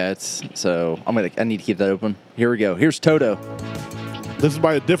late. Yeah, it's so. I need to keep that open. Here we go. Here's Toto. This is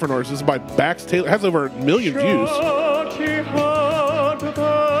by a different artist. This is by Bax Taylor. It has over 1 million views.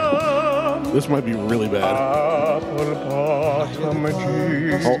 This might be really bad.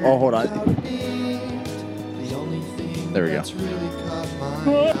 Oh, hold on. There we go.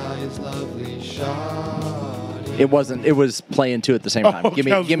 It wasn't. It was playing two at the same time. Oh, give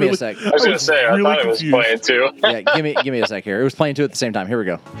me I was give me a really- sec. I was gonna say, I really thought it was confused. playing too. Yeah, give me a sec here. It was playing two at the same time. Here we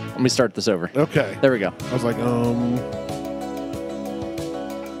go. Let me start this over. Okay. There we go. I was like,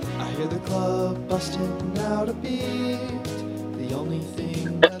 I hear the club busting out a beat. The only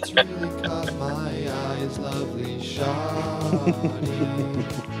thing that's really caught my eye is lovely shoddy.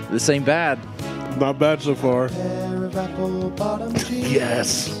 This ain't bad. not bad so far. Pair of apple bottom jeans.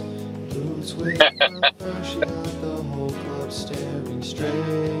 Yes. Boots with fur. She got the whole club staring straight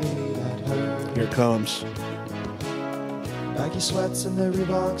at her. Here it comes. Baggy sweats and the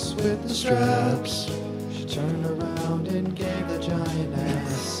Reeboks with the straps. She turned around and gave the giant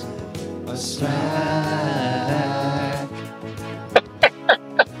ass a smack.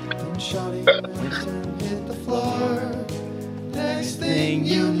 Then Shawty went and hit the floor. Next thing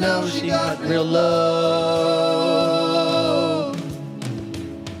you know, she got real low.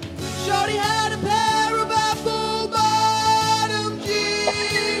 Shawty had a pair of apple bottom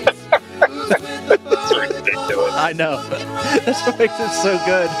jeans. Boots with the fur that ridiculous. I know. That's what makes it so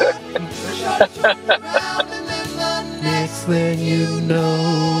good. Next thing you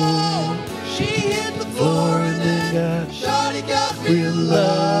know, she hit the floor and then Shawty got real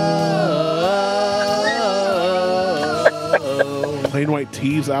low. Plain white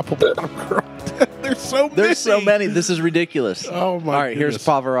tees, apple bottom girl. There's so many. There's so many. This is ridiculous. Oh my! All right, here's goodness.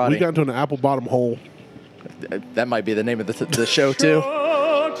 Pavarotti. We got into an apple bottom hole. That might be the name of the show too.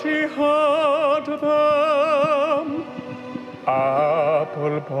 Shorty had them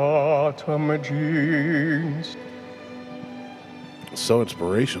apple bottom jeans. So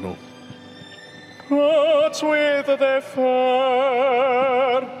inspirational. Boots with the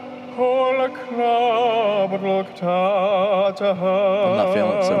fur, whole club looked at her. I'm not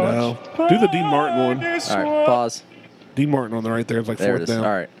feeling it so much. No. Do the Dean Martin one. All right, pause. Dean Martin on the right there. It's like There it fourth is. down.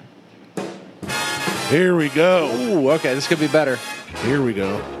 All right. Here we go. Ooh, okay, this could be better. Here we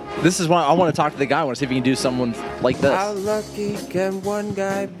go. This is why I want to talk to the guy. I want to see if he can do someone like How this. lucky can one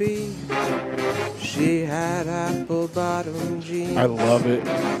guy be? She had apple bottom jeans I love it.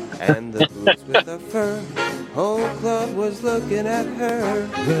 and the boots with the fur. Whole club was looking at her.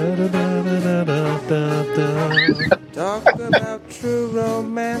 Talk about true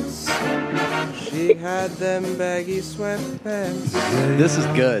romance. She had them baggy sweatpants. This is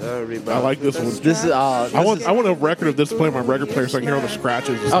good. I like this one. This is I want a record of this playing my record player so I can hear all the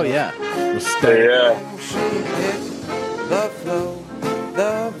scratches. and Oh stuff. yeah. The stank. Yeah. She hit the flow.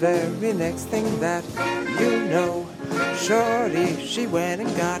 The very next thing that you know, shorty, she went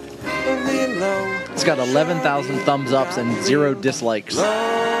and got really low. It's got 11,000 thumbs ups and 0 dislikes.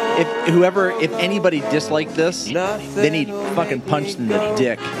 If anybody disliked this, they need fucking punched in the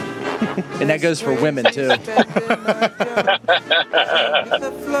dick. And that goes for women too.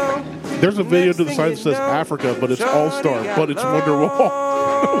 There's a video to the side that says Africa, but it's All Star, but it's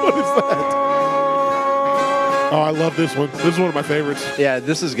Wonderwall. What is that? Oh, I love this one. This is one of my favorites. Yeah,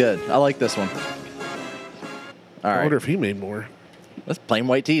 this is good. I like this one. All I right, wonder if he made more. let's plain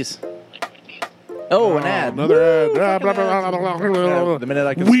white tees. Oh, an ad. Another ad. Blah, blah, blah, blah, blah, blah. The minute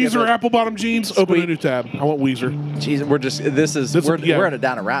I can skip Weezer it. apple bottom jeans. Open a Squeak. new tab. I want Weezer. Jeez, we're just yeah. we're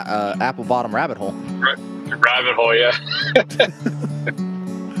down a apple bottom rabbit hole. Rabbit hole, yeah.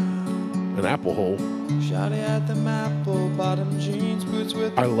 An apple hole. Shawty had them apple bottom jeans, boots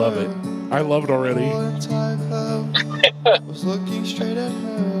with I love it. I love it already. Was looking straight at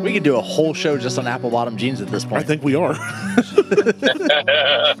her. We could do a whole show just on apple bottom jeans at this I point. think we are.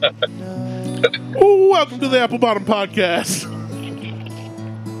 Oh, welcome to the Apple Bottom Podcast.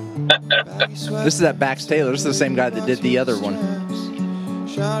 This is that Bax Taylor. This is the same guy that did the other one.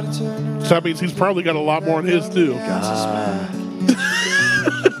 So that means he's probably got a lot more on his too.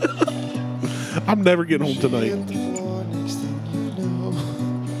 I'm never getting home tonight.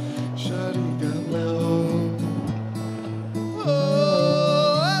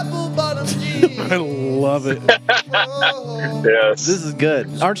 I love it. Yes. This is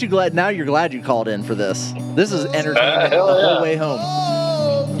good. Aren't you glad? Now you're glad you called in for this. This is entertainment the hell whole yeah. way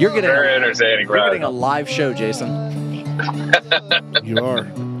home. You're getting Very entertaining, you're getting a right? live show, Jason. You are.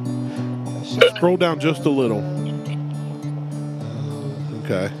 Scroll down just a little.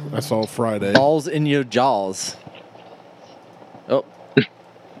 Okay, I saw Friday. Balls in your jaws. Oh.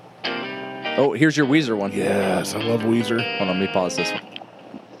 Oh, here's your Weezer one. Yes, I love Weezer. Hold on, let me pause this one.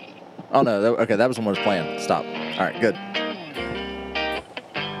 Oh no, okay, that was the one I was playing. Stop. All right, good.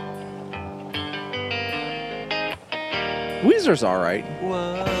 Weezer's all right.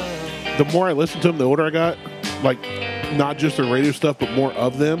 The more I listen to them, the older I got. Like, not just the radio stuff, but more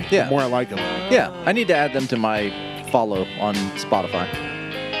of them. Yeah. The more I like them. Yeah, I need to add them to my follow on Spotify.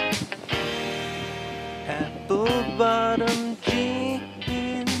 Apple apple-bottom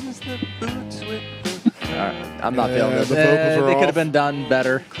jeans, the boots with the... All right, I'm not feeling this. the vocals are They could off. have been done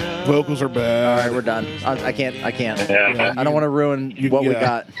better. Vocals are bad. All right, we're done. I can't. Yeah. I don't want to ruin what we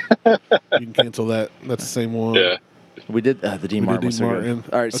got. You can cancel that. That's the same one. Yeah. We did the Dean Martin. Dean Was so good. Martin.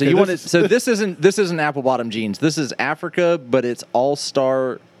 All right, so Okay, you want to? this- So this isn't apple bottom jeans. This is Africa, but it's All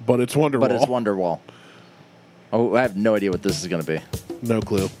Star, But it's Wonderwall. but it's Wonderwall. Oh, I have no idea what this is going to be. No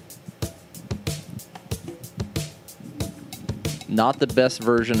clue. Not the best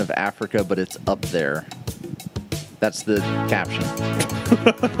version of Africa, but it's up there. That's the caption.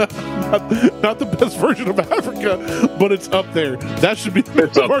 Not the best version of Africa, but it's up there. That should be the name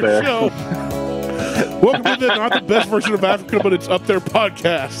It's of up our there. show. Welcome to the Not the Best Version of Africa, but it's up there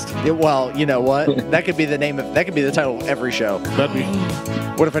podcast. Well, you know what? That could be the name of. That could be the title of every show. That'd be.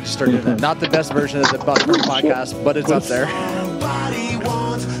 What if I just started doing that? Not the best version of the Buzzword podcast, but it's up there. Somebody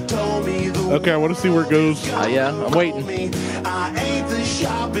once told me the Okay, I want to see where it goes. Yeah, I'm waiting. I ain't the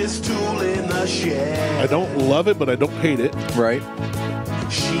sharpest tool in the shed. I don't love it, but I don't hate it. Right.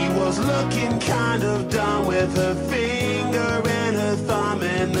 She was looking kind of dumb with her finger and her thumb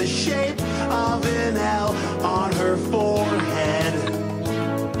in the shape of an L on her forehead.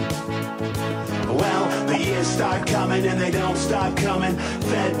 Well, the years start coming and they don't stop coming.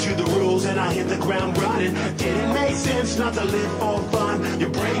 Fed to the rules and I hit the ground running. Didn't make sense not to live for fun. Your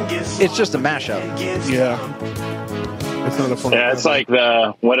brain gets It's just a mashup. Yeah. It's not a fun. Yeah, it's like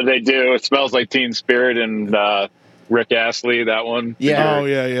what did they do? It Smells Like Teen Spirit and Rick Astley, that one. Yeah. Oh,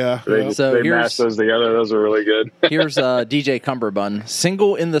 yeah. They, So they here's- mashed those together. Those are really good. Here's DJ Cumberbund.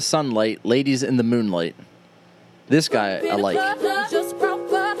 Single in the sunlight, ladies in the moonlight. This guy I like.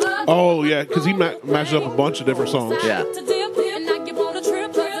 Oh, yeah, because he mashed up a bunch of different songs. Yeah.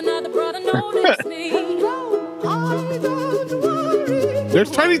 There's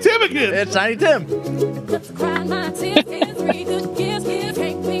Tiny Tim again. It's Tiny Tim.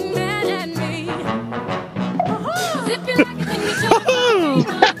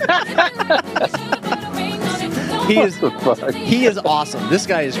 He is awesome. This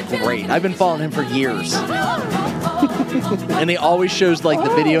guy is great. I've been following him for years. And he always shows like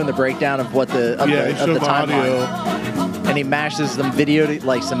the video and the breakdown of what the He of showed the the timeline. audio. And he mashes some video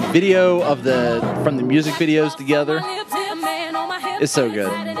some video of from the music videos together. It's so good.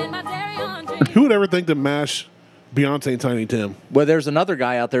 Who would ever think to mash Beyonce and Tiny Tim? Well, there's another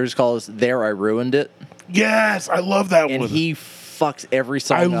guy out there who's called There I Ruined It. Yes, I love that And one. he fucks every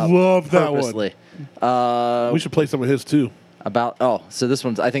song I up love that one. purposely. We should play some of his too. So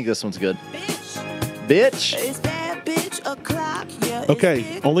I think this one's good. Bitch.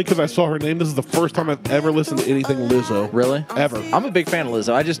 Okay, only because I saw her name. This is the first time I've ever listened to anything Lizzo. Really? Ever. I'm a big fan of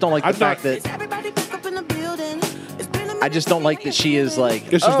Lizzo. I just don't like the I'm fact not- that I just don't like that she is like,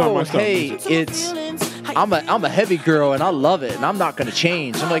 It's just not my oh, style of hey, music." I'm a heavy girl and I love it and I'm not gonna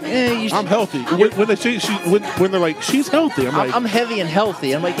change. I'm like, I'm healthy. When they say when they're like she's healthy, I'm like I'm heavy and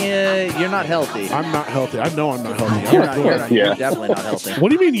healthy. I'm like, you're not healthy. I'm not healthy. I know I'm not healthy. You're not. You're definitely not healthy. What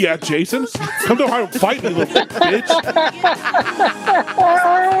do you mean, yeah, Jason? Come to Ohio and fight me, little bitch.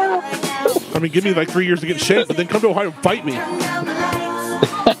 I mean, give me like 3 years to get in shape, but then come to Ohio and fight me.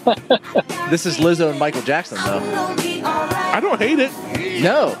 This is Lizzo and Michael Jackson, though. I don't hate it.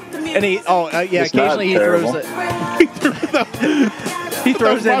 No. And he, It's not occasionally he throws terrible. it. He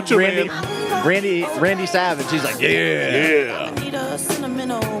throws in Macho Man. Randy Savage. He's like, yeah. Need a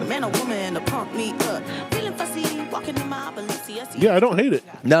sentimental man or woman to pump me up. Feeling fussy, walking in my Balenciaga. Yeah, I don't hate it.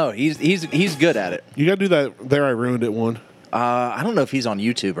 No, he's good at it. You got to do that. There, I ruined it one. I don't know if he's on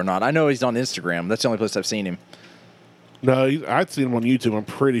YouTube or not. I know he's on Instagram. That's the only place I've seen him. No, I'd seen him on YouTube. I'm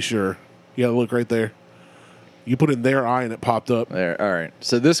pretty sure. You got to look right there. You put in their eye and it popped up. There. All right.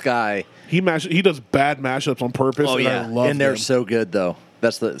 So this guy. He does bad mashups on purpose. Oh and yeah, I love and they're them. so good though.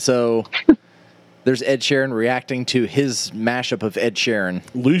 There's Ed Sheeran reacting to his mashup of Ed Sheeran.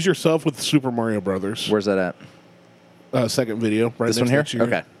 Lose Yourself with Super Mario Brothers. Where's that at? Second video. Right This one next here? to Ed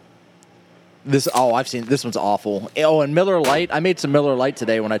Sheeran. Okay. I've seen this one's awful. Oh, and Miller Lite. I made some Miller Lite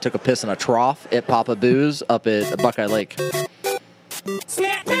today when I took a piss in a trough at Papa Boo's up at Buckeye Lake.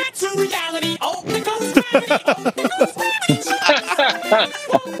 Snap back to reality. Oh, there goes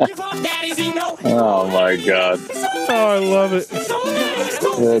gravity. Oh my god, Oh, I love it.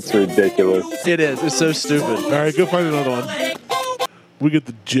 that's ridiculous. It is. It's so stupid. All right, go find another one. We get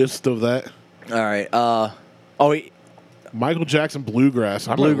the gist of that. All right. Michael Jackson Bluegrass.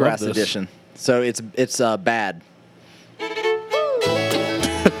 I might Bluegrass love this. edition. So it's bad.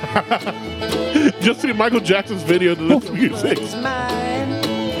 Just see Michael Jackson's video to this music.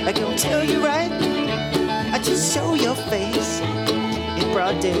 Mine, I can tell you right. I just show your face in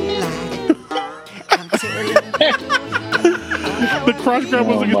broad daylight. I'm telling The crotch grab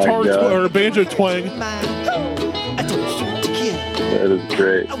was a Oh my guitar God. or a banjo twang. I don't shoot to kill. That is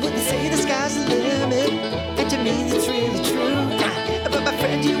great. I wouldn't say the sky's the limit, and to me that's really true. But my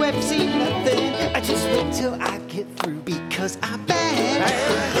friend, you haven't seen nothing. I just wait till I get through because I'm bad.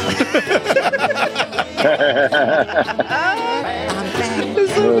 I'm bad.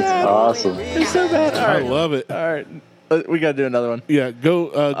 That's awesome. It's so bad. All I right. love it. All right. We got to do another one. Yeah,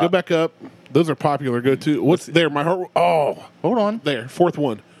 go back up. Those are popular. Go to what's there? My heart. Oh, Hold on. there. Fourth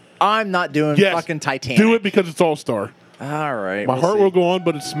one. I'm not doing Yes. fucking Titanic. Do it because it's All Star. All right. My we'll heart see. will go on,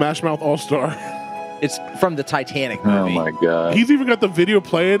 but it's Smash Mouth All Star. It's from the Titanic Oh movie. my God. He's even got the video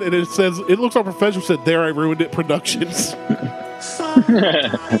playing, and it says it looks like Professional said, "There, I ruined it." Productions.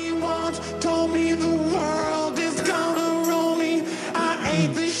 Somebody once told me the world is gonna roll me. I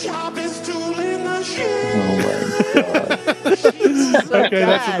ain't the sharpest tool in the shed. Oh my God. Okay,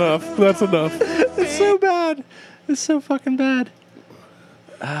 that's enough. That's enough. It's so bad. It's so fucking bad.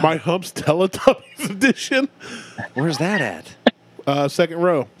 My Humps Teletubbies edition. Where's that at? Second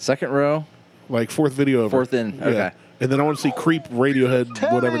row, Second row. like fourth video over. Fourth in, Yeah. okay. And then I want to see Creep, Radiohead,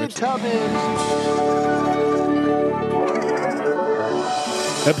 whatever next.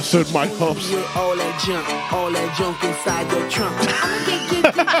 Episode My Humps. All that junk inside your trunk.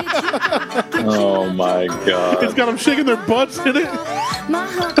 Oh my It's God. got them shaking their butts in it. It's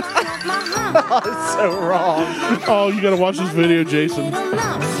so wrong. Oh, you got to watch this video, Jason.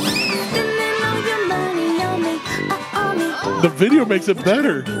 The video makes it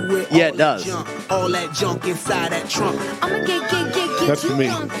better. Yeah, it does. All that junk inside that trunk. That's to me.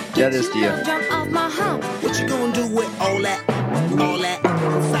 That is to you. What you gonna do with all that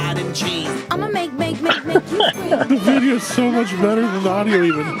inside them jeans? I'ma make you The video is so much better than the audio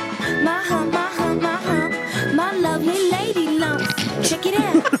even. my hump, my lovely lady lumps. Check it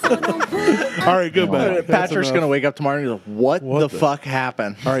out. So don't pull. All right, go back. Patrick's going to wake up tomorrow and be like, what What the the- fuck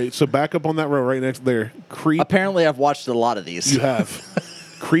happened? All right, so back up on that row right next there. Creep. Apparently, I've watched a lot of these. You have.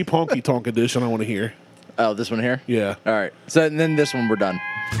 Creep Honky Tonk edition. I want to hear. Oh, this one here? Yeah. All right. So and then this one, we're done.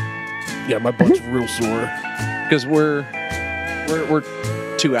 Yeah, my butt's real sore. Because we're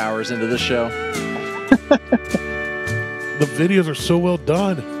 2 hours into this show. The videos are so well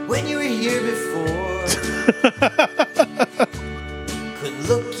done. When you were here before, couldn't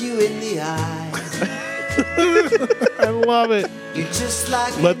look you in the eyes. I love it. You're just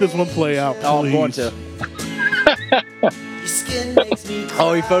like Let this one play out, please. Oh, I'm going to. your skin makes me cry.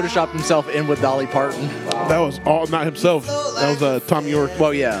 Oh, he photoshopped himself in with Dolly Parton. That was all, not himself. That was Tom York.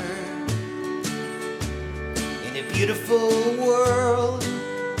 Well, yeah. In a beautiful world.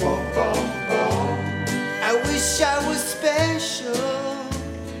 I wish I was special.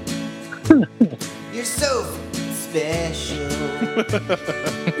 You're so special.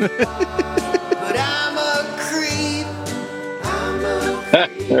 But I'm a creep.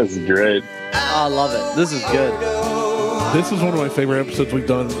 That's great. I love it. This is good. This is one of my favorite episodes we've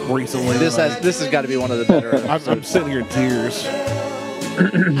done recently. This has got to be one of the better I'm episodes. sitting here in tears.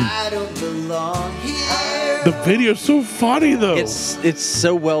 I don't belong here. The video's so funny, though. It's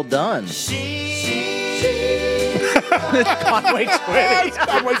so well done. Conway Twitty.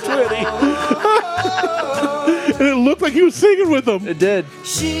 Conway Twitty. And it looked like he was singing with them. It did.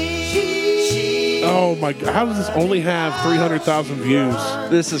 Oh my God. How does this only have 300,000 views?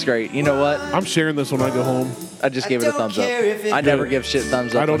 This is great. You know what? I'm sharing this when I go home. I just gave it a thumbs up. care if it I never give shit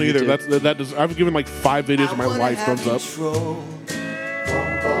thumbs up. I don't on either. YouTube. That does. I've given like 5 videos of my life thumbs up. Control.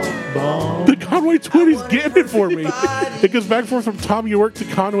 The Conway Twitty's getting it for me. It goes back and forth from Tom York to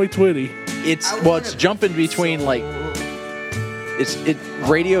Conway Twitty. It's jumping between like it's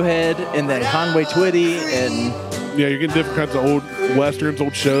Radiohead and then Conway Twitty and Yeah, you're getting different kinds of old westerns,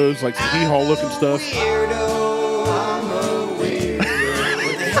 old shows, like Hee Haw looking stuff.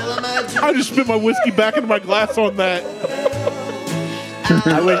 I just spit my whiskey back into my glass on that.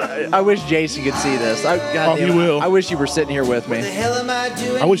 I wish Jason could see this. God he damn it. will. I wish you were sitting here with me. The hell am I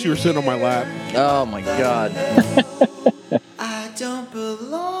doing? I wish you were sitting on my lap. Oh my god. I don't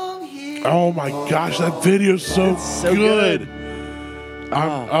belong here. Oh my gosh, that video's so, so good. good.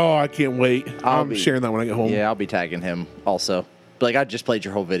 I can't wait. I'll I'm be- sharing that when I get home. Yeah, I'll be tagging him also. But like I just played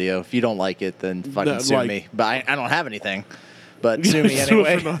your whole video. If you don't like it, then fucking No, sue like- me. But I don't have anything. But sue me Sue us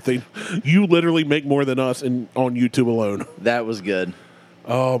anyway. for nothing. You literally make more than us on YouTube alone. That was good.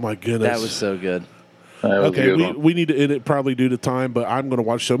 Oh my goodness. That was so good. That was a Okay, good we, one. we need to end it probably due to time, but I'm going to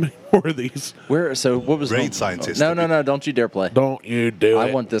watch so many more of these. So what was Great scientist. No, don't you dare play. Don't you do it.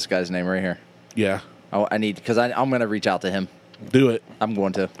 I want this guy's name right here. Yeah, I need because I'm going to reach out to him. do it. I'm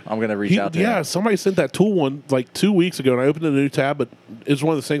going to reach out to Yeah, him. somebody sent that tool one like 2 weeks ago, and I opened a new tab, but it's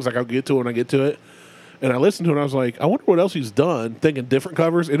one of those things like I'll get to it when I get to it. And I listened to it and I was like, I wonder what else he's done, thinking different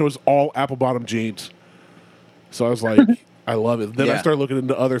covers, and it was all Apple Bottom Jeans. So I was like, I love it. Then I Yeah. started looking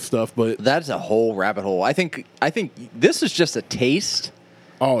into other stuff, but That's a whole rabbit hole. I think this is just a taste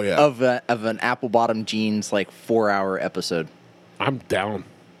oh yeah, of an Apple Bottom Jeans like 4-hour episode. I'm down.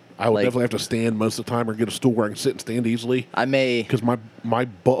 I would Like- definitely have to stand most of the time or get a stool where I can sit and stand easily I may because my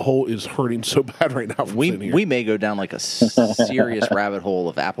butthole is hurting so bad right now from sitting here. we may go down like a serious rabbit hole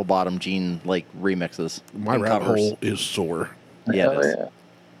of Apple Bottom Jean like remixes. my and rabbit covers. hole is sore. Yeah, it is.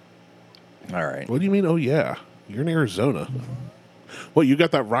 yeah. All right. What do you mean? Oh yeah, you're in Arizona. What, you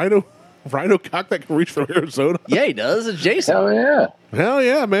got that rhino cock that can reach from Arizona? Yeah, he does. It's Jason. Hell yeah. Hell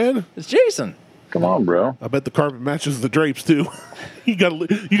yeah, man. It's Jason. Come on, bro. I bet the carpet matches the drapes too. you got a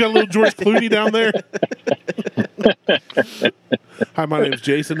little George Clooney down there. Hi, my name's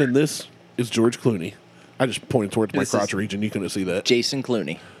Jason, and this is George Clooney. I just pointed towards my This crotch is region. You couldn't see that. Jason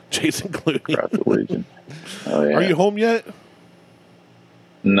Clooney. Jason Clooney. Crap the Legion. Oh, yeah. Are you home yet?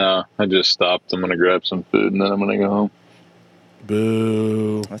 No, I just stopped. I'm going to grab some food, and then I'm going to go home.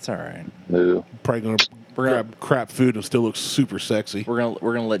 Boo. That's all right. No. Probably gonna We're gonna- grab crap food and still look super sexy. We're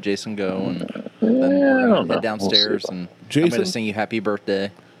gonna let Jason go, and then Yeah, we're I gonna don't know. head downstairs, We'll and Jason? I'm gonna sing you happy birthday.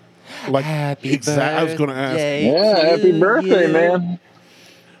 Like Happy I was gonna ask. birthday Yeah, happy to birthday, you. man.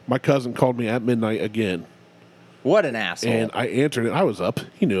 My cousin called me at midnight again, What an asshole. and I answered it. I was up.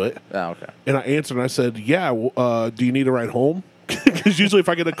 He knew it. Oh, okay. And I answered and I said, yeah, do you need a ride home? Because usually if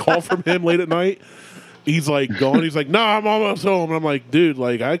I get a call from him late at night, he's like gone. He's like, no, I'm almost home. And I'm like, dude,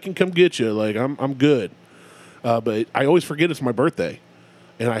 like I can come get you. Like I'm good. But I always forget it's my birthday.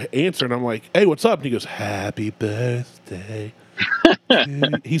 And I answer and I'm like, hey, what's up? And he goes, happy birthday.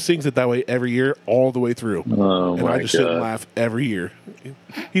 He sings it that way every year, all the way through. Oh, and my I just sit and God. laugh every year.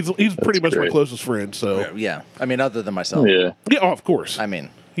 He's pretty much my great. closest friend. So Yeah. I mean, other than myself. Yeah. yeah, oh, of course. I mean,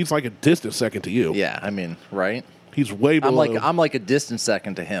 He's like a distant second to you. yeah. I mean, right? He's way below. I'm like a distant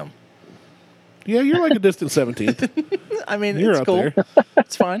second to him. Yeah, you're like a distant 17th. I mean, You're it's out cool. there.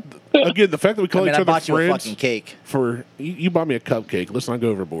 It's fine. Again, the fact that we I call mean, each I other bought you a friends fucking cake. for you bought me a cupcake. Let's not go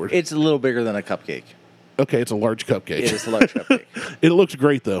overboard. It's a little bigger than a cupcake. Okay, it's a large cupcake. It is a large cupcake. It looks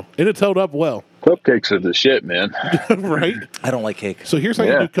great though, and it's held up well, Cupcakes are the shit, man. right? I don't like cake. So here's how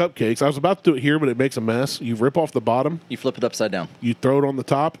Yeah. you do cupcakes. I was about to do it here, but it makes a mess. You rip off the bottom, You flip it upside down. you throw it on the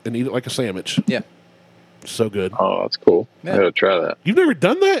top, and eat it like a sandwich. Yeah. So good. Oh, that's cool. Yeah. I gotta try that. You've never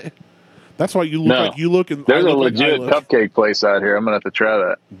done that? That's why you look No. like you look, and There's I a look like I legit look. cupcake place out here. I'm gonna have to try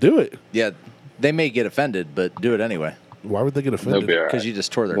that. Do it. Yeah. They may get offended, but do it anyway. Why would they get They'll offended? be all Because right. you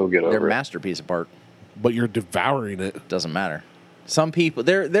just tore They'll get their over it. masterpiece apart. But you're devouring it. Doesn't matter. Some people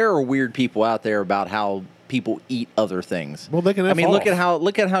there are weird people out there about how people eat other things. Well, they can. I mean, F look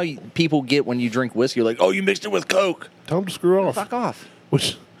off. at how people get when you drink whiskey. You're like, oh, you mixed it with Coke. Tell them to screw off. Fuck off.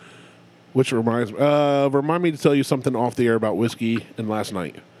 Which reminds me, remind me to tell you something off the air about whiskey and last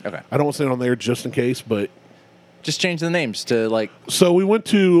night. Okay. I don't want to say it on there just in case, but Just change the names to like. so we went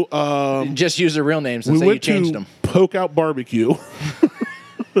to Just use their real names and we say you went changed to them. Poke Out Barbecue,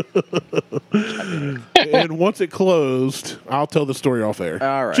 and once it closed, I'll tell the story off air.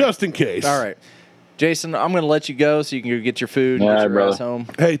 All right. just in case. All right, Jason, I'm going to let you go so you can go get your food, All get right, your ass brother. home.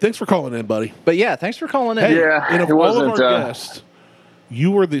 Hey, thanks for calling in, buddy. But yeah, thanks for calling in. Hey, Yeah, and of it all of wasn't, our guests,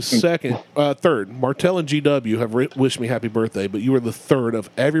 you were the third. Martell and GW have wished me happy birthday, but you were the third of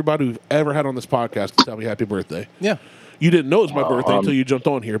everybody we've ever had on this podcast to tell me happy birthday. Yeah. You didn't know it was my birthday until you jumped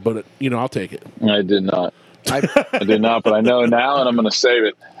on here, but I'll take it. I did not. I I did not, but I know now, and I'm gonna save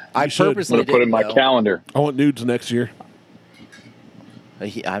it. I should. I'm purposely gonna put it in my didn't know. calendar. I want nudes next year.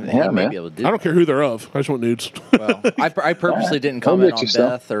 He Yeah, may man. be able to do. I don't care who they're of. I just want nudes. Well, I purposely didn't I'll comment get on you some.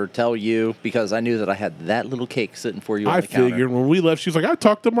 Beth or tell you because I knew that I had that little cake sitting for you on I the counter. figured when we left, she was like, I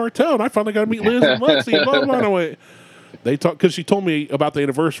talked to Martell, and I finally got to meet Liz and Lexi. Blah, blah, blah. And I went, they talked because she told me about the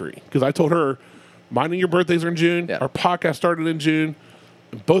anniversary. Because I told her, mine and your birthdays are in June. Yeah. Our podcast started in June.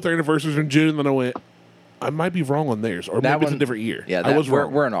 Both our anniversaries are in June. And then I went, I might be wrong on theirs, or That maybe it's a one- different year. Yeah, I was we're,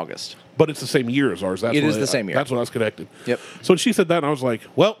 wrong. we're in August. But it's the same year as ours. That's It what is the same year. That's what I was connected. Yep. So when she said that, and I was like,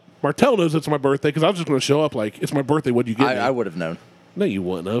 well, Martell knows it's my birthday because I was just going to show up like, it's my birthday. What do you get me? I would have known. No, you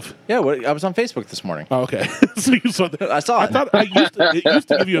wouldn't have. Yeah, I was on Facebook this morning. Oh, okay. So you saw that. I saw I it. thought it used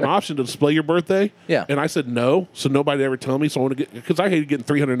to give you an option to display your birthday. Yeah. And I said no, so nobody ever tell me. So I want to get because I hated getting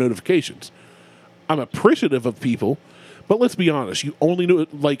 300 notifications. I'm appreciative of people, but let's be honest. You only knew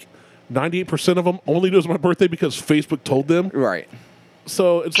it like 98% of them only knew it was my birthday because Facebook told them. Right.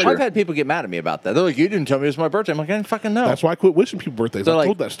 So it's like I've had people get mad at me about that. They're like, "You didn't tell me it was my birthday." I'm like, "I didn't fucking know." that's why I quit wishing people birthdays. They're I like-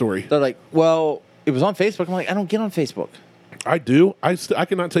 told that story. They're like, "Well, it was on Facebook." I'm like, "I don't get on Facebook." I do. I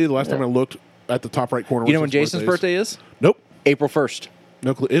cannot tell you the last time I looked at the top right corner. You know was when his Jason's birthdays. birthday is? Nope. April 1st.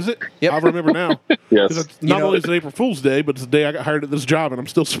 No clue. Is it? Yep. I remember now. Yes. 'Cause it's not know- only is it April Fool's Day, but it's the day I got hired at this job, and I'm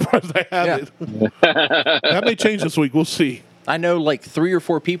still surprised I have it. That may change this week. We'll see. I know like 3 or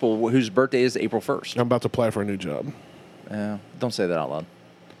 4 people whose birthday is April 1st. I'm about to apply for a new job. Don't say that out loud.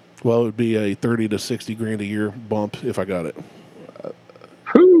 Well, it would be a 30 to 60 grand a year bump if I got it.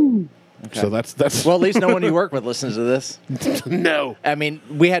 So that's Well, at least no one you work with listens to this. no. I mean,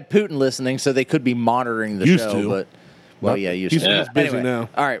 we had Putin listening, so they could be monitoring the Used show. to. But well, yeah, used He's, to. he's busy Anyway, now.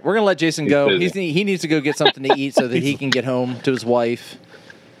 all right, we're gonna let Jason go. busy. He needs to go get something to eat so that he can get home to his wife.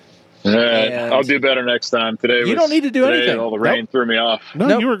 All right. And- I'll do better next time. Today You don't need to do today anything. All the rain threw me off. No,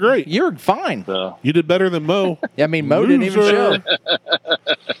 Nope. you were great. You're fine. So You did better than Mo. I mean, Mo didn't even show. Loser.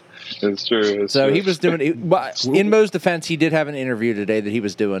 it's true. It's So true. he was doing. But in Mo's defense, he did have an interview today that he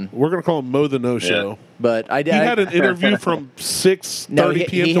was doing. We're going to call him Mo the No Show. But I did. He had an interview from 6:30 no,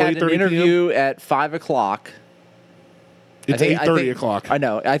 p.m. he to had 8:30 an p.m. interview at 5 o'clock. It's I think- 8:30 o'clock. I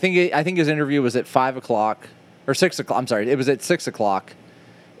know. I think his interview was at 5 o'clock or 6 o'clock. I'm sorry. It was at 6 o'clock.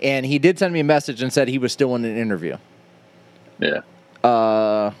 And he did send me a message and said he was still in an interview Yeah.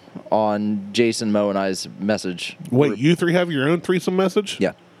 on Jason, Mo, and I's message. Wait, you three have your own threesome message?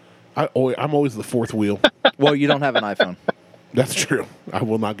 Yeah. I'm always the fourth wheel. Well, you don't have an iPhone. That's true. I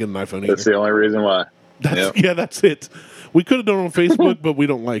will not get an iPhone That's either. the only reason why. That's, Yep. Yeah, that's it. We could have done it on Facebook, but we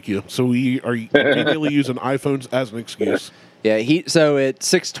don't like you. So we are continually using iPhones as an excuse. Yeah, so at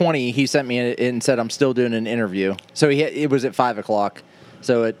 6:20 he sent me and said I'm still doing an interview. So it was at 5 o'clock.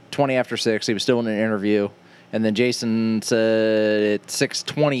 So at 20 after 6 he was still in an interview, and then Jason said at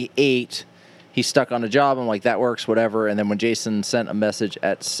 6:28 he's stuck on a job. I'm like, that works, whatever. And then when Jason sent a message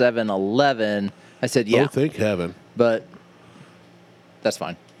at 7:11, I said yeah, Oh, thank heaven. but that's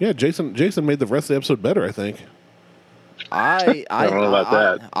fine. Yeah, Jason made the rest of the episode better, I think. I don't know about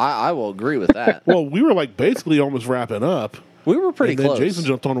that. I will agree with that. Well, we were like basically almost wrapping up. We were pretty and then close. Jason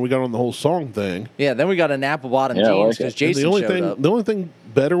jumped on and we got on the whole song thing. Yeah, then we got an apple bottom Yeah, I jeans like because it. Jason And showed up. the only thing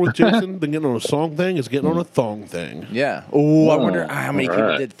better with Jason than getting on a song thing is getting on a thong thing. Yeah. Oh, I wonder how many people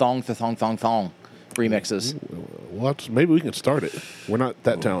alright. did thong to thong thong thong remixes. Well, maybe we can start it. We're not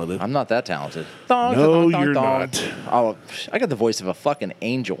that talented. I'm not that talented. Thong, No, thong, thong, you're thong. not. Oh, I got the voice of a fucking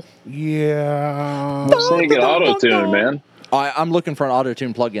angel. Yeah. So you get auto tune, man. I'm looking for an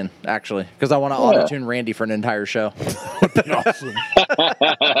auto-tune plug-in, actually, because I want to auto-tune Randy for an entire show. Awesome.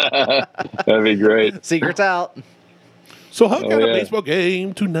 That'd be great. Secret's out. So Huck got a yeah. baseball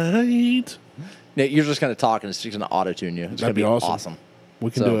game tonight. Yeah, you're just going to talk, and it's just going to auto-tune you. It's going That'd to be be awesome. We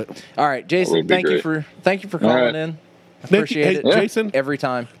can do it. All right, Jason, would be thank you great. for calling right. in. I Thank you. appreciate Hey, it. Jason. Every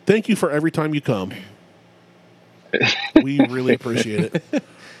time. Thank you for every time you come. We really appreciate it.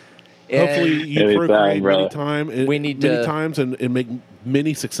 Hopefully you Anytime, procreate brother. We need many to- times and make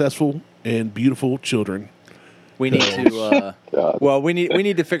many successful and beautiful children. We need to. God. Well, we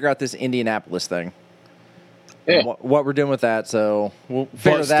need to figure out this Indianapolis thing. Yeah. What we're doing with that, so we'll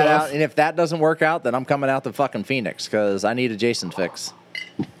figure Butt that stuff. out. And if that doesn't work out, then I'm coming out to fucking Phoenix because I need a Jason fix.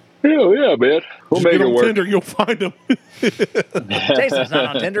 Hell yeah, man. We'll Just make get it on work. Tinder, you'll find him. Jason's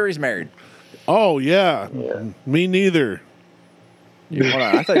not on Tinder; he's married. Oh yeah. Me neither. Hold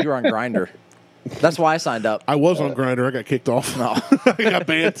on, I thought you were on Grindr. That's why I signed up. I was on Grindr. I got kicked off. No. I got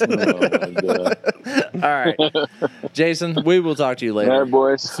banned. Oh, my God. All right, Jason, we will talk to you later. All right,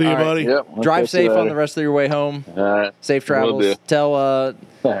 boys. See you, All right. buddy. Yep. I'll Drive catch you safe on later. the rest of your way home. All right. Safe Will travels. do.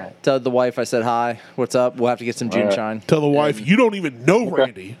 Tell the wife I said hi. What's up? We'll have to get some June right. shine. Tell the wife you don't even know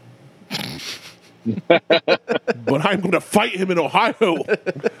Randy. But I'm going to fight him in Ohio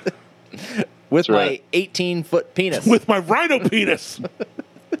With That's my right. 18-foot penis. with my rhino penis.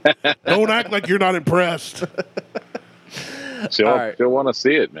 Don't act like you're not impressed. She'll, All right. she'll want to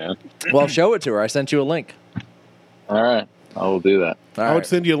see it, man. Well, show it to her. I sent you a link. All right. I will do that. All I would right.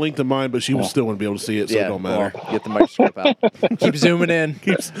 send you a link to mine, but she would still wouldn't be able to see it, so it don't matter. Well, get the microscope out. Keep zooming in.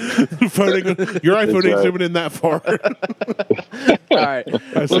 Keeps phoning, your iPhone ain't right. zooming in that far. All right.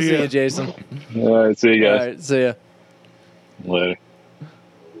 We'll see see ya. you, Jason. All right. See you All guys right. See ya. later.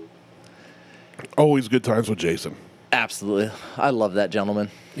 Always good times with Jason. Absolutely. I love that gentleman.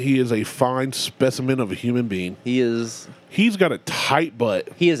 He is a fine specimen of a human being. He is He's got a tight butt.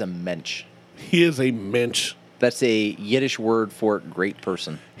 a mensch. He is a mensch. That's a Yiddish word for great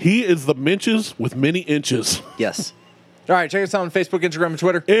person. He is the menches with many inches. Yes. All right. Check us out on Facebook, Instagram, and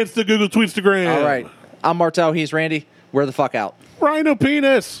Twitter. It's the Google Tweetstagram. All right. I'm Martel. He's Randy. We're the fuck out. Rhino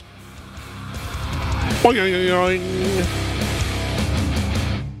penis. Boing, boing, boing.